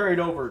carried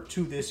over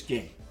to this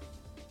game.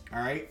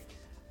 Alright?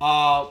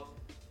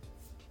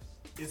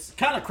 It's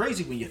kind of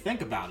crazy when you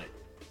think about it.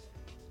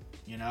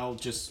 You know,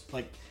 just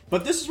like...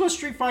 But this is what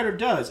Street Fighter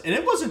does. And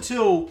it wasn't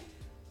until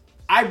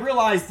I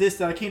realized this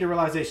that I came to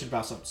realization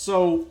about something.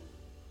 So,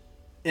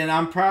 and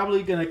I'm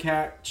probably going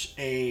to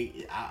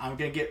I'm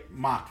going to get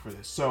mocked for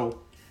this.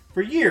 So,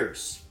 for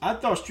years, I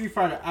thought Street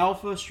Fighter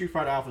Alpha, Street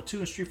Fighter Alpha 2,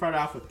 and Street Fighter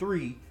Alpha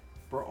 3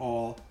 were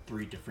all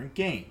 3 different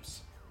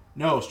games.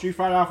 No, Street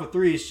Fighter Alpha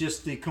 3 is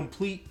just the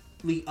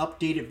completely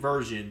updated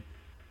version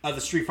of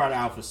the Street Fighter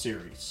Alpha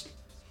series.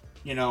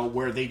 You know,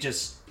 where they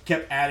just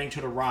kept adding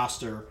to the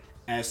roster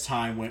as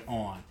time went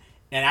on.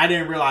 And I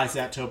didn't realize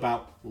that till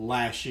about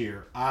last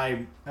year.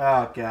 But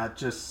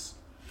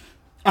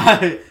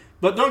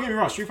don't get me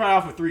wrong, Street Fighter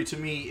Alpha 3 to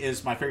me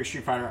is my favorite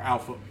Street Fighter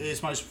Alpha.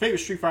 It's my favorite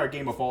Street Fighter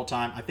game of all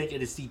time. I think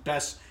it is the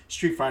best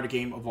Street Fighter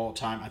game of all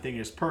time. I think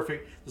it is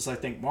perfect. Just like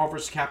I think Marvel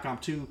vs. Capcom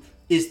 2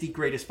 is the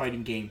greatest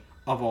fighting game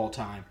of all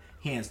time.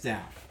 Hands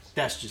down.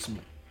 That's just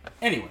me.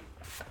 Anyway.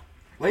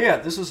 Well, yeah,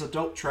 this is a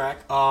dope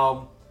track.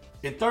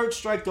 In Third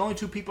Strike, the only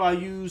 2 people I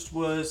used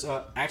was...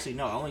 I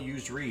only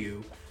used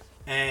Ryu.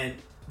 And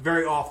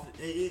very often...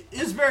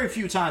 It's very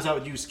few times I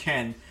would use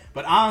Ken.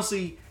 But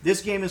honestly,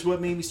 this game is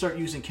what made me start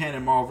using Ken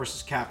in Marvel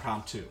vs.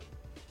 Capcom 2.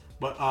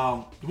 But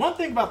the one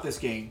thing about this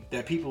game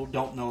that people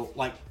don't know,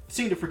 like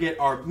seem to forget,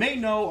 or may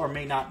know or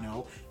may not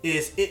know,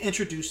 is it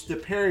introduced the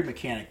parry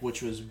mechanic,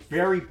 which was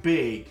very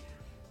big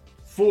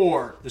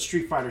for the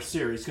Street Fighter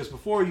series. Because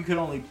before you could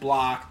only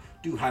block,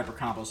 do hyper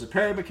combos. The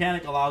parry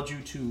mechanic allowed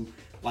you to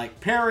like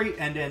parry,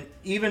 and then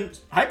even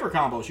hyper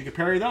combos, you could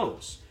parry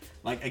those.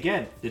 Like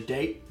again, the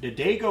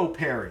Dago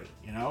parry.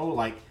 You know,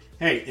 like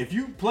hey, if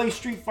you play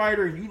Street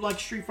Fighter and you like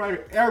Street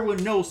Fighter,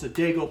 everyone knows the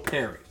Dago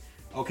parry.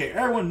 Okay,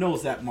 everyone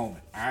knows that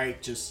moment. All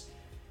right, just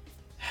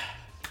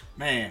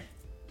man,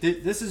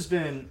 this has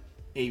been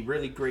a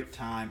really great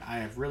time. I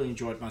have really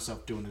enjoyed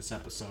myself doing this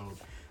episode.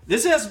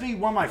 This has to be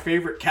one of my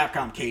favorite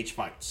Capcom cage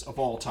fights of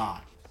all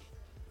time.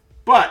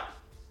 But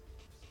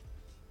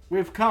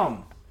we've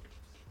come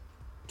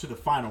to the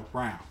final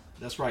round.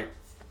 That's right,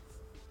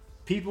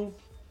 people.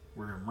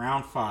 We're in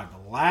round 5,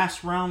 the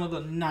last round of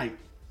the night.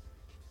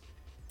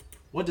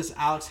 What does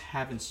Alex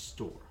have in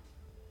store?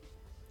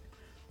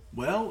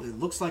 Well, it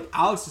looks like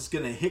Alex is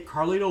going to hit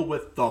Carlito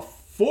with the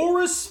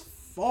Forest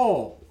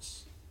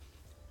Falls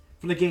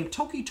from the game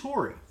Toki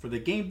Tori for the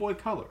Game Boy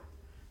Color,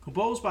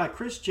 composed by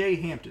Chris J.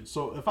 Hampton.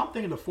 So if I'm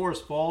thinking the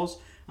Forest Falls,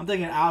 I'm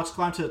thinking Alex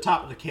climbed to the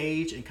top of the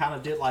cage and kind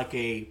of did like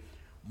a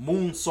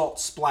moonsault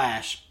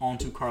splash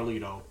onto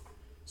Carlito.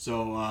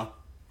 So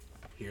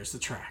here's the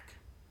track.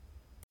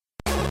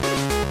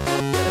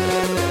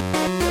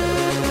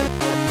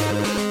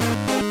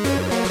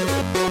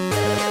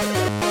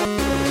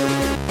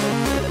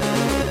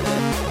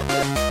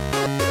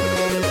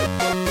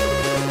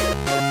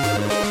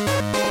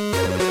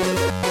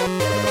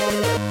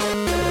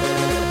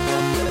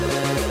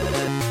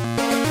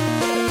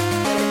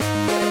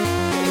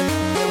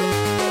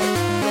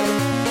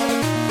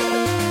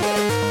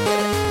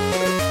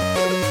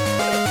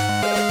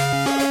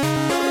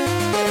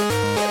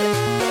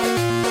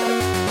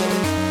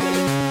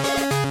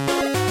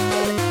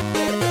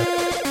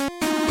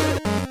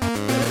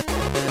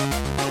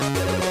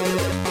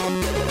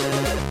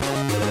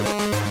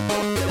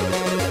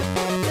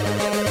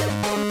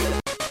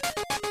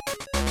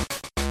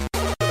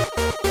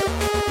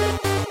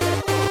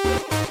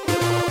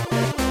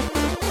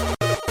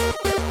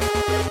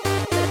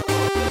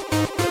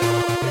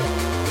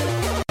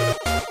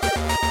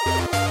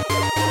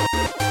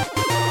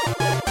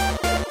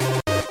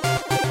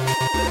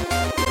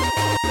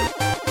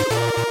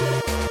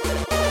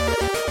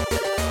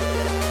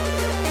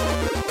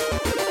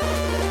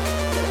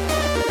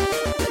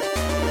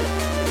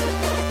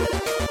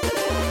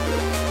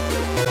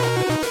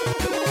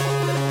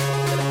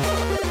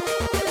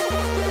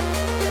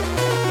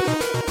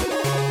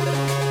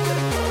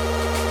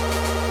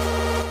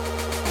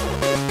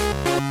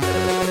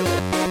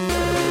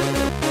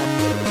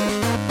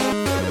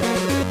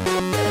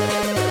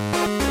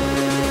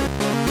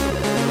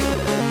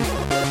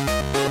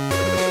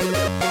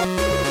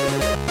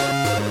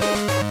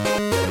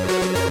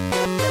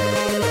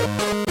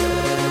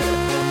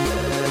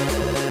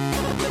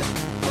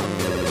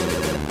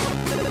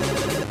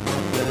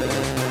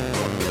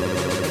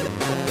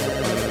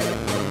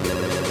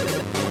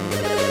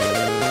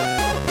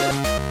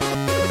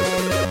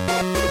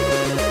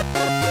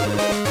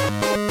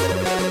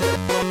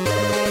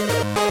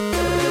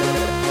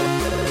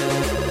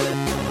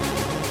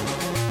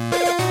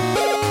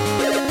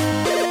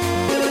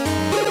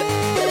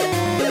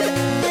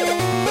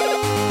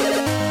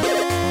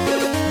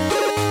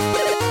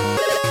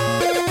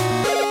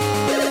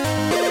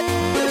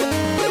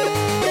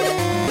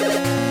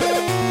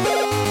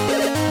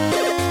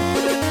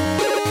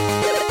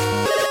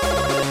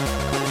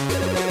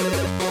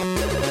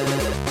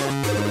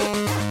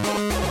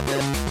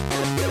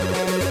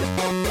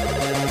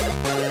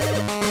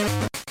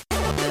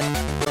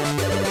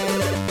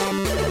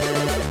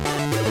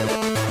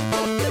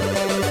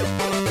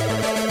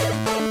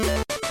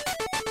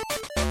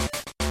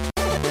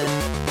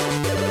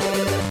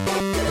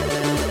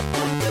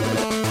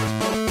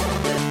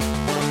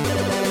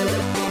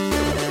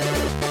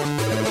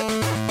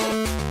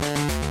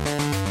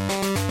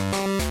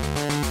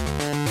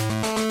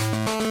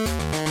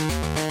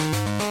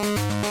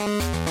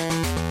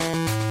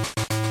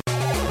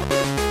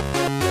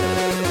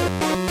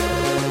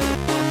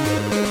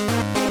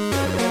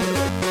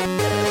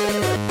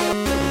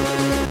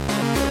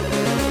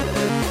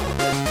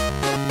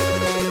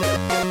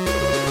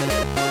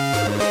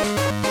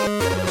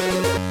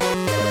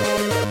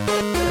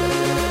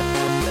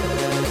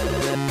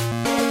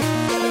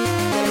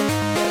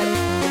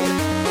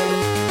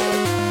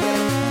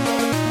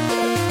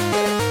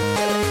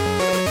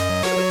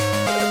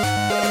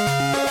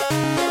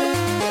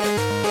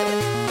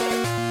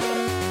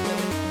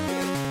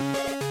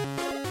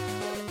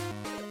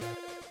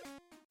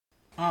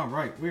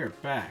 Alright, we're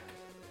back.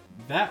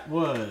 That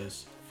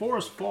was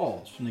Forest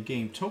Falls from the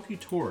game Toki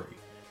Tori,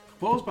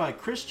 composed by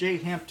Chris J.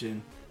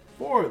 Hampton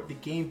for the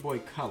Game Boy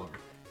Color.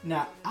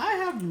 Now, I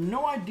have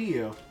no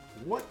idea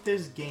what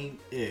this game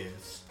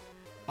is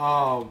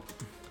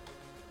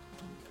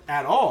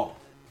at all.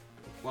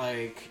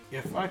 Like,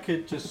 if I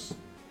could just...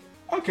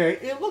 Okay,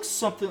 it looks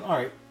something...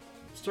 Alright,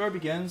 story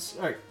begins.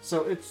 Alright,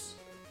 so it's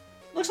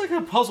looks like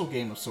a puzzle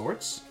game of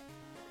sorts.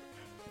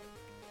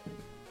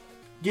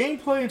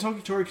 Gameplay in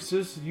Tokitori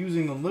consists of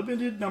using a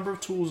limited number of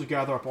tools to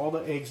gather up all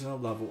the eggs in a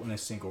level in a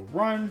single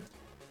run,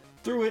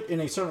 through it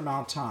in a certain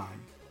amount of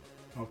time.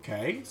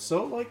 Okay,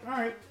 so like,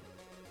 alright.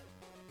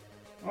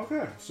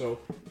 Okay, so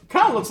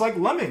kind of looks like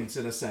Lemmings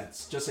in a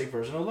sense. Just a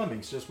version of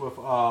Lemmings, just with,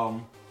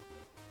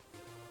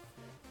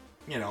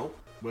 you know,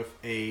 with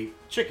a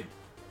chicken.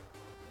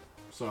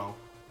 So,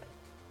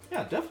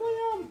 yeah, definitely,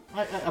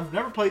 I've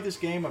never played this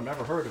game, I've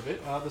never heard of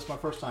it. This is my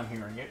first time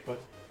hearing it, but,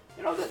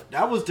 you know,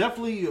 that was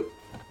definitely a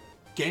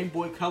Game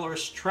Boy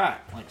Color's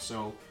track. Like,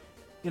 so,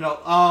 you know,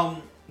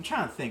 I'm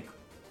trying to think.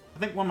 I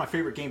think one of my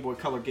favorite Game Boy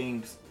Color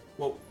games,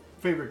 well,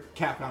 favorite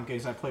Capcom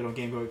games I played on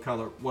Game Boy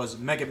Color was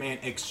Mega Man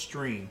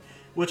Extreme,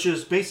 which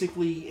is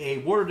basically a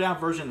watered-down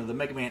version of the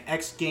Mega Man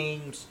X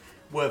games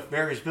with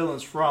various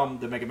villains from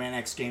the Mega Man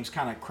X games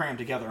kind of crammed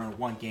together in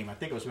one game. I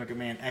think it was Mega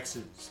Man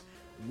X's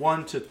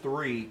 1 to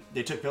 3.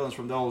 They took villains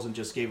from those and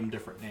just gave them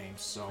different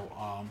names. So,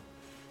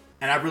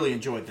 and I really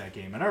enjoyed that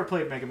game. I never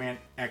played Mega Man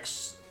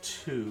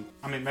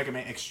Mega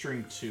Man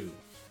Extreme 2.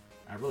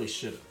 I really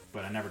should have,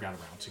 but I never got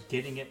around to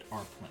getting it or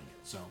playing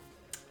it. So,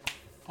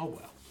 oh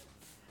well.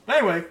 But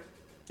anyway,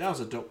 that was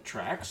a dope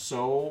track.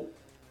 So,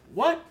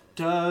 what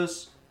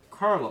does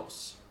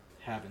Carlos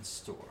have in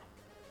store?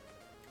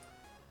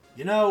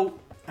 You know,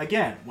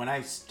 again, when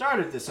I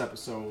started this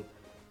episode,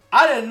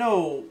 I didn't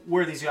know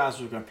where these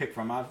guys were going to pick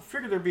from. I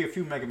figured there'd be a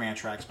few Mega Man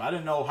tracks, but I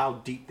didn't know how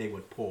deep they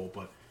would pull.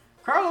 But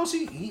Carlos,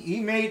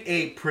 he made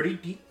a pretty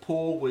deep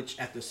pull, which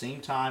at the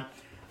same time,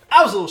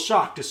 I was a little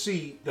shocked to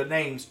see the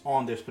names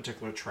on this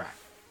particular track.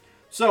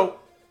 So,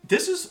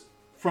 this is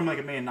from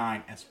Mega Man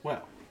 9 as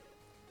well.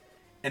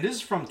 And this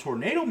is from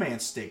Tornado Man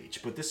stage,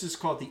 but this is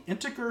called the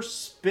Integer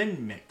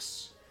Spin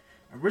Mix.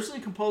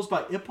 Originally composed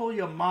by Ippo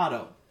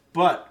Yamato,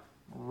 but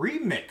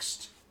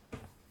remixed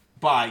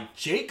by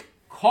Jake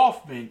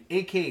Kaufman,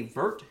 aka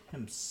Vert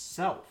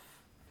himself.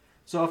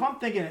 So if I'm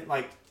thinking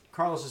like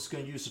Carlos is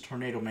going to use the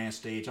Tornado Man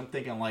stage, I'm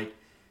thinking like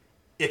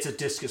it's a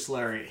discus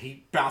lariat.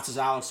 He bounces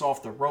Alex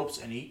off the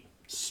ropes and he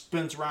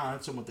spins around and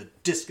hits him with a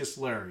discus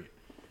lariat.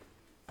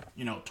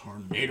 You know,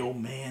 Tornado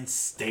Man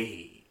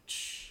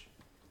stage.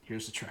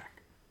 Here's the track.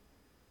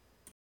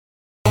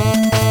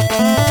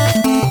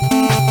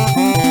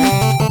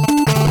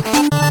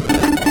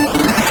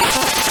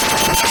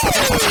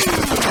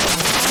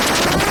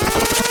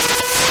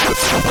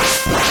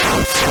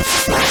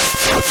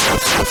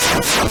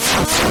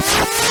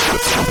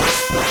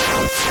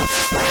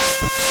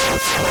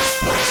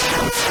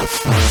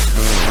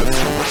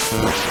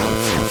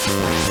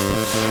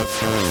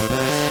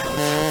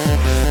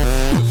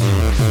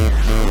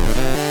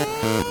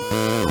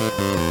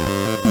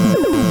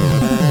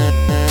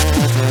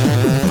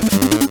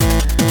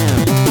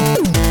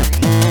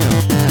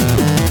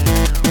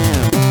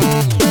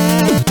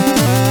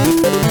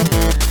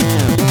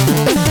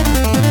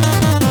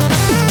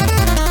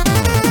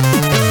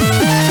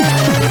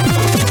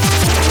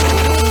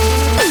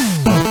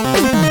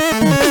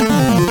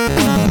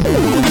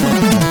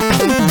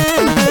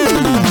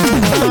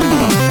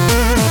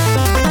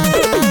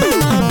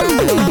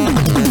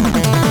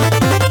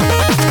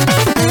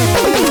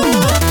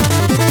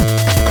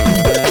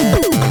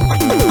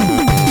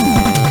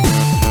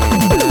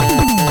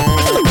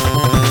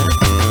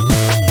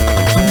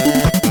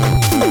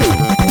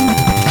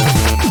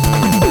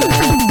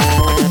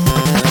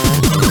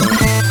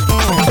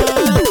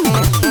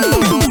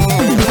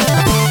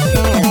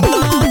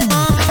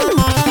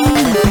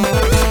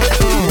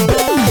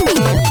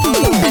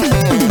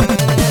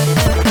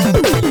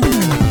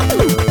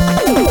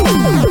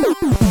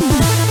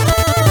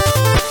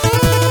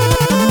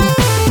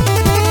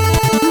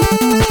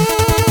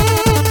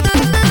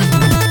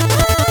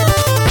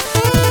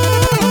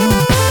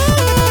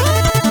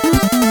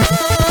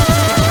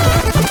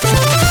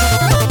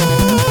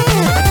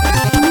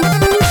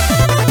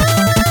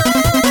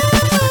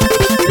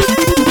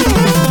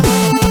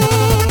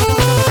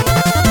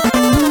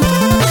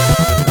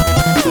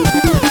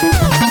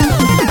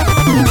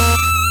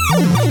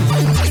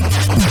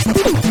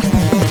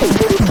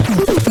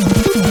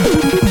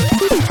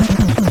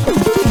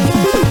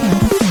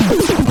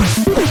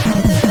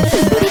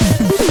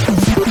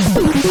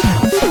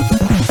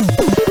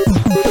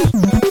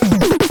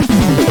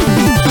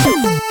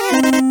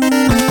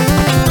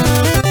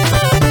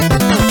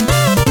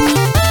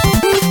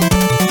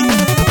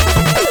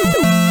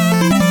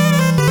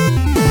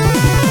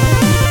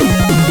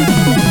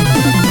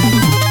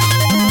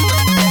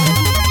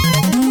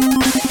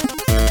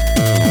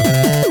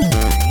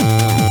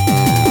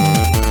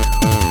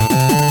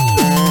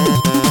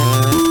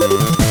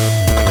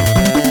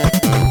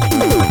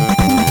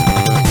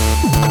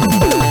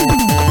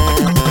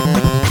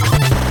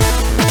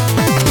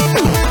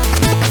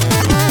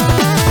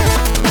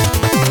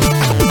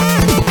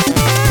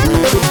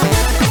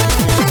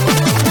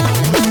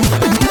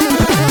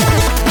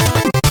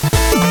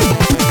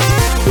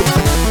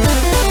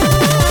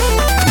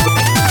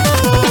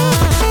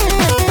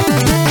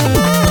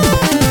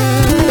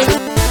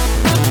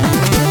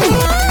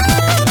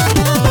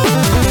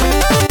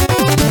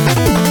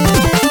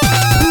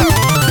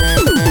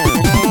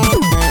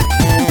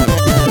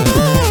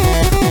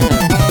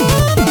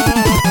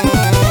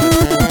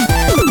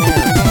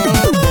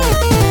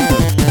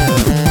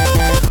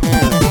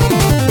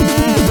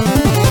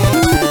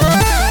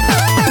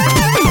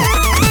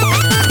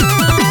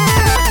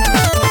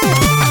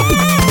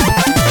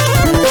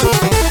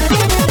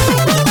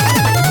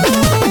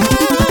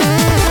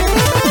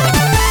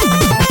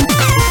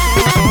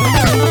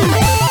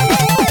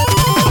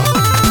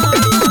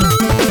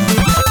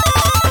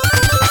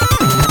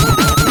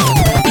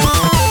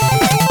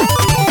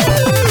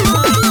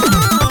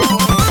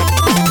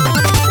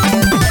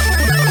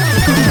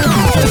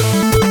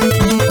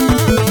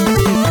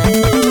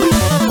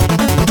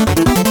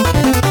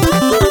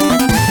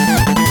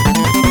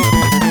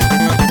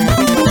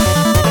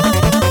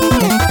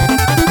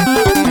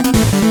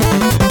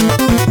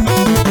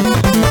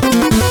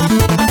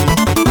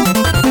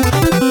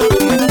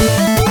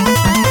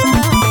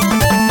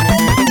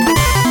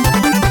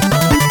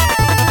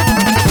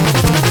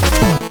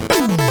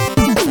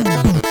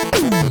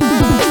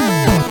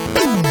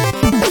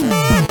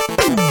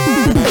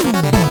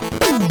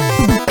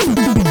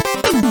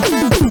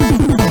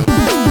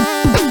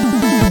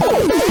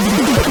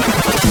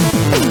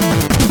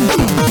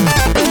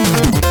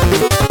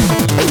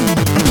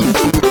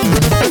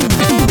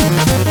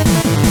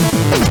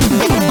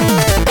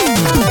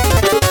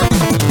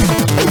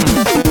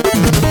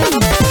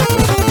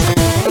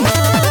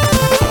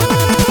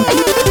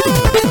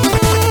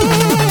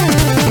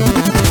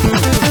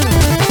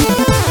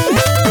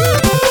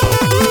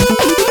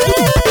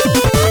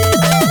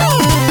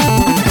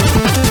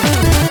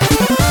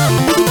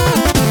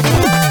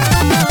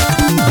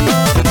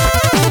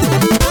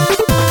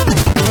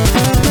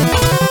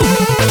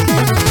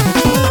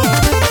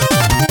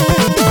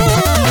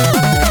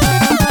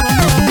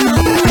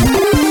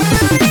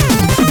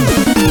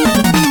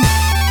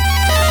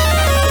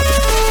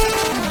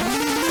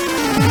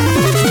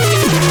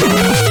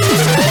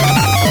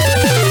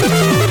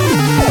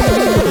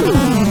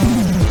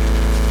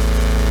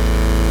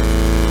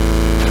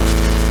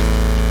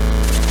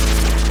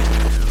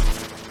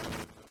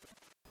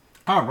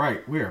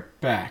 Alright, we're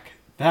back.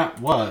 That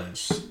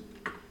was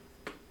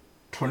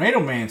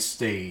Tornado Man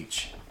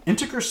Stage,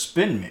 Integer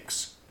Spin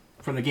Mix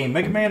from the game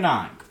Mega Man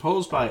 9,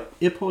 composed by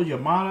Ippo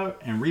Yamada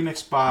and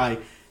remixed by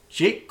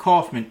Jake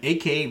Kaufman,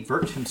 aka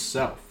Vert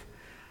himself.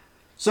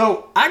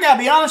 So, I gotta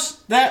be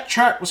honest, that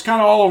track was kind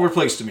of all over the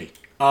place to me.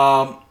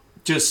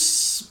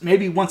 Just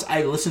maybe once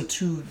I listen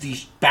to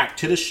back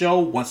to the show,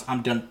 once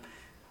I'm done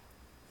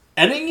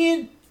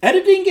editing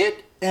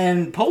it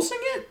and posting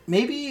it,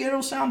 maybe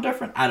it'll sound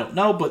different. I don't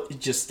know, but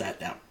it's just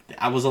that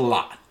was a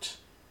lot.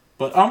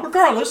 But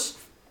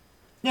regardless,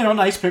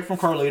 nice pick from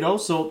Carlito.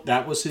 So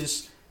that was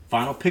his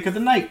final pick of the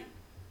night.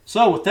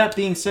 So with that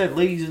being said,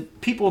 ladies and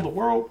people of the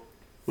world,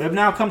 we have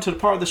now come to the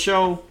part of the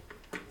show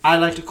I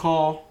like to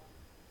call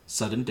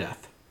Sudden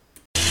Death.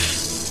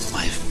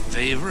 My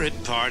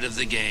favorite part of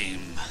the game.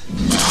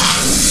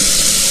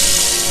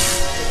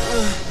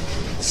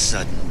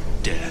 Sudden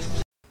death.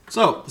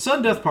 So, the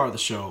sudden death part of the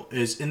show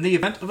is in the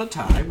event of a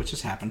tie, which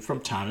has happened from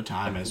time to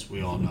time, as we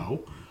all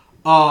know.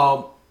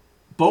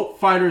 Both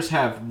fighters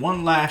have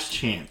one last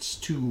chance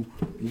to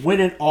win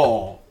it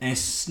all and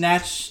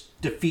snatch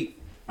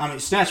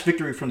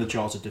victory from the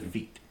jaws of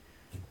defeat.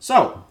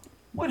 So,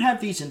 what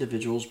have these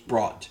individuals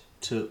brought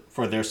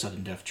for their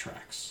sudden death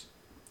tracks?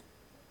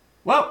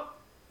 Well,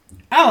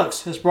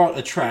 Alex has brought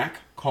a track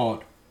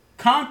called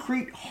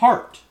Concrete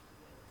Heart,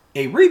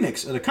 a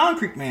remix of the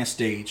Concrete Man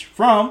stage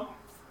from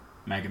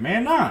Mega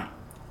Man 9.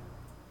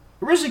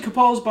 Originally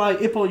composed by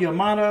Ippo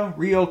Yamada,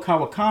 Ryo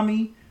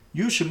Kawakami,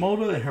 Yu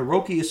Shimoda, and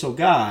Hiroki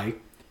Isogai,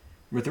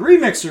 with the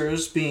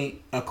remixers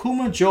being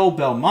Akuma Joe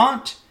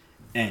Belmont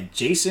and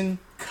Jason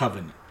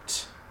Covenant.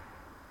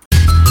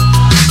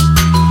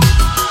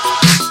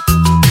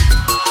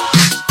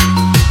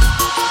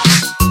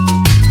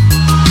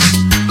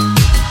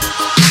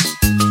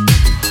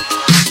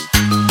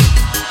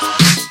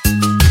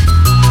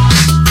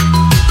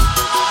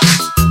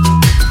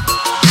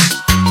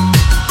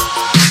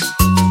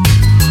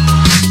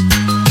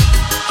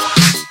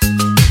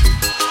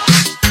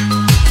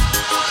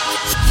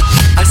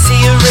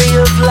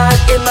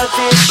 In my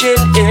vision,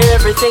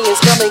 everything is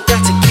coming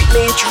back to keep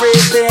me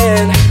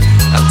driven.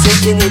 I'm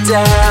taking you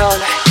down,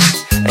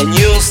 and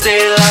you'll stay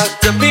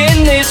locked up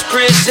in this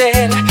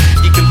prison.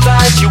 You can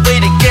find your way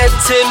to get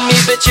to me,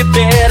 but you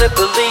better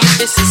believe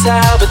this is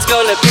how it's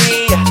gonna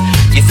be.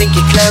 You think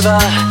you're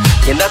clever,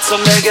 you're not so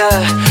mega.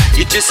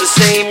 You're just the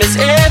same as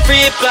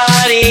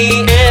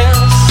everybody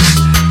else.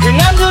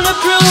 And I'm gonna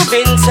prove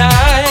in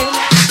time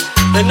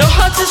that no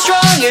heart's as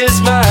strong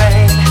as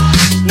mine.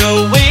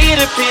 No way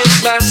to pierce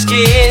my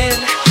skin.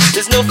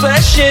 There's no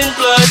flesh and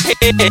blood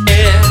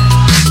here.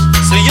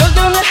 So you're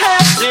gonna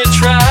have to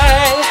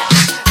try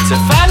to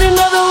find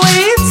another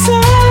way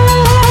inside.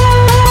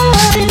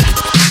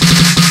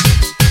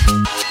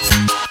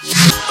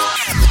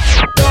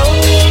 No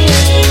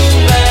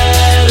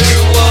matter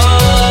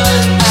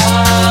what,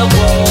 I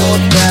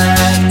won't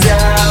back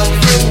down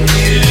from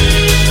you.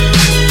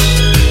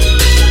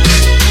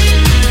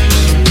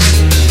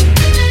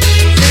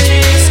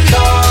 This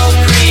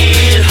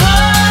concrete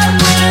heart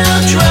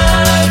will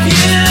drive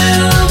you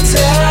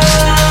down.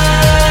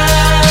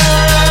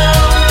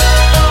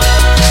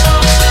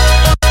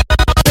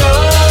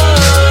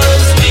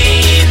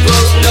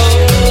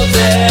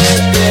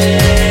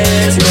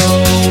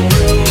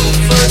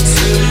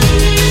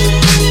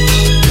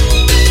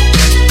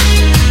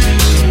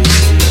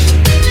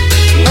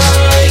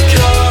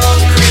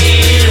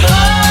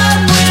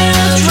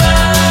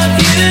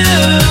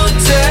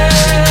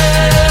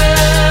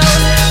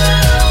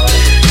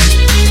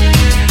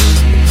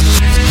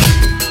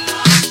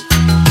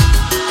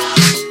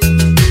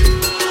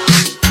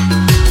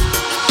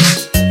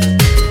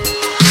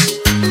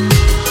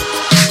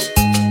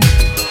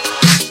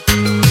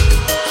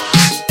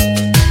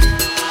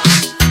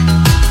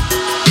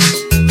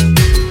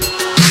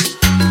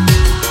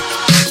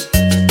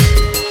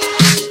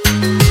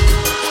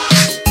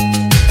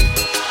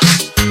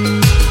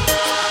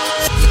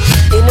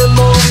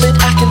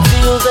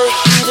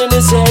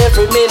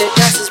 Every minute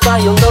passes by,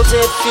 you'll know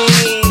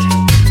defeat.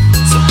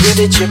 So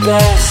give it your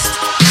best,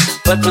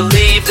 but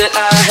believe that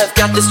I have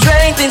got the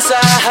strength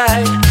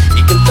inside.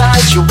 You can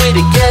fight your way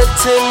to get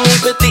to me,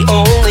 but the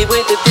only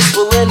way that this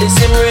will end is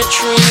in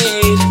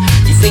retreat.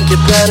 You think you're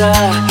better,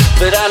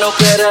 but I know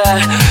better,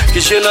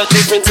 cause you're no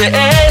different to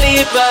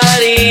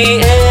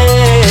anybody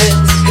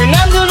else. And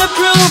I'm gonna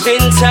prove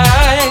in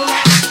time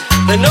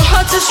that no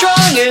heart's as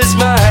strong as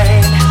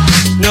mine.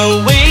 No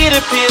way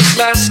to pierce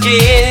my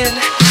skin.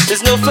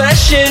 There's no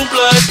flesh and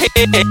blood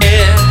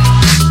here.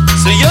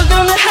 So you're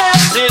gonna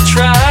have to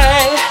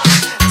try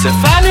to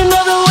find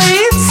another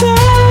way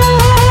inside.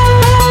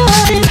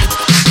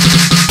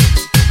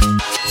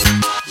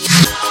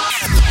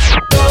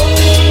 No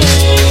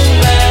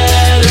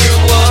matter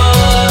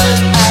what,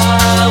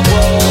 I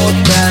won't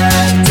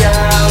back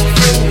down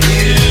from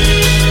you.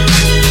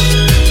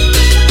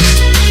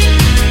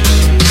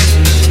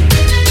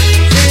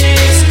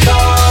 This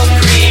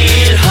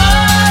concrete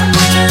heart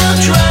will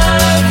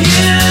drive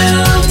you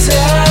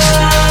down.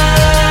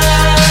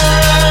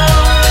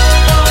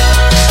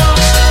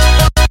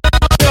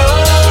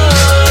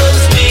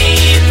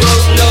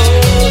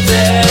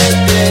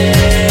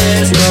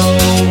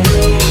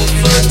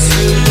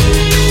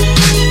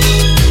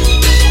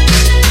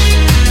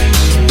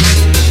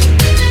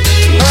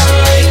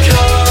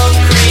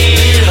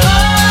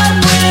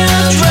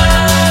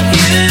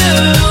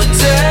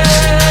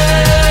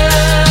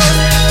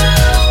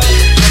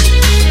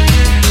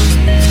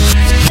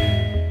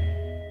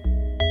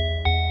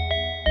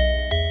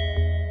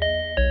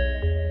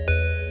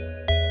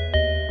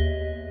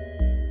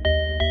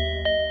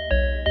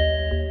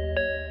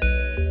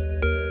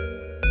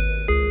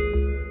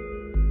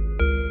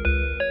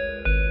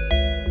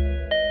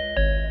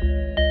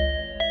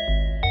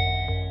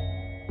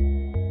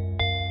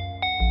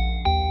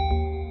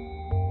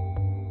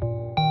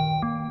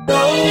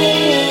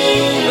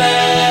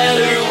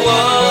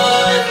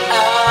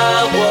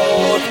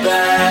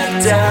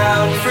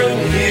 down from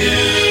you.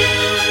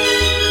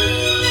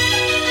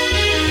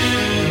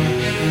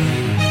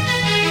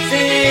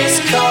 This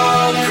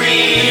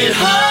concrete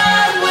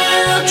heart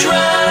will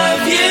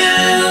drive you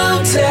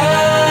down,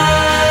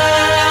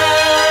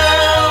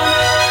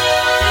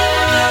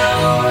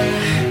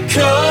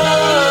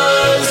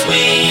 'cause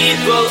we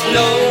both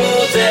know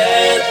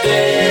that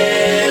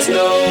there's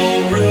no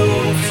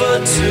room for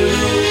two.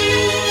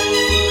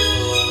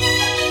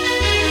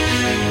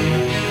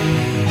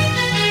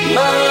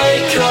 My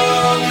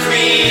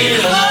concrete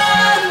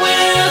heart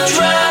will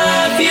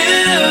drive you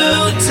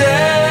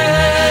down.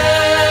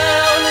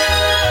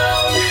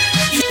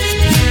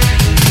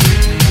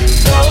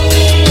 No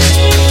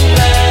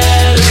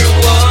matter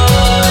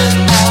what,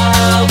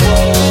 I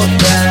won't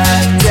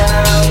back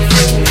down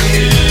from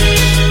you.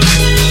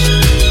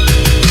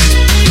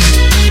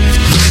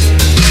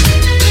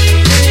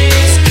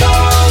 This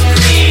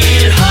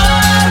concrete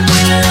heart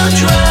will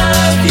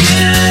drive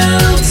you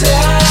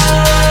down.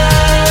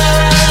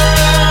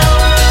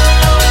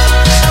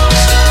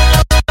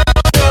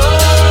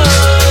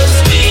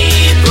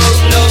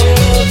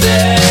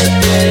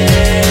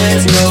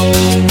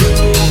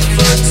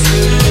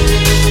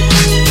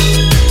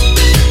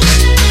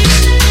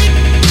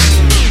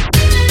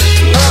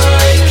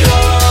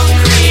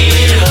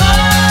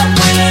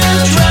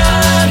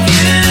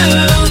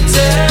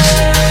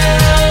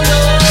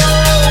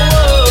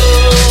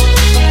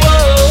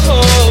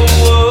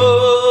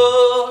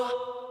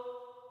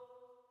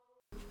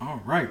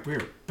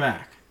 We're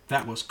back.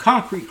 That was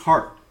Concrete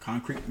Heart,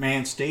 Concrete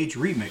Man Stage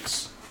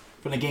Remix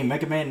from the game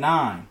Mega Man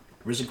 9.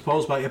 Originally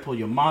composed by Ippo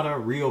Yamada,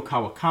 Ryo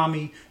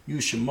Kawakami, Yu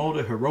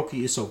Shimoda,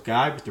 Hiroki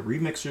Isogai, with the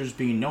remixers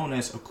being known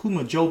as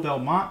Akuma Joe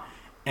Belmont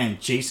and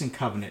Jason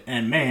Covenant.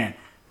 And man,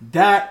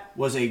 that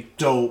was a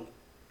dope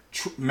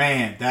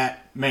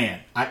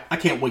I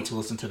can't wait to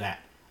listen to that.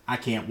 I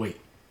can't wait.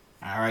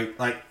 Alright,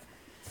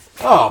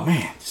 oh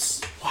man,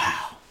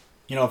 wow.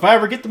 You know, if I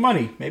ever get the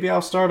money, maybe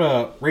I'll start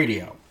a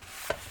radio.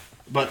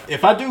 But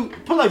if I do,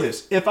 put it like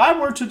this, if I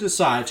were to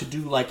decide to do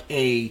like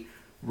a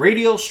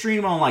radio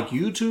stream on like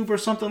YouTube or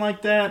something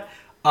like that,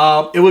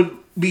 it would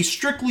be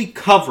strictly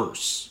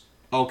covers,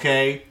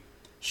 okay?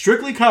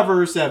 Strictly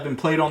covers that have been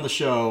played on the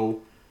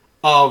show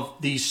of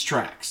these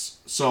tracks.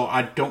 So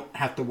I don't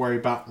have to worry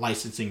about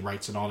licensing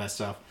rights and all that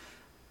stuff.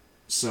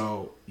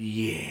 So,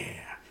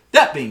 yeah.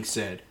 That being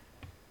said,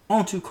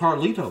 on to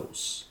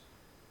Carlito's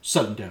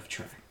Sudden Death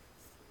track.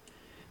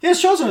 He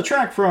has chosen a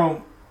track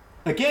from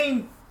a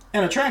game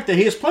and a track that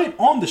he has played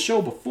on the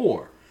show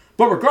before.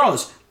 But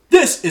regardless,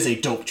 this is a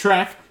dope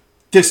track.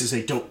 This is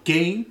a dope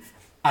game.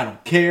 I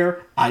don't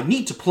care. I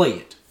need to play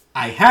it.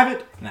 I have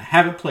it, and I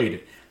haven't played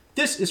it.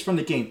 This is from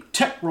the game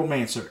Tech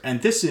Romancer,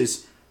 and this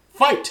is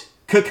Fight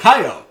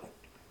Kakayo,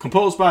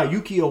 composed by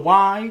Yuki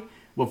Owai,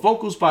 with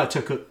vocals by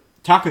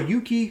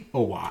Takayuki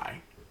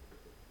Owai.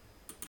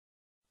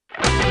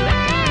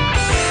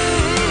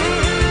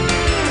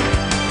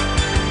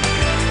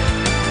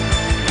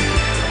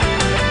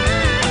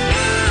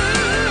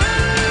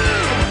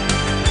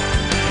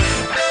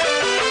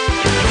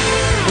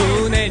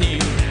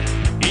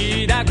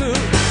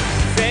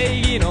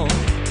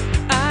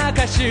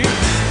 し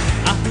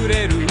溢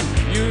れる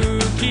勇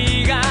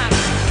気が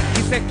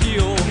奇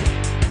跡を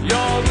呼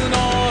ぶの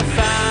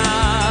さ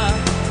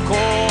鋼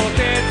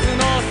鉄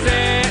の戦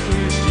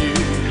士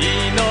命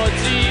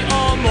を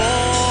燃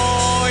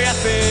や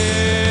せ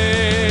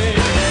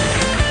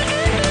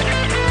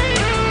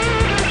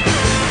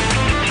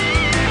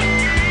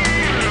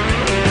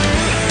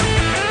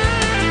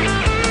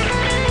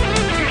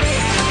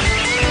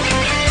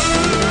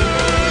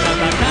戦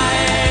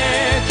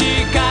え機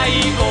械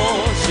を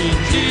信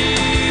じ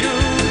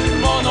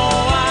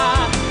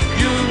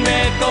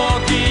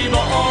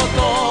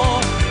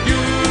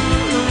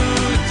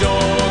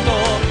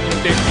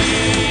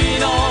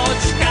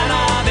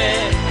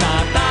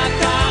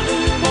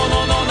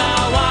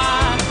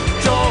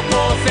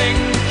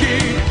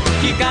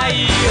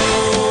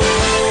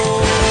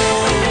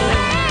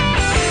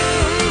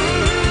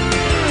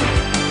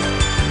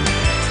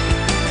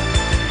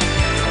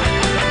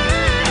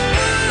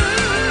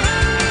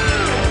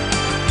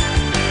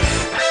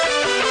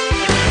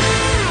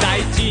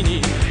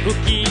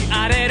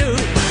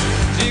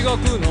地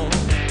獄の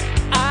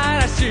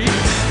嵐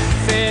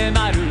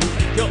迫る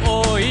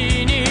脅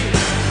威に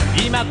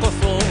今こ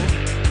そ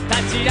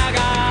立ち上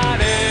が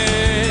れ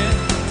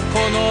こ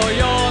の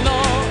世の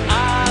悪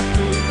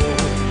を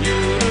許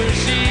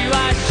しは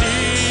し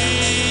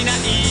ない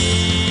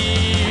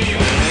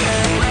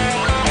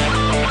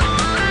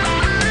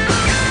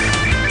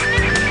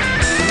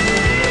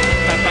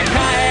戦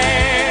え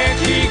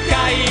機械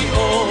を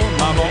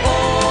守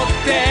っ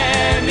て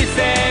みせ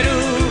る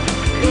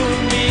海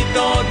と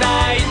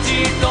大地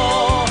と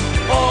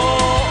大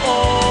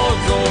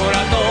空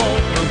と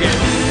無限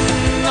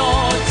の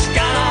力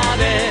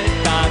で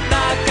戦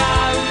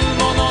う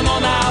者の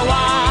名は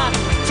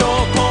チョ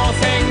コ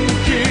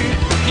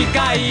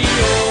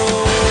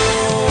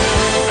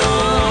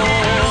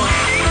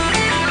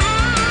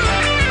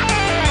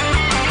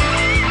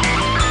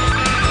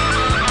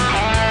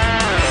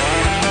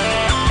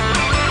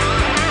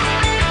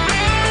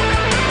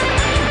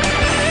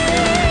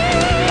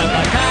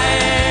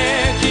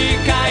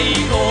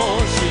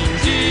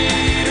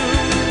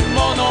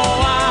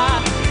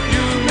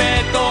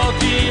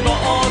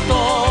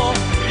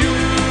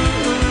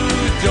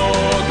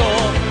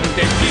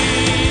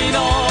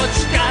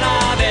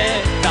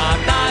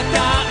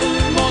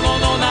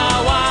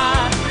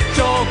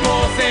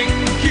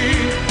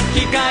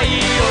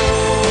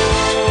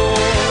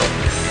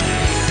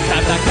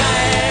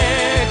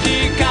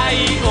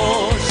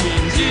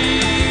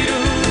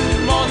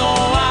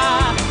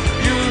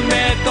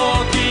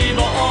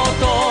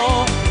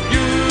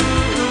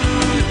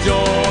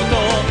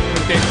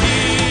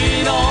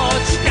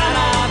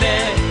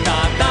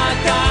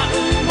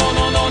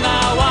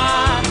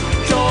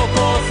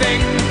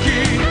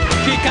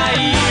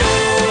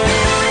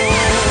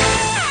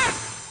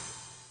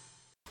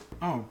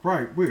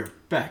Alright, we're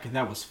back, and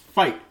that was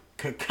Fight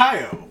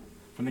Kakayo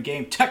from the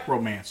game Tech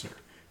Romancer.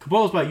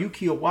 Composed by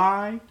Yuki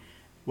Iwai,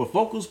 with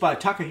vocals by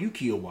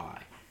Takayuki Iwai.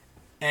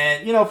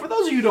 And, for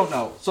those of you who don't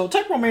know, so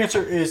Tech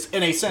Romancer is,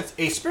 in a sense,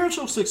 a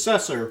spiritual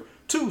successor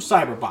to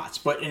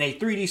Cyberbots, but in a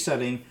 3D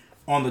setting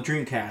on the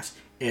Dreamcast.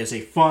 It is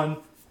a fun,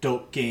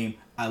 dope game.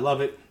 I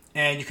love it.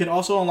 And you can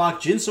also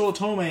unlock Jinso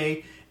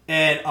Otome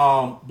and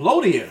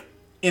Blodia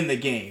in the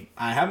game.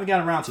 I haven't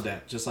gotten around to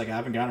that, just like I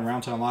haven't gotten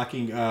around to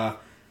unlocking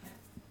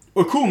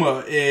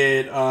Akuma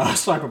in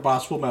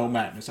Cyberbots Full Metal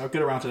Madness. I'll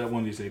get around to that one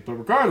of these days. But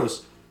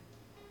regardless,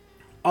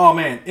 oh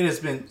man, it has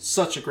been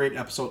such a great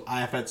episode. I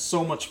have had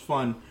so much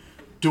fun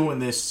doing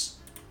this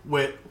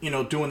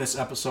doing this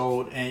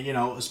episode, and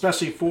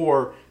especially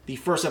for the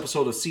first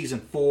episode of season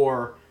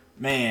 4.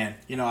 Man,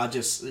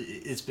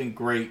 it's been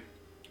great.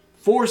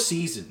 4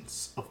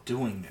 seasons of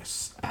doing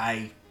this.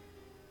 I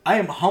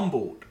am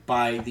humbled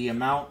by the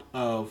amount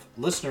of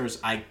listeners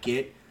I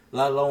get,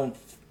 let alone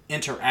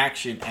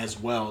interaction as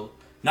well.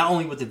 Not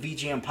only with the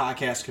VGM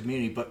podcast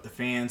community, but the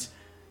fans.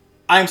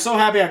 I am so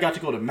happy I got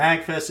to go to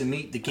MagFest and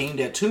meet the Game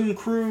That Tune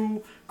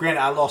crew. Granted,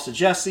 I lost to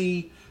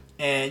Jesse,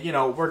 and,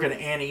 we're going to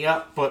ante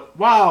up. But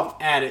while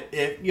I'm at it,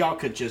 if y'all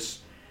could just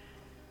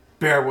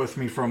bear with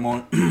me for a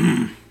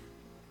moment.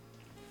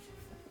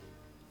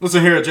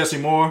 Listen here, Jesse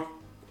Moore.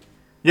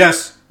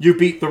 Yes, you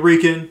beat the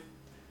Rican,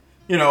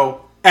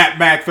 at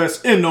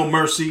MagFest in No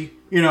Mercy.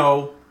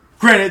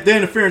 Granted, the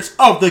interference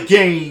of the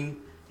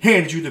game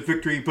handed you the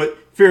victory, but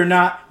fear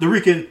not, the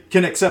Rican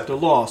can accept a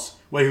loss.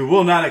 What he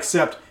will not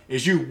accept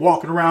is you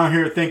walking around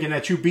here thinking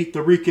that you beat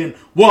the Rican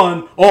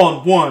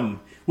 1-on-1,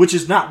 which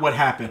is not what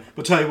happened.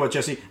 But tell you what,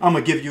 Jesse, I'm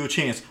going to give you a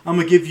chance. I'm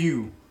going to give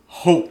you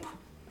hope.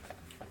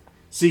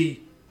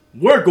 See,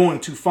 we're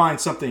going to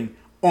find something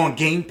on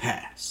Game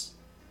Pass,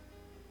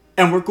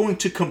 and we're going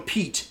to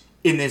compete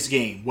in this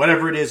game,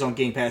 whatever it is on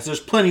Game Pass. There's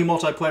plenty of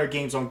multiplayer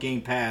games on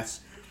Game Pass.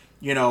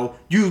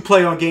 You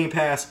play on Game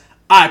Pass,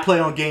 I play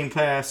on Game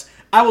Pass.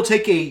 I will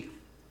take a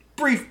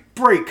brief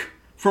break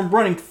from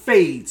running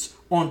fades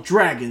on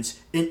dragons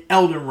in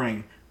Elden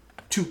Ring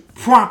to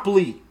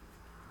promptly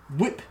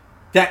whip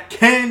that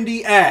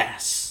candy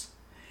ass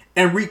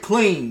and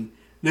reclaim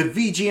the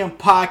VGM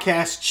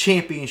Podcast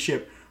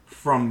Championship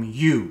from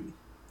you.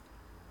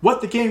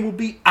 What the game will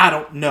be, I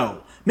don't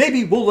know.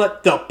 Maybe we'll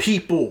let the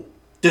people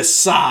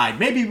decide.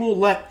 Maybe we'll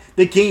let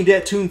the Game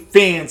That Tune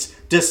fans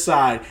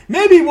decide.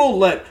 Maybe we'll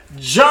let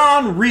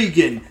John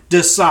Regan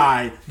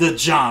decide the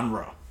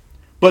genre.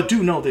 But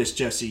do know this,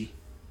 Jesse.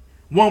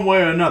 One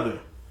way or another,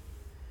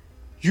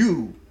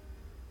 you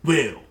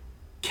will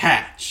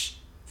catch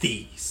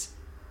these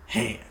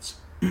hands.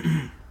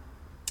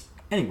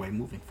 Anyway,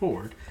 moving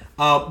forward.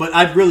 But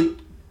I really,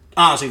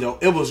 honestly though,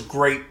 it was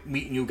great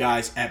meeting you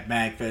guys at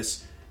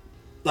MagFest.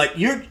 Like,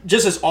 you're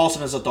just as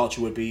awesome as I thought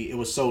you would be. It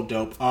was so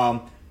dope.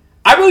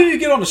 I really need to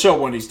get on the show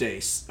one of these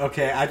days.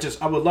 Okay, I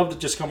would love to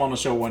just come on the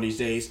show one of these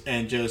days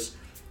and just,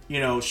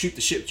 shoot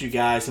the shit with you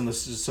guys and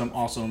listen to some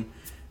awesome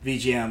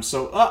VGM.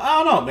 So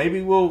I don't know.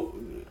 Maybe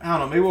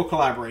we'll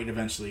collaborate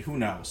eventually. Who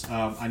knows?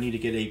 I need to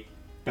get a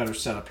better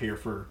setup here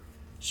for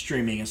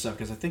streaming and stuff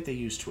because I think they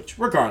use Twitch.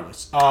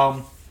 Regardless,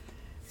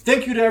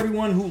 thank you to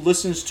everyone who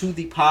listens to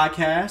the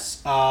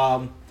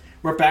podcast.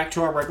 We're back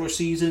to our regular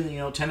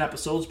season, 10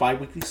 episodes,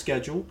 bi-weekly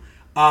schedule.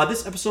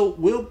 This episode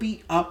will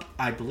be up,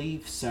 I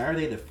believe,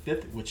 Saturday the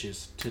 5th, which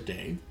is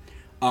today.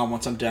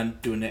 Once I'm done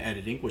doing the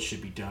editing, which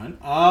should be done.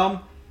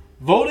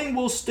 Voting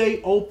will stay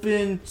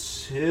open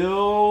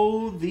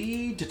till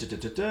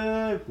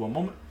the... One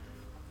moment.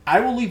 I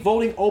will leave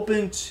voting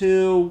open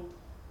till...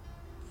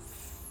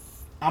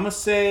 I'm going to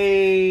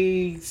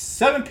say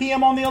 7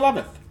 p.m. on the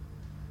 11th.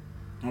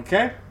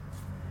 Okay?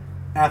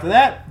 After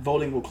that,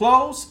 voting will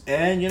close,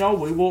 and,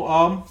 we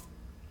will,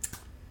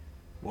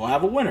 we'll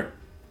have a winner.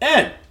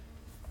 And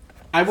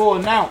I will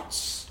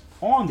announce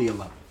on the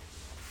 11th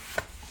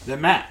the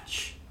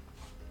match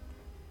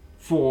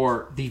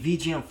for the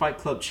VGM Fight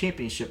Club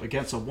Championship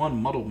against a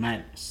one Muddle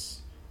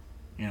Madness.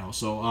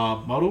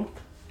 Muddle,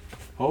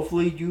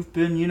 hopefully you've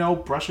been,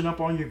 brushing up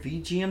on your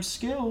VGM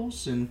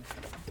skills and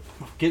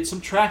getting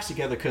some tracks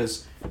together,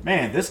 because,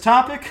 man, this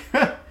topic,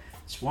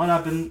 it's one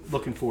I've been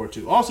looking forward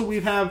to. Also, we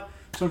have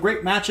some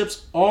great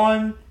matchups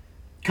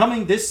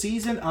coming this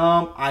season.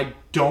 I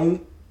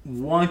don't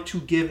want to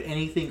give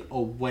anything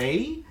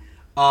away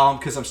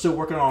because I'm still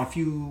working on a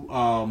few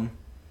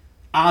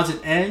odds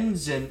and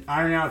ends and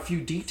ironing out a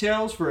few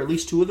details for at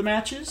least 2 of the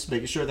matches,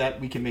 making sure that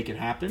we can make it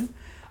happen.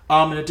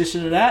 In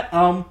addition to that,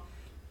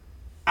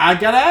 I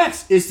gotta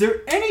ask, is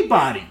there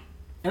anybody,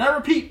 and I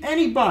repeat,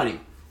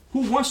 anybody,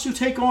 who wants to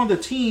take on the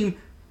team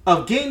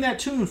of Game That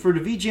Tune for the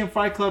VGM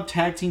Fight Club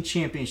Tag Team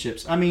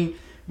Championships? I mean,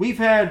 we've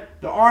had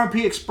the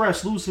RMP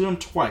Express lose to them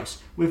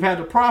twice. We've had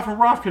the Prof and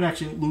Roth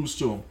Connection lose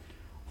to them.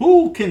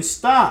 Who can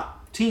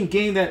stop Team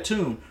Game That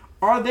Tune?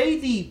 Are they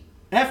the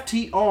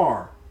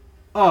FTR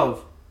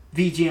of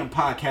VGM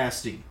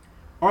podcasting?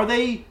 Are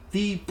they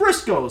the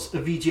Briscoes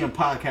of VGM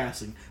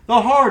podcasting?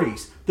 The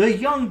Hardys? The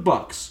Young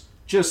Bucks?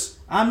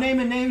 I'm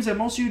naming names that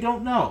most of you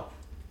don't know.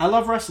 I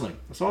love wrestling.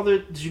 That's all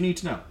that you need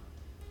to know.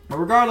 But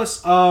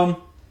regardless, it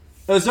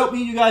was dope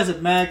meeting you guys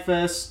at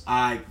MagFest.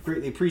 I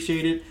greatly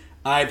appreciate it.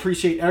 I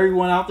appreciate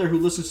everyone out there who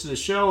listens to the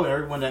show and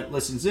everyone that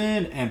listens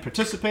in and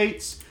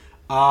participates.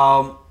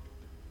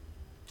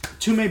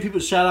 Too many people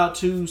to shout out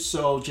to,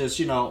 so just,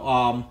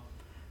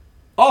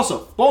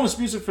 also, bonus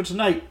music for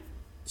tonight.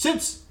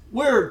 Since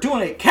we're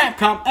doing a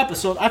Capcom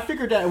episode, I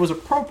figured that it was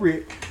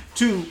appropriate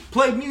to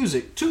play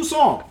music, 2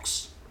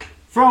 songs,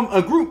 from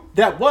a group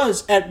that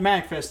was at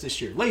MagFest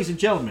this year. Ladies and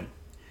gentlemen,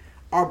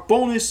 our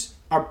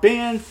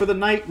band for the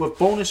night with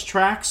bonus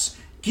tracks,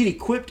 Get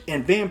Equipped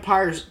and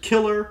Vampires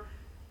Killer,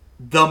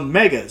 The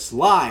Megas,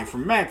 live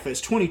from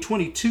MagFest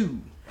 2022.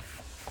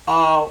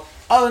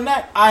 Other than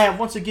that, I have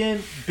once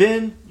again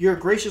been your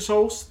gracious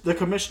host, the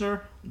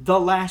Commissioner, the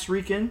Last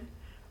Rican.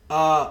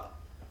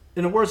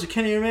 In the words of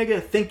Kenny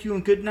Omega, thank you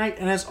and good night.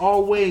 And as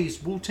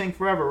always, Wu-Tang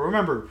forever.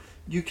 Remember,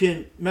 you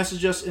can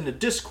message us in the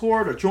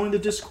Discord or join the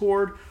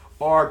Discord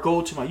or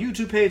go to my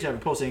YouTube page. I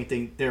haven't posted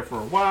anything there for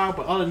a while.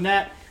 But other than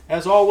that,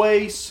 as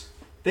always,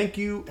 thank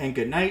you and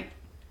good night.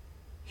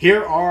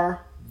 Here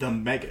are the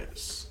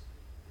Megas.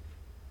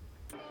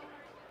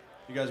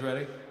 You guys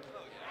ready?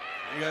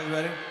 You guys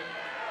ready?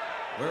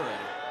 We're ready.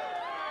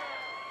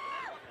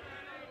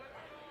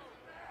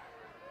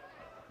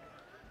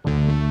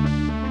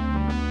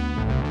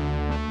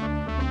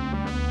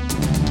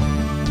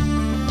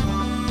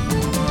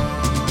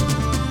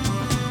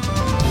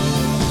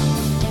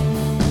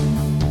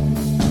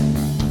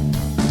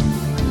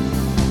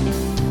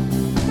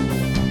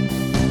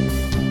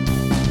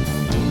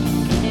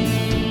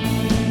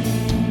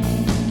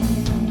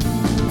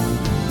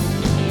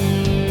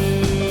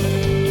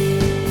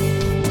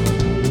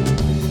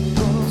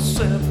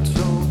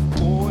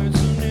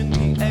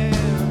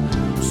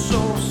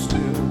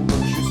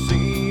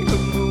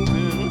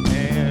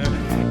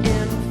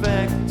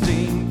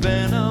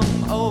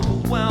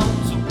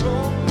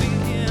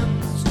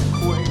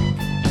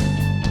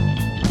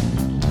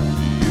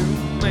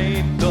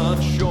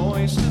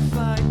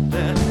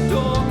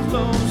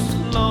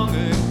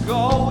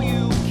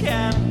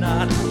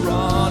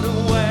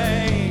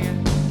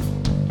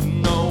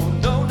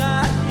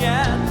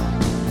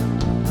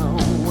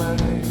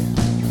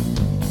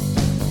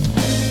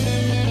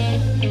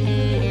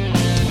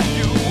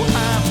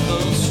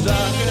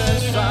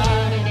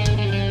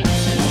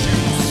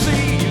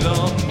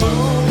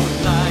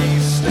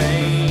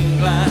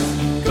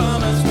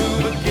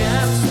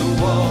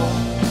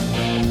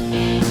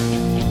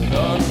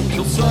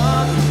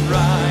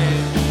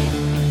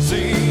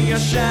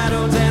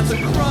 shadow dance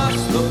across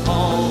the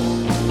hall.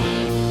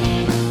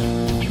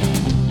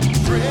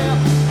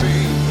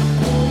 Dripping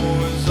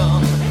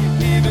poison,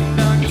 even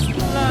darkness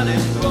blood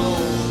and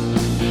bone.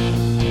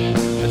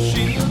 But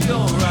she'll go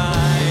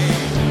right.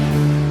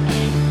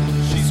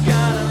 She's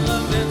got a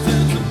love that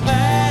turns a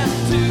man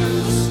to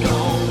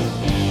stone.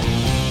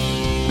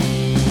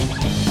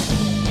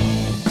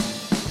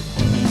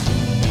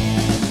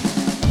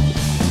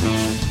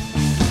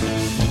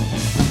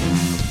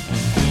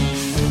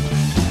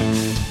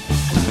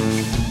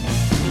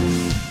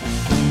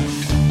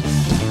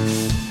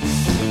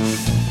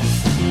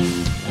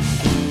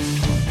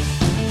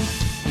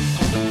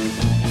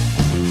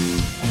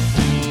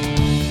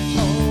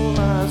 All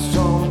eyes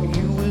on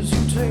you as you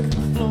take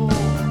the floor.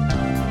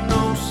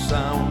 No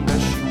sound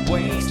as she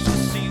waits to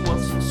see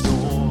what's in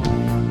store.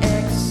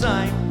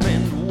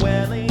 Excitement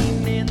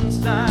welling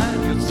inside,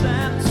 your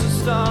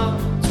senses start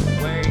to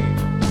wake.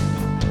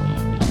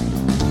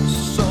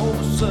 So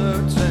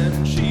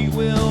certain she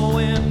will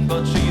win,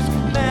 but she's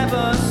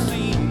never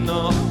seen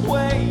the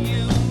way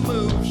you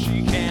move.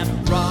 She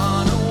can't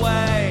run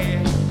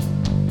away.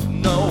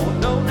 No,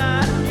 no,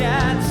 not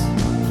yet.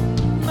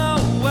 No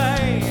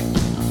way.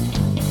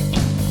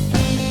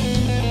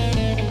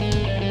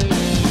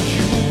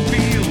 You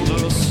feel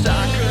the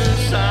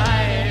stalker's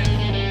eye,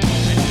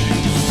 and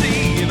you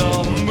see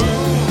the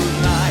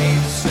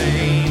moonlight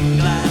stained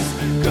glass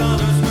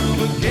colors move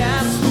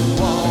against the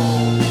wall.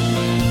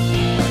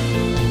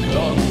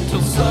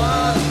 Until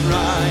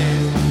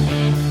sunrise,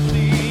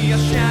 see a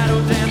shadow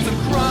dance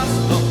across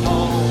the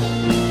hall.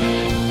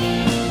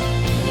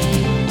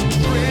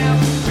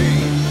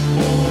 Dripping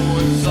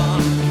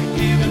poison,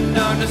 even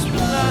darkness,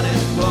 blood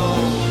and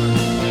bone.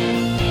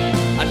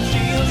 I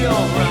shield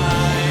your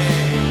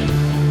right.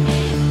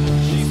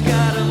 She's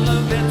got a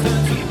love that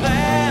turns a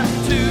man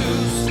to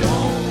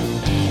stone.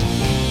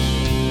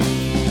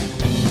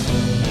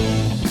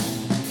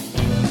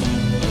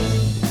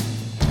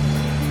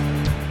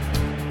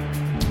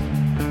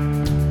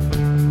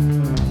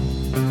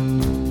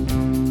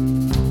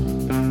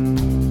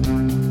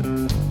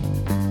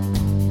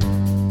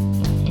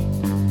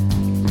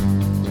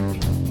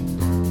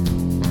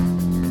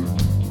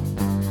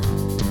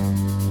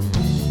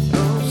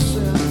 No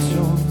sense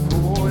of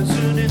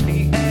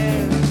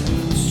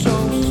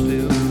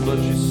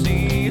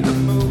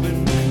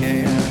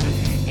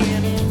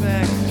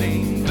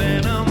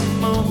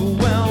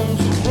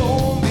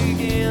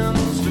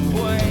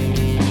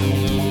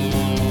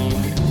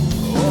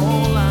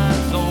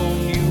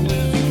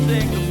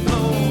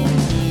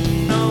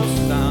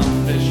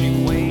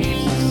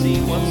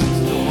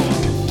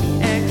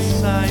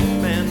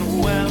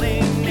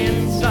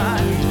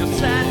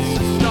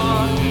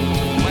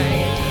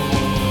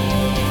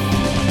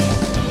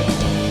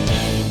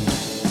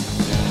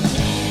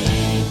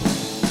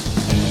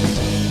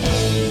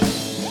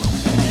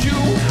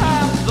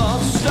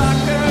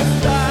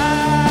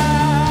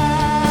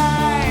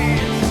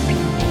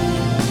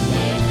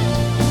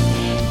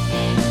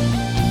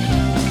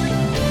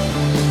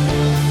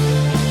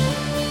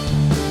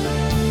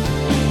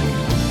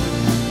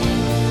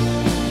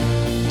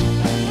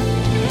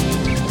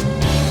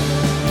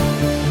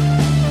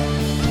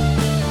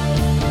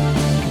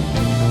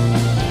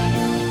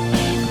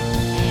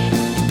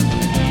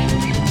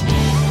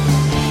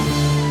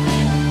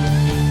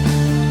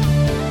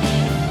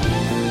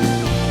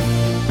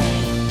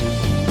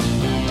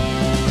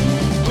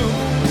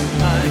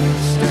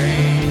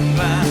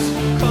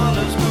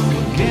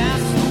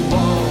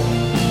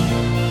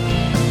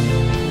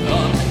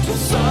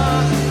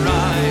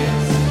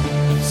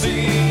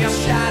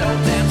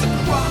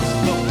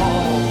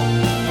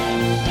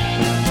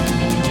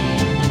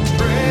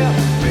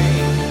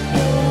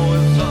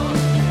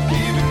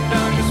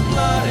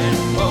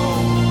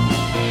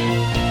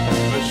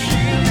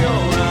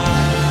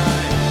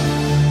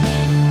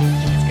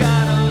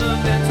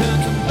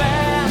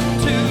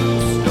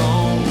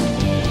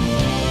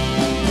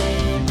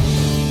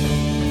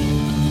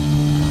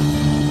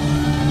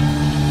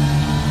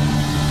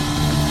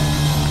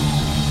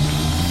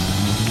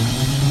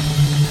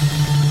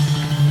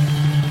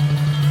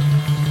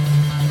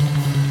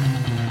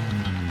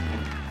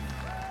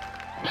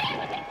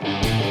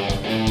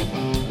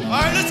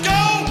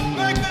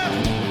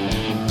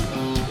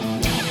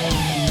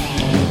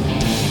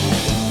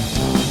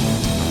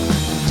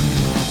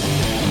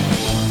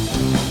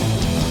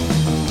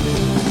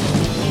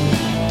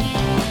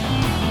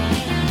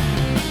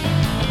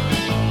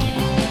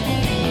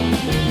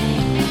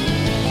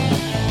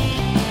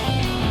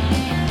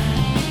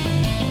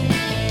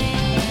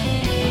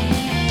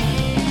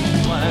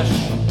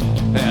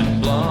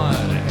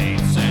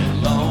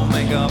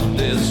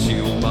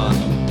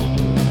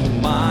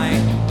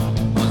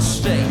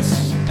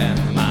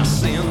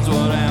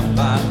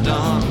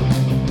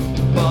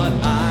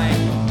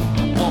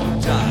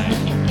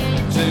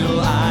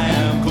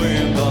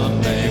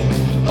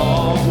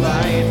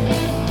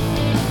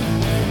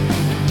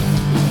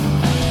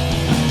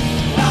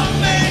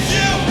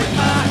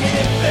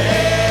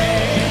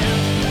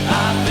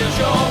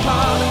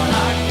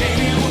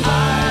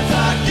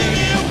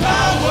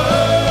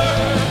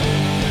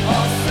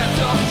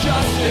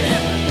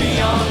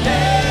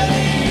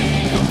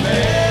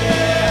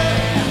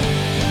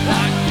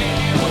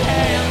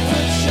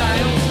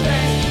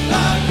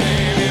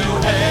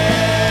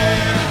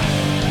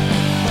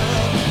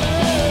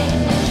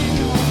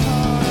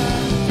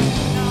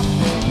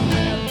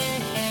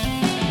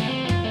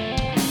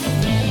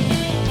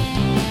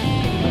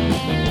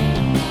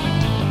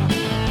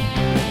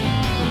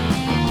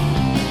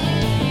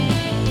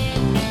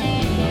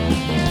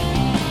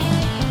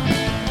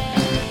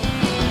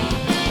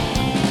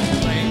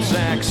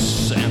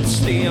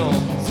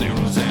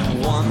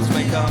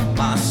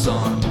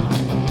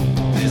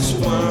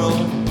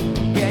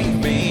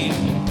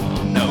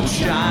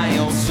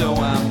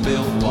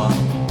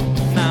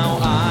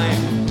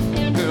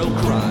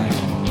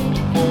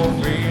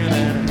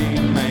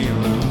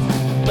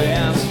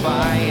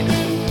right.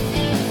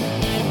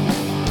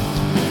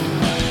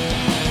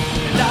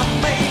 And I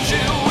made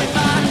you with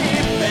my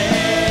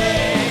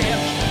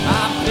image.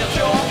 I built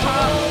your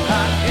heart,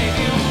 I gave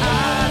you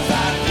eyes,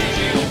 I gave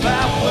you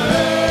power.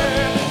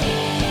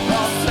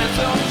 A sense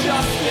of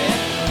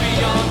justice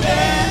beyond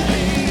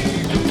any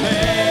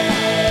compare.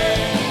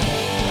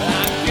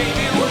 I gave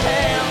you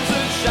hands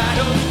and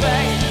shadows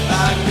face,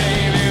 I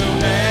gave you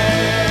hair.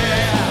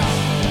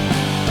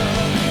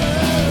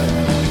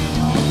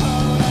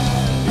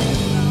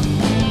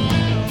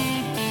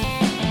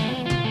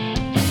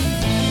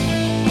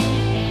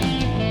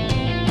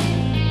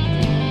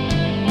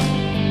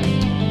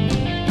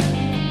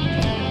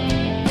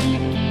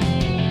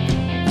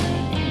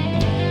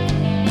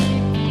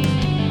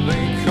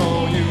 They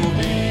call you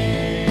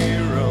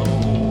hero,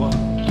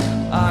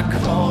 I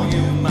call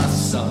you my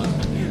son.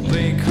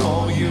 They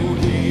call you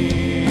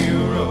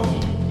hero,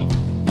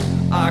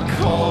 I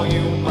call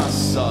you my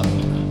son.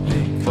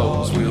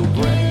 Because we'll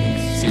break,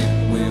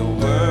 it will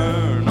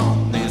burn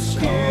on this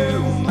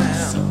human.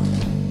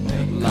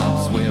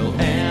 Loves will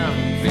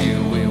envy,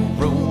 will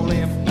rule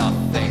if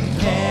nothing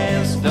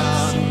is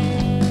done.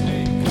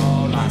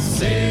 I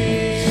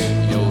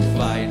see your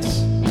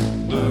fights,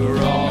 the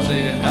wrongs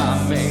that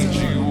I made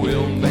you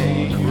will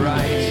make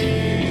right.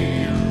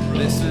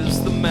 This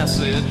is the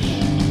message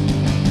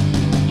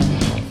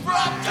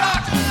from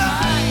dark to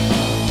light.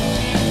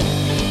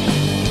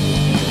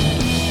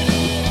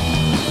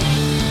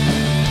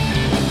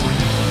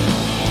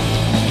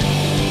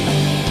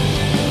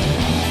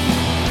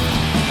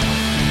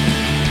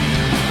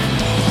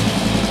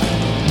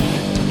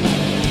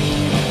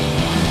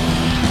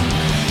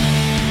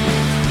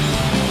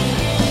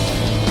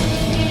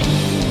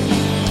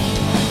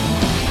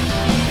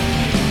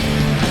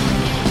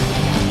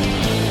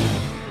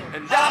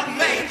 And I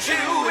made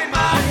you in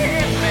my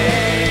image.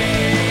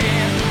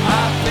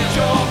 I built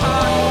your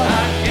heart,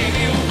 I gave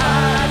you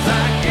eyes,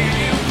 I gave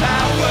you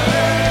power.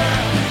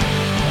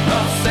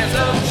 A sense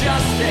of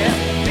justice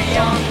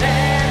beyond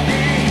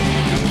any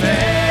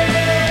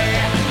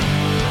compare.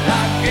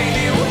 I gave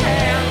you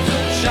hands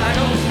and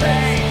shadows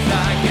face,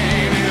 I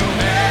gave you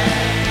hair.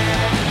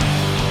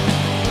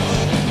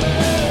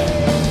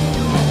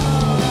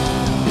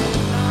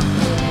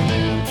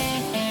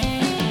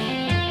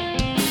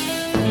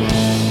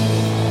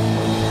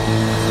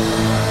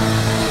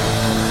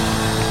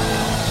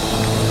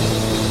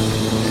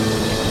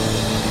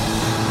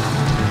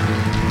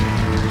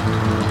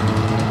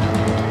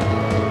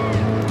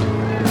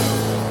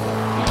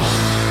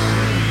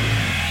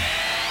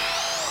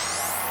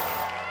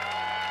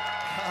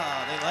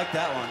 Ah, they like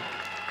that one.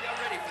 Get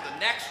ready for the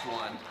next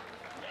one.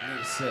 I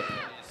need a sip.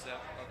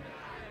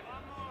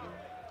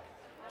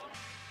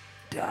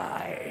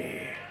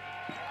 Die.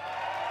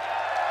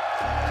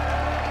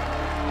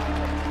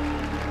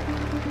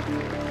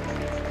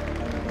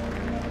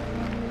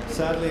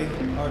 Sadly,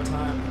 our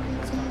time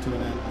has come to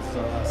an end. This is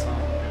our last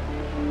song.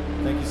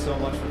 Thank you so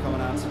much for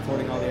coming out and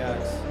supporting all the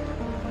acts.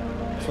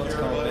 That's what's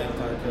called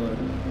Vampire Killer.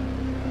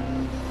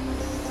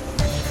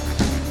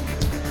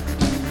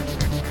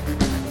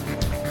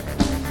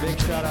 Big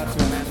shout out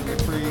to Amanda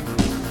Dupree.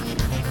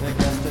 They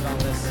guested on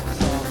this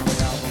song on the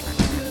album.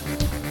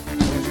 I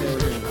wish they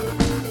were here.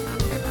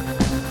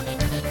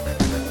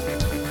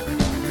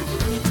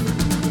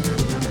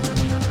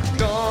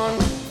 Gone,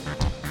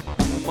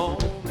 the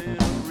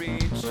moment of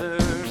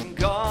return.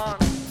 Gone,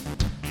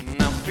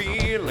 now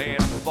feel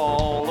it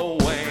fall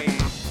away.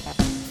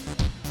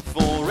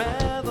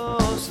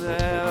 Forever's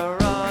there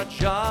are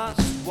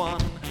just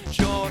one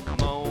short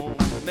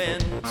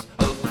moment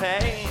of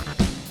pain.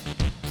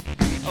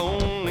 The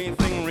only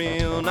thing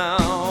real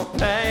now,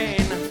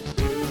 pain.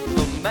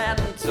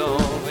 Lament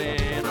of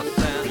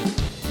innocence.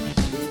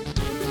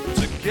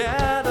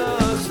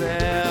 Together's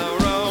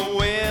error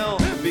will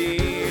be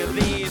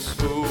these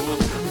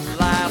fools'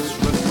 last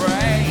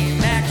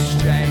refrain.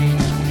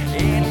 Exchange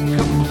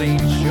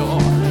incomplete, your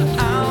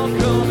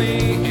alchemy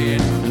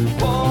it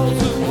falls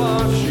to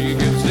what she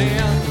gives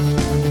in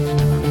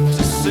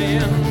to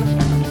sin.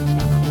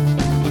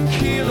 The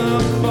killer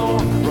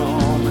born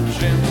from a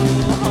gentle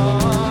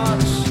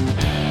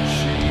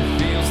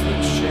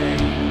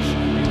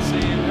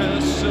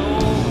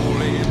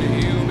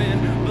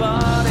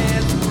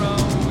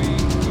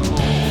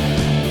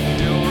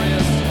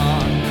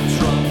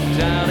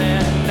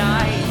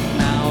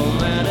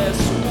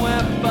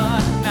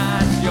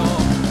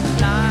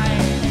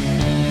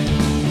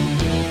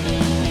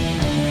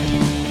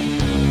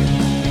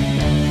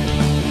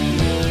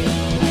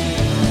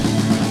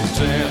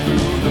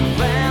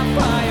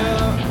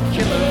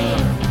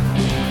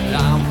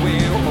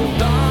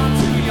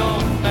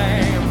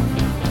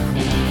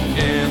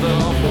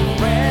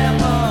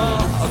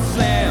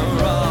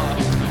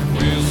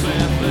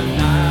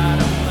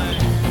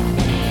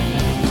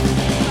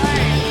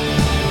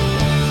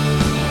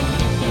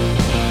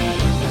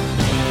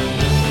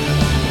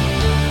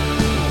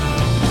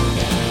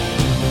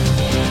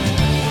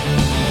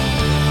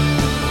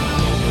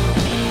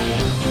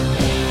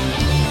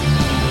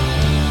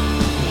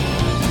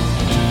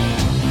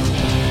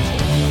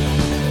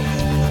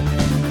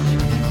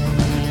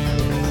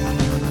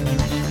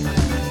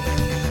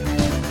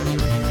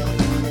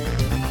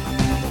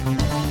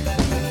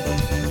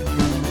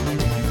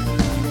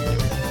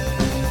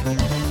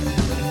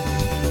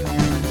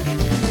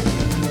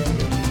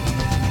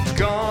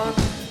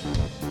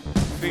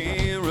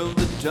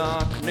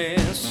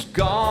darkness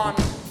gone,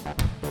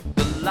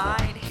 the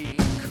light he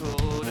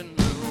couldn't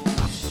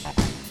lose.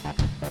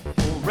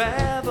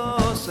 Forever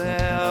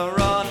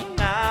Sarah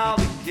now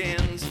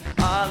begins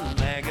a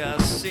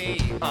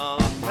legacy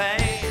of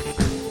pain.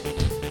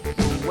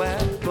 The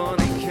weapon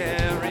he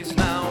carries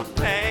now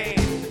pain,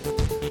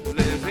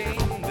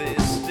 living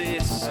this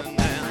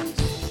dissonance.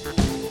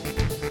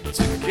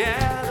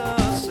 Together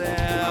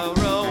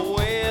Sarah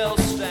will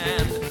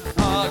stand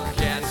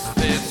against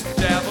this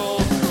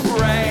devil's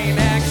reign.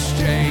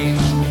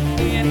 Exchange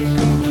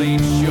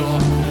incomplete, your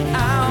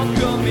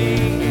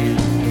alchemy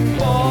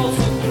falls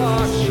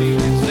apart. She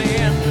gives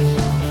in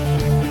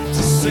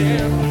to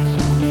sin,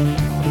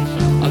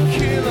 a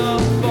killer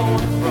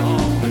born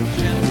from a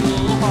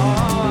gentle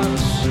heart.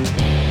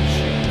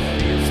 She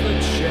feels the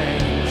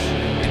change,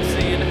 it's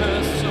in her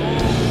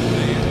soul.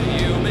 In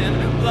human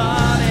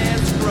blood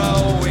is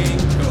growing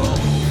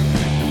cold.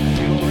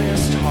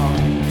 Purest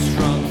heart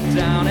struck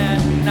down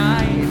at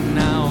night.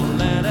 Now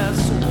let us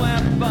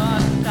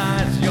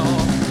weaponize your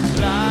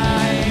light.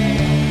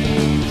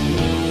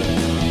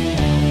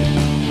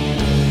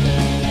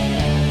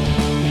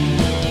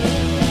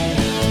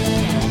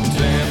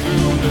 Tear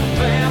through the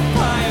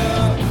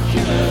vampire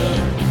killer.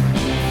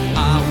 I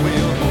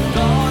will hold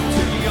on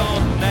to your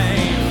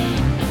name.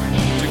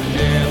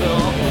 Together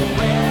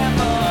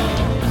forever,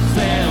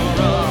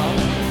 Sarah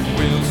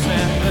will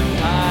set the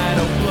night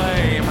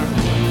aflame.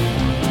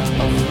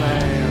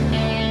 Aflame.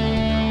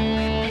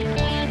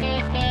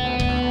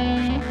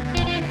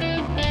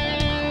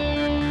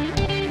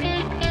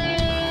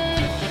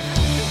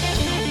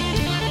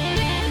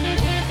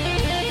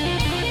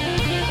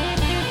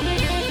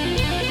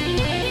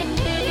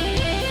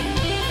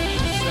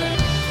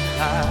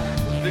 I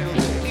feel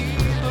the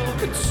evil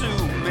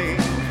consume me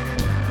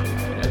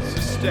as I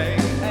stay,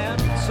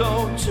 and so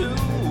too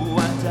I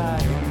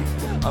die.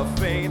 A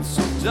fate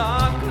so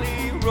darkly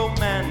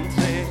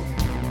romantic,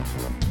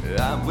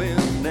 I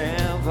will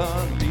never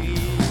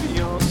leave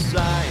your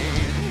side.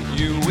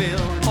 You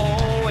will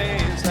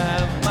always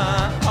have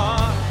my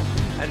heart,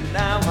 and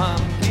now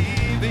I'm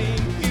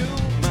giving you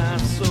my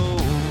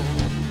soul.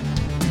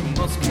 You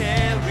must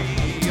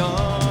carry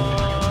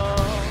on,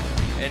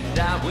 and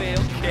I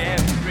will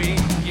carry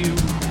you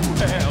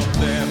out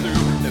there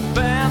through the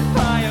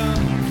vampire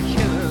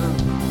killer.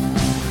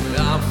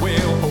 I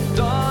will hold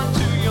on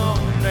to your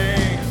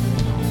name.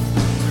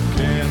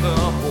 Together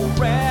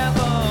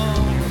forever,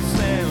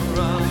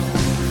 Sarah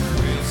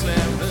will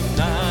set the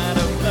night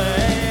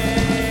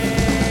aflame.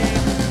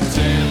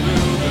 Tear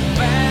through the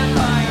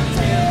vampire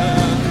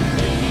killer.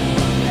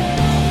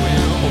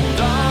 We'll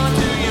hold on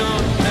to your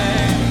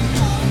name.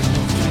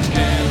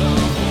 Together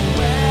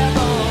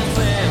forever,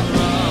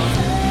 Sarah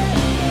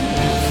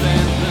will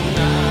set the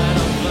night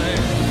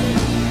aflame.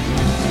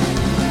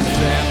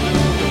 Tear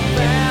through the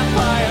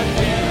vampire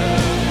killer.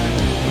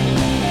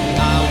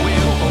 I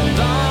will hold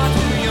on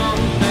to your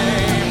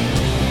name.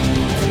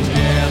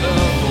 Together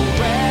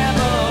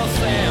forever,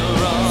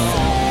 Sarah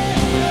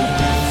will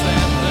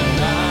set the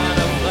night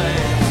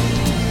aflame.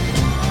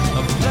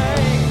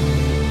 Aflame.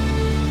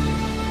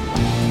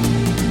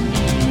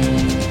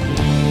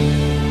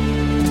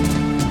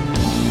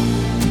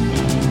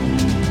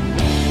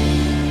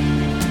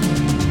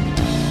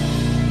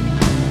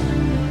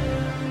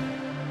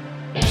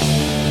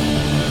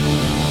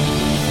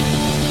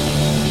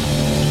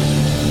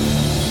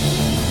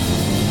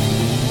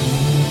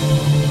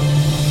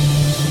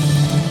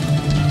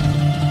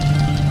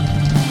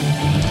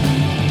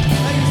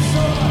 Thank you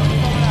so much for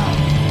coming out.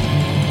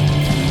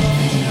 Love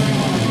each and every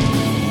one of you.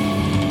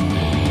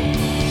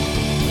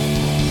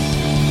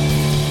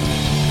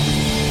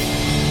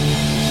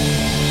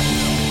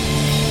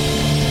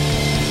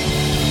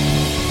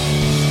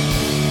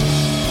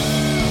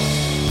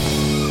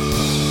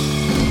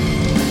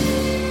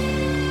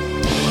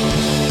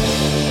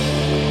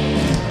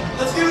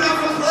 Let's give it up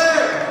for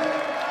Claire.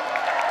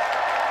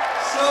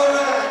 So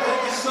rad.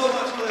 Thank you so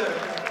much, Claire.